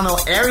lower abdominal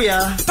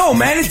area. Oh,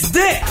 man, it's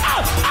dick.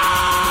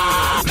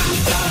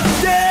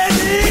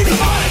 Daddy, the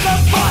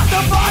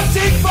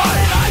boxing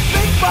fight, I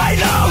think by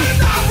now.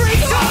 Every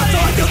time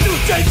I go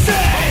through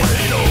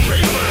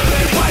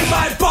wipe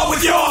my butt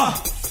with your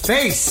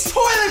face.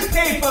 Toilet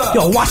paper.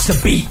 Yo, watch the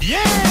beat. Yeah.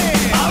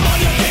 I'm on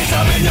your case,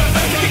 I'm in your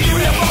face. Kicking you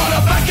in your butt,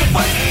 I'm back and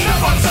fight. Step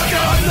on,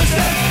 sucker,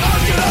 understand.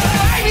 I'm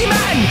the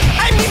man,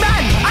 I'm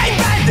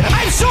bad.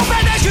 I'm so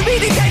bad I should be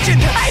detention.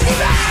 I'm the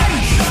man.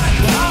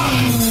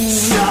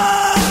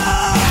 Shut.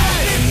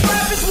 This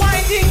rap is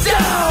winding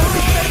down.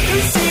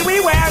 You see, we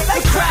wear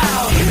the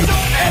crown.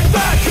 And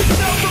back is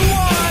number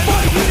one.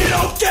 But we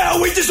don't care,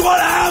 we just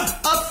wanna have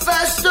a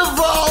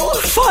festival.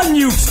 Fun,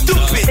 you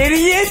stupid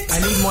idiot. I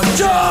need more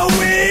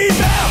Joey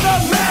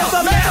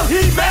the male,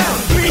 he male.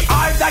 We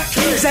are the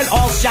kings and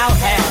all shall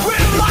have.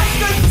 We're like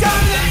the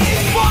gun that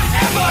is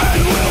forever.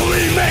 And will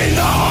remain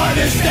the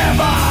hardest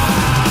ever.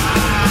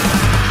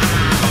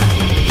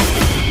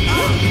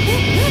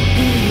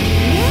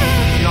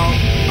 You know,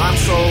 I'm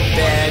so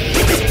bad.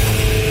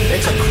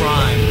 It's a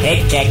crime.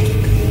 Head kick.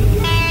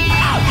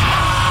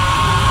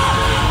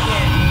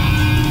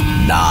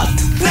 Not.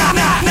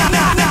 Nah.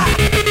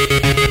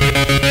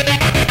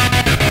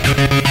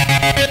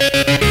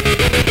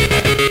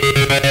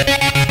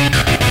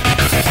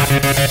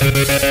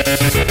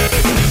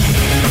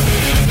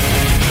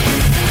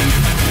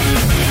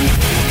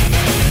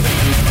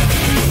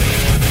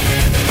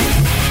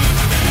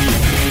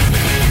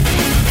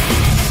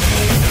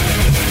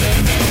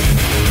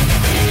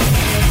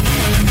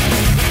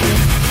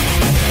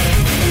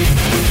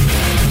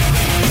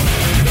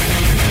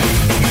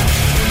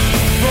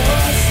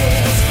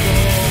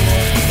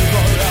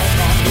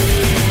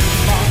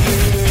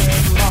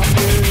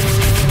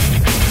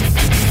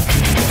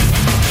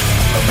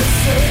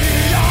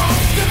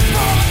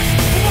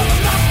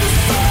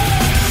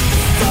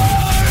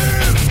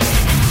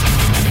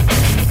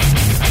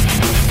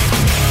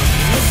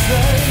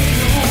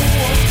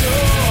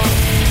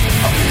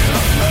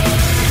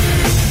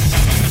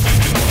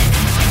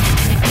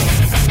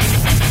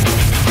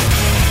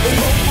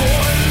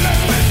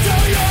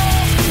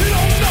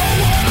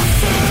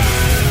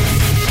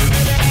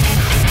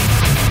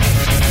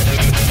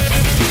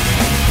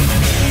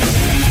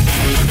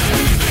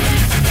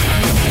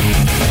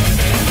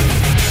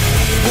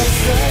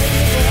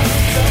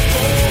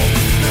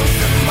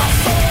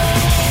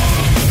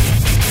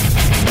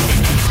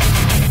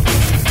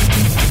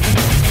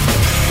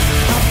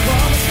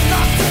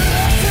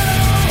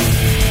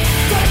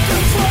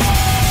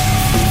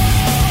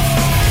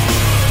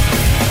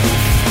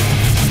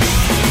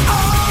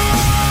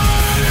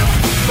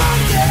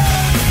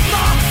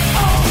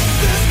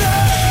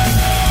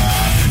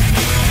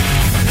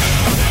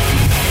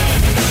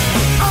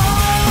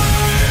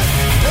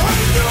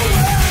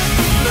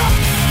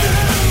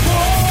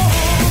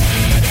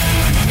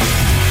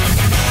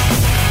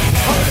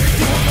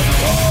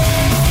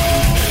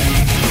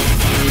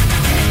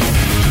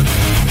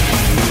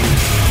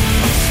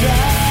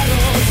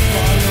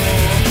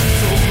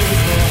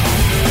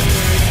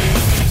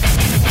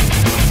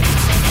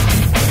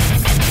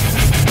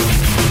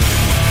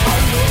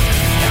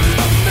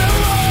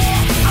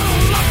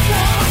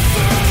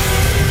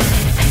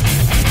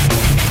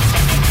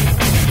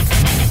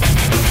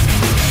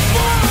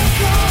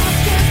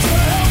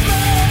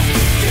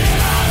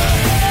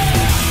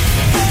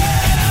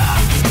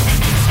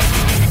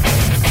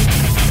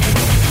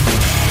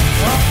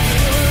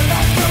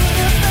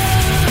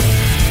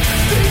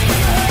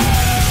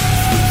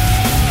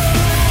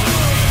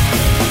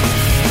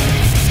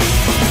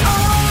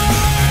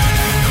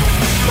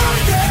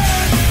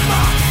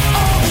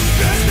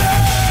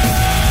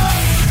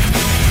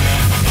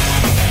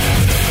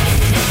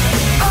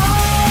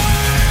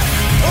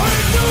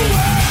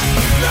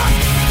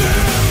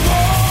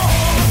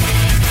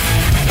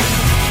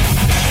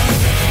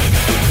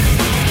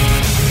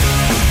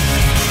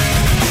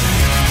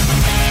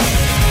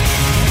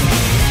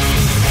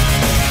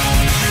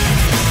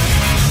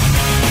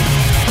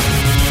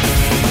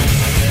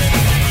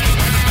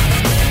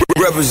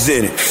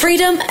 Represented.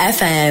 Freedom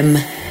FM.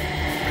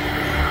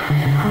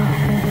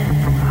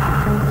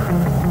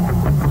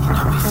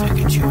 We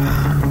figured you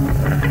out.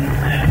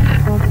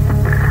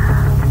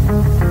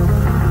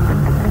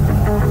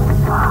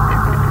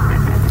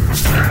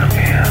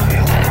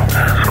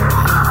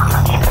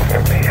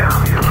 Let me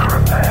have you.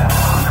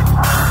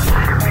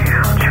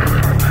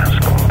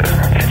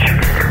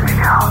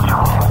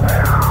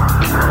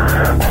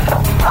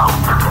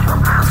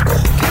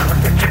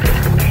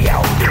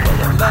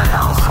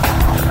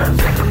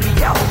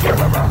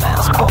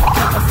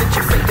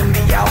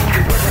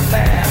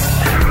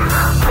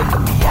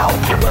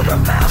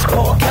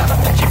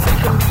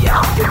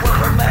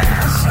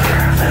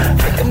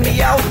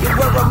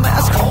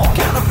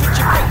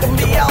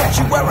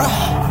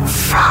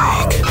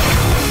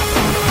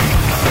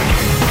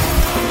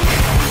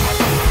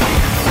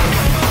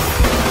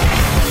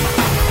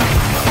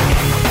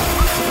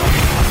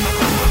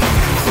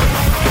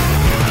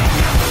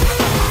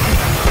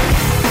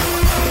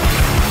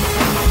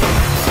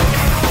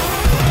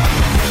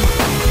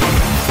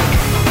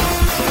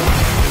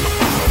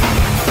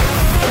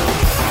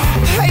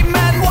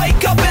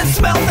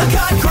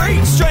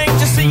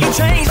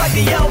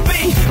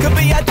 Could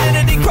be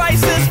identity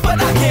crisis, but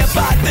I can't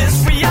fight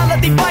this.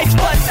 Reality bites,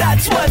 but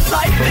that's what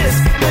life is.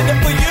 Living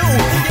for you,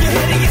 your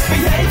hideous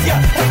behavior.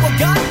 Hey, what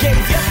God gave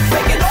you,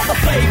 taking all the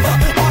flavor.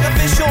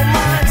 Artificial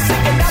mind,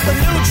 seeking out the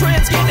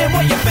nutrients, getting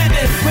where you fit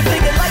in. We're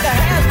thinking like a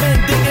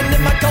has-been, digging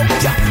in my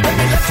culture. Let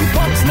me let you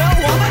punks know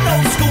I'm an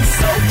old school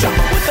soldier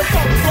with the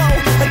funk flow.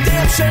 A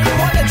damn shame,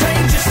 wanna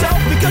change yourself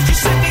because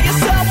you're sick of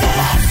yourself. Well,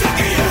 I'm sick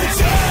of you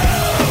too.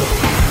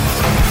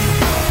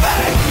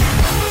 Hey,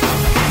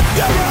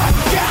 you're a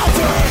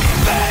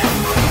counterfeit.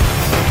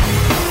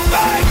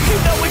 Hey, you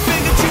know we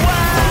figured you out.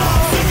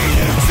 I'm sick of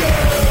you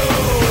too.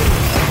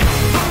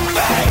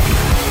 Hey,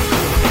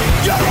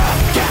 you're a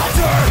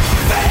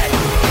counterfeit.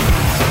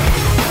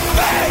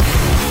 Hey,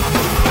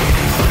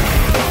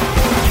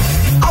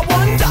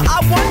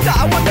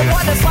 I wonder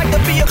what it's like to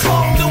be a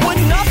clone,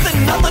 doing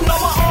nothing on my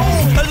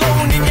own,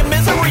 alone in your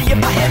misery.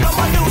 You're biting on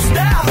my new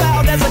style,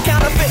 out as a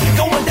counterfeit,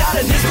 going down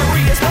in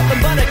history. It's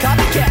nothing but a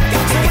copycat.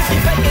 So if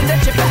you're faking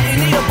that you're fat, you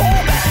need a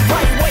ball back.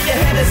 Right where your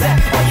head is at,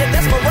 or your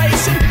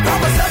desperation,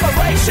 proper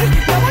separation.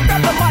 Now I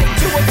grab the mic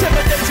to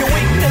intimidate your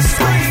weakness.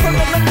 Springs from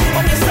the lip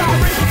on your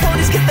sorry.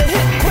 Ponies get the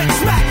hit, quick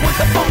smack with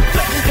the funk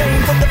flick.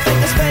 Game from the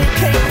famous fame,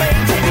 can't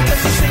maintain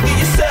because you're sick of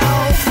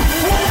yourself.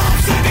 Well, I'm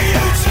sick of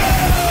you too.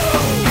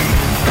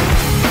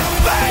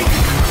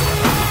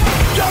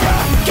 You're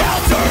a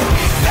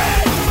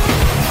counterfeit.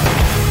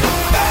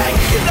 Hey,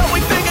 you know we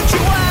figured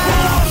you out.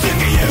 Well, I'm sick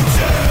of you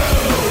too.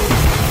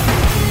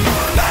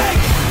 Hey,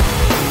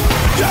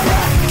 you're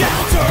a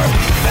counterfeit.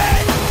 Hey.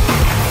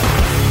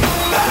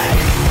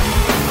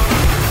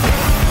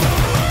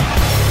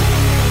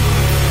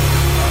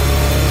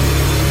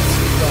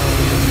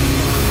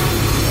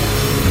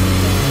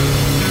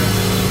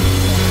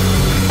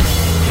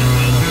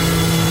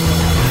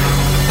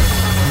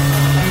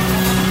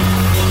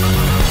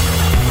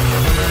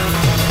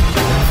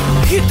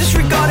 You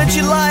disregarded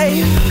your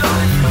life.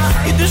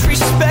 You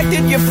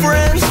disrespected your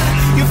friends.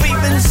 You've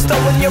even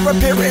stolen your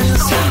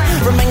appearance,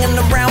 remaining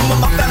around with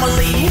my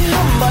family.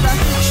 But I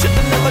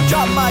should've never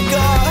dropped my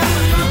guard,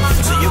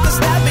 so you could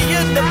stab me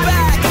in the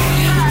back.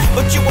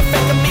 But you were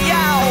faking me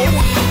out.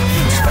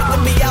 Just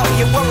faking me out,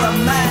 you wear a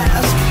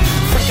mask.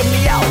 Freaking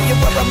me out, you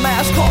wear a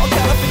mask called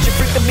counterfeit. You're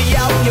freaking me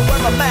out, you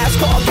wear a mask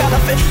called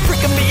counterfeit.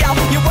 Freaking me out,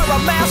 you wear a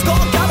mask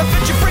called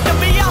counterfeit. You're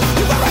freaking me out,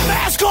 you wear a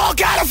mask called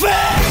counterfeit.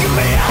 Freaking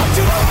me out,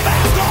 you wear a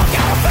mask called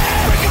counterfeit.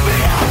 Freaking me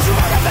out, you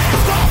wear a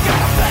mask called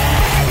counterfeit.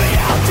 Freaking me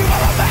out, you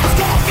wear a mask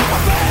called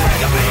counterfeit.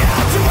 Freaking me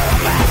out, you wear a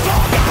mask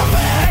called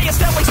counterfeit. Hey, it's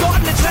definitely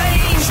starting to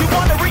change. You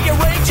wanna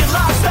rearrange your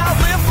lifestyle,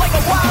 live like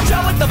a wild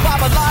child with the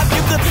vibe of life.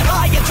 You could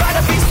lie, you try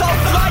to be so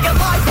fly in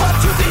life, but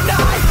you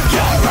deny.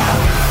 You're a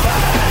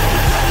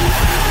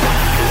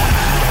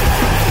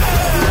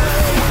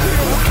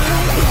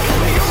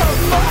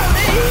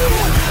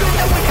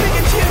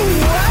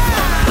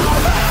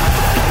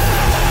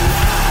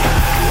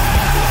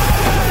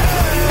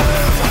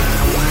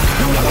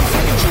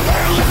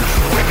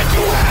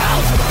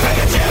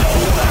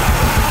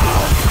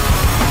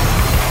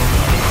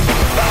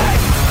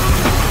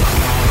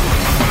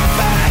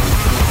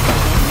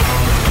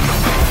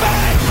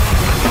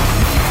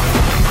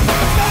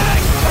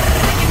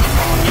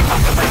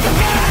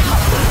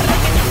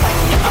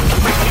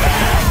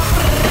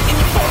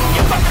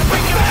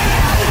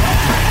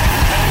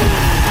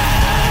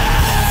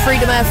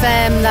Freedom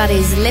FM, that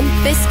is Limp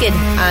Bizkit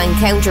and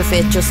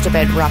Counterfeit, just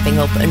about wrapping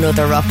up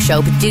another rock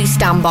show. But do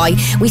stand by.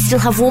 We still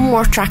have one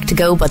more track to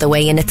go, by the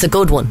way, and it's a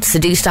good one, so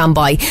do stand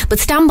by. But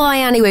stand by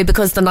anyway,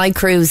 because the night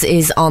cruise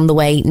is on the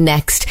way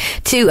next.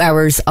 2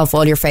 hours of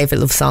all your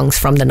favourite love songs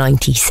from the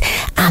 90s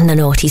and the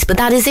noughties. But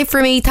that is it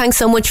for me. Thanks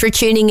so much for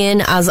tuning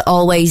in. As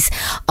always,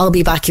 I'll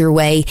be back your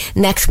way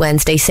next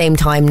Wednesday, same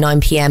time,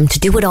 9pm, to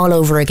do it all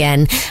over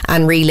again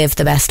and relive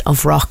the best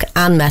of rock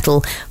and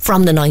metal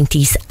from the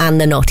 90s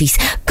and the noughties.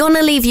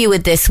 Gonna leave you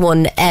with this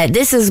one.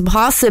 This is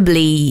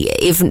possibly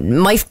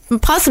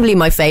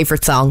my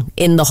favourite song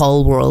in the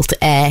whole world.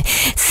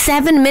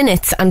 7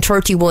 minutes and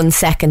 31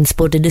 seconds,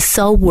 but it is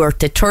so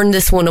worth it. Turn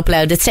this one up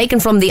loud. It's taken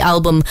from the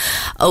album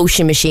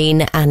Ocean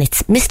Machine, and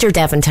it's Mr.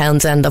 Devon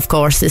Townsend, of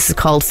course. This is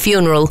called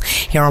Funeral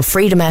here on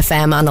Freedom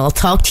FM, and I'll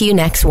talk to you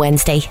next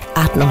Wednesday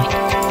at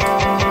 9.